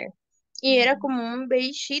así, miren, y era Ujú. como un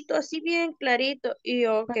beigito así bien clarito, y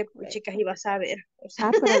yo, qué chicas iba a saber. O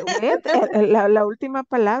sea, Pero el wheat, la última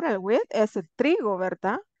palabra, el wheat es el trigo,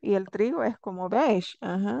 ¿verdad? Y el trigo es como beige.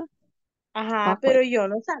 Ajá. ajá, Ok. pero yo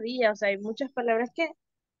no sabía, o sea, hay muchas palabras que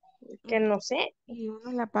Mm, no sé. Y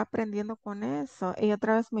uno la va aprendiendo con eso. Y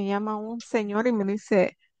otra vez me llama un señor y me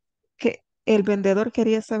dice que el vendedor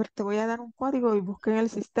quería saber, te voy a dar un código y busqué en el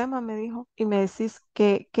sistema, me dijo, y me decís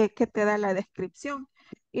que te da la descripción.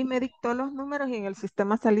 Y me dictó los números y en el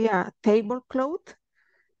sistema salía tablecloth,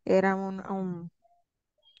 era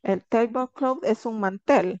el tablecloth es un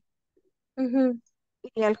mantel. Ujú.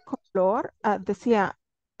 Y el color decía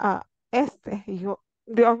y yo,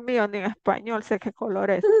 Dios mío, ni en español sé qué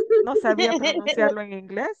color es. No sabía pronunciarlo en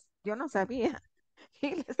inglés, yo no sabía.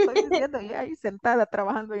 Y le estoy diciendo, ya ahí sentada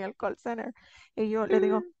trabajando en el call center. Y yo le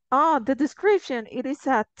digo, oh, the description, it is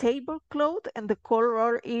a tablecloth and the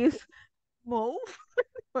color is mauve.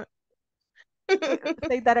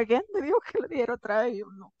 Say that again, me dijo que le diera otra vez. Y yo,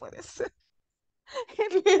 no puede ser.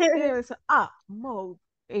 Y me dice, mauve.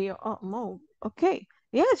 Y yo, mauve, ok.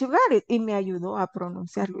 Yes, you got it. Y me ayudó a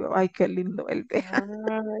pronunciarlo. Yo, ay, qué lindo el de.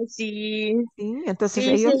 Ah, sí, Sí, entonces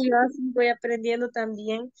sí, sí, ellos, yo así voy aprendiendo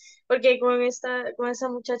también, porque con esa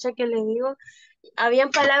muchacha que le digo,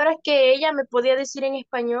 habían palabras que ella me podía decir en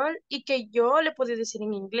español y que yo le podía decir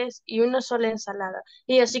en inglés, y una sola ensalada.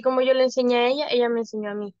 Y así como yo le enseñé a ella, ella me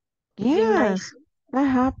enseñó a mí. Bien nice. yes, that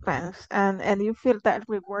happens. And you feel that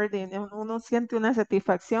rewarding. Uno siente una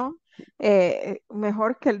satisfacción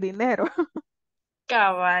mejor que el dinero.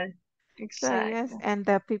 Cabal. So yes, Exacto. and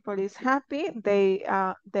the people is happy. They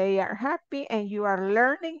are happy, and you are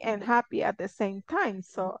learning and happy at the same time.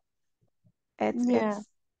 So it's Yeah, it's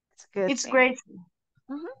it's a good it's thing. great.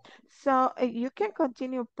 Mhm. So you can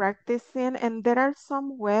continue practicing, and there are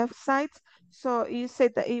some websites. So you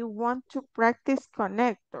said that you want to practice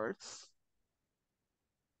connectors.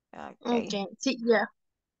 Okay. Okay, sí, yeah.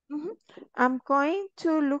 Mhm. I'm going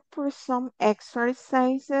to look for some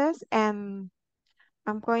exercises, and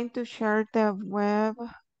I'm going to share the web.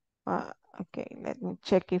 Uh, okay, let me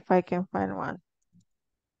check if I can find one.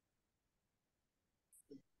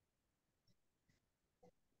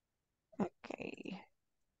 Okay.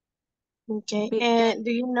 Okay, Be- and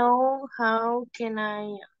do you know how can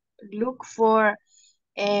I look for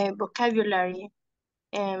vocabulary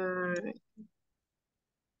em,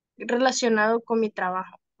 relacionado con mi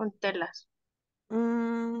trabajo, con telas?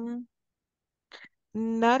 mm,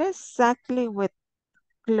 Not exactly with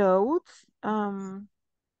clothes.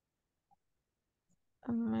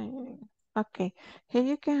 Okay. Here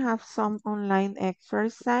you can have some online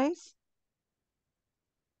exercise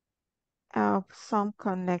of some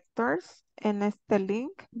connectors en este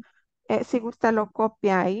link. Si gusta lo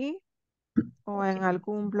copia ahí o en Okay.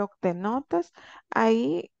 algún blog de notas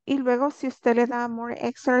ahí y luego si usted le da more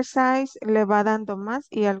exercise le va dando más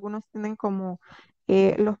y algunos tienen como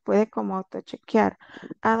los puede como autochequear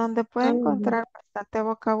a donde puede Ujú, encontrar bastante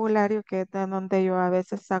vocabulario que es de donde yo a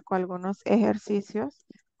veces saco algunos ejercicios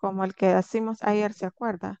como el que hicimos ayer, ¿se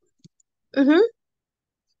acuerda? ujú.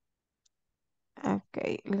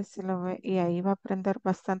 Ok, se lo y ahí va a aprender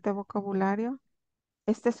bastante vocabulario.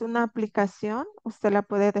 Esta es una aplicación, usted la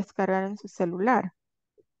puede descargar en su celular.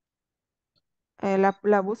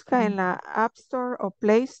 La busca en la App Store o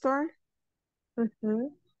Play Store.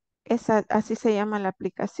 Ujú. Así se llama la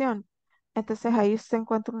aplicación. Entonces ahí usted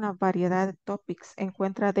encuentra una variedad de topics.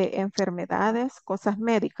 Encuentra de enfermedades, cosas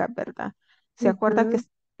médicas, ¿verdad? ¿Se acuerda que Ujú.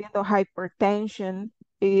 está viendo hypertension?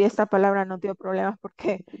 Y esta palabra nos dio problemas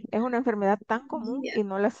porque es una enfermedad tan común Yeah. y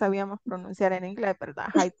no la sabíamos pronunciar en inglés, ¿verdad?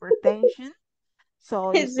 Hypertension.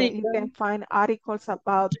 So Sí, you can claro. find articles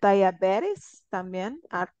about diabetes también,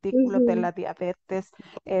 artículos de Ujú. la diabetes,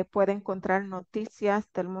 puede encontrar noticias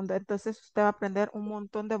del mundo. Entonces usted va a aprender un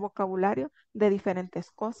montón de vocabulario de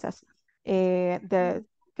diferentes cosas, de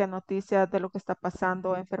qué noticias de lo que está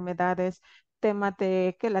pasando, enfermedades, temas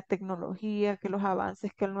de que la tecnología, que los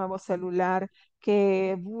avances, que el nuevo celular,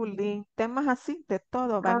 que bullying, temas así, de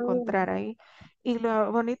todo va a Ah, encontrar ahí. Y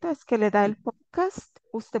lo bonito es que le da el podcast,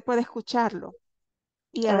 usted puede escucharlo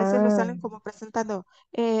Y a veces lo Ah, salen como presentando,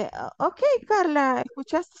 ok, Carla,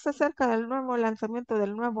 ¿escuchaste acerca del nuevo lanzamiento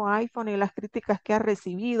del nuevo iPhone y las críticas que ha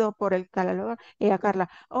recibido por el calor? Y a Carla,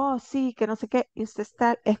 oh, sí, que no sé qué, y usted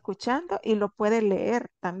está escuchando y lo puede leer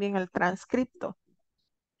también el transcripto.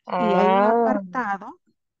 Y hay un ah, apartado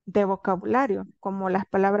de vocabulario, como las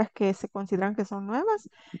palabras que se consideran que son nuevas.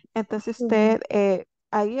 Entonces ujú. usted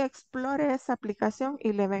ahí explore esa aplicación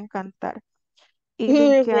y le va a encantar. Y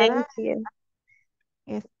linkeada Thank you.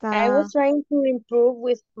 I was está, trying to improve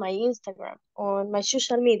with my Instagram on my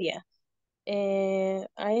social media.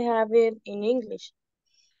 I have it in English,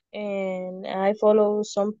 and I follow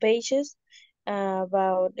some pages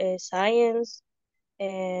about science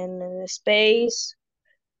and space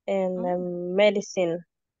and mm, medicine.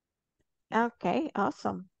 okay,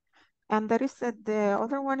 awesome. And there is the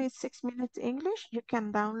other one is 6 minutes English. You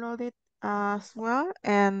can download it as well.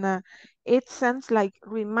 And it sends like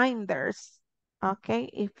reminders. Okay.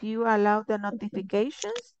 If you allow the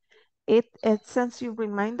notifications, it sends you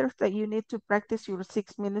reminders that you need to practice your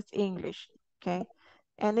 6 minutes English. Okay.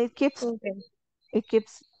 And Okay. it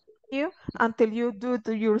keeps you until you do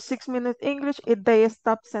your 6 minutes English, they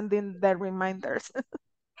stop sending the reminders.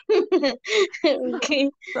 Okay.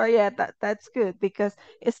 So yeah, that's good because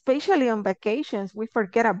especially on vacations, we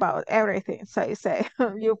forget about everything. So you say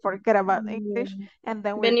you forget about Yeah. English, and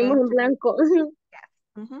then we're Venimos going en to be. blanco.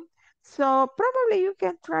 Mhm. So probably you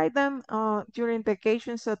can try them during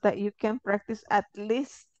vacation so that you can practice at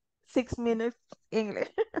least 6 minutes English.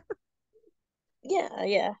 Yeah,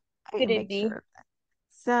 yeah. I will Could it make be? sure.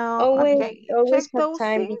 So Always, okay, check always have those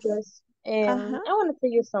time things. because Uh-huh. I want to tell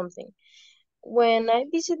you something. When I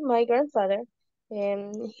visit my grandfather,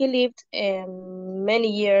 he lived many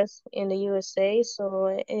years in the USA,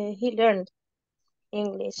 so he learned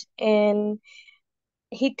English and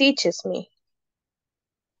he teaches me,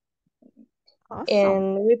 Awesome.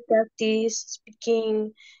 and we practice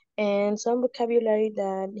speaking and some vocabulary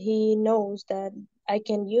that he knows that I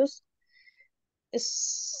can use.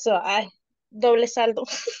 So I doble saldo,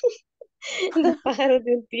 dos pájaros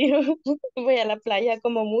de un tiro. Voy a la playa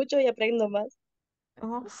como mucho y aprendo más.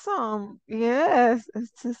 Awesome. Yes,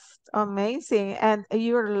 it's just amazing. And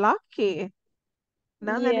you're lucky.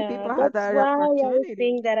 Not many Yeah, people have that's that why I opportunity.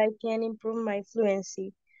 think that I can improve my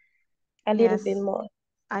fluency a little bit Yes, more.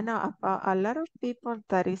 I know about a lot of people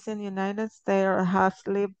that is in United States or has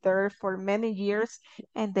lived there for many years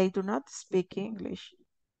and they do not speak English.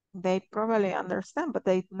 They probably understand, but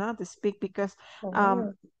they do not speak because um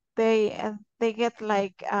Oh, they get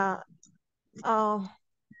like uh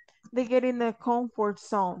they get in a comfort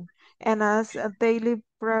zone. And as they live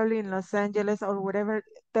probably in Los Angeles or whatever,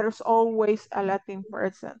 there's always a Latin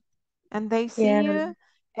person. And they yeah. see you,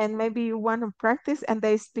 and maybe you want to practice, and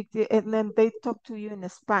they and then they talk to you in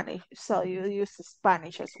Spanish. So you use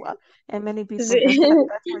Spanish as well. And many people Sí. just that.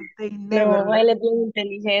 That's why they never No, learn. él es bien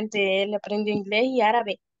inteligente, él aprendió inglés y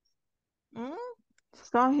árabe. Mm,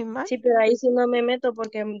 so Sí, imagine pero ahí sí no me meto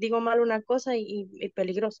porque digo mal una cosa y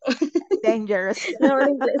peligroso. dangerous. Mejor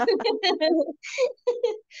inglés.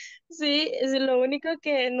 Sí, es lo único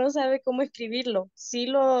que no sabe cómo escribirlo. Sí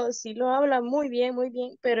lo habla muy bien,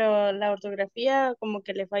 pero la ortografía como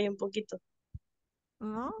que le falla un poquito.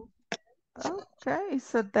 No? Okay,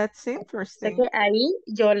 so that's O sea que interesting. ahí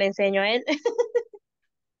yo le enseño a él.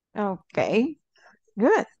 Okay,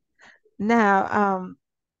 good. Now,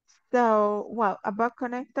 so, well, about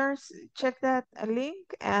connectors, check that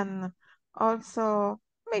link and also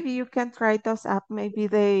maybe you can try those up. Maybe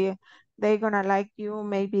they gonna like you,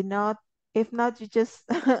 maybe not. If not, you just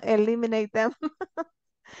eliminate them.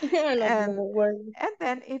 No, don't And worry. and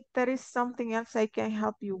then if there is something else I can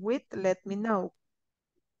help you with, let me know.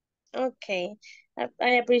 Okay. I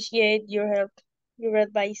appreciate your help, your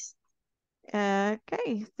advice.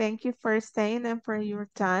 Okay, thank you for staying and for your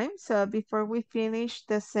time. So before we finish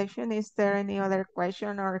the session, is there any other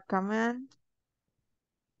question or comment?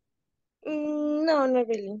 No, not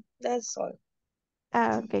really. That's all.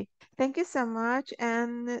 Okay. Thank you so much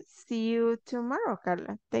and see you tomorrow,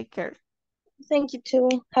 Carla. Take care. Thank you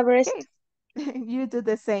too. Have a rest. Okay. You do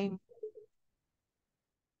the same.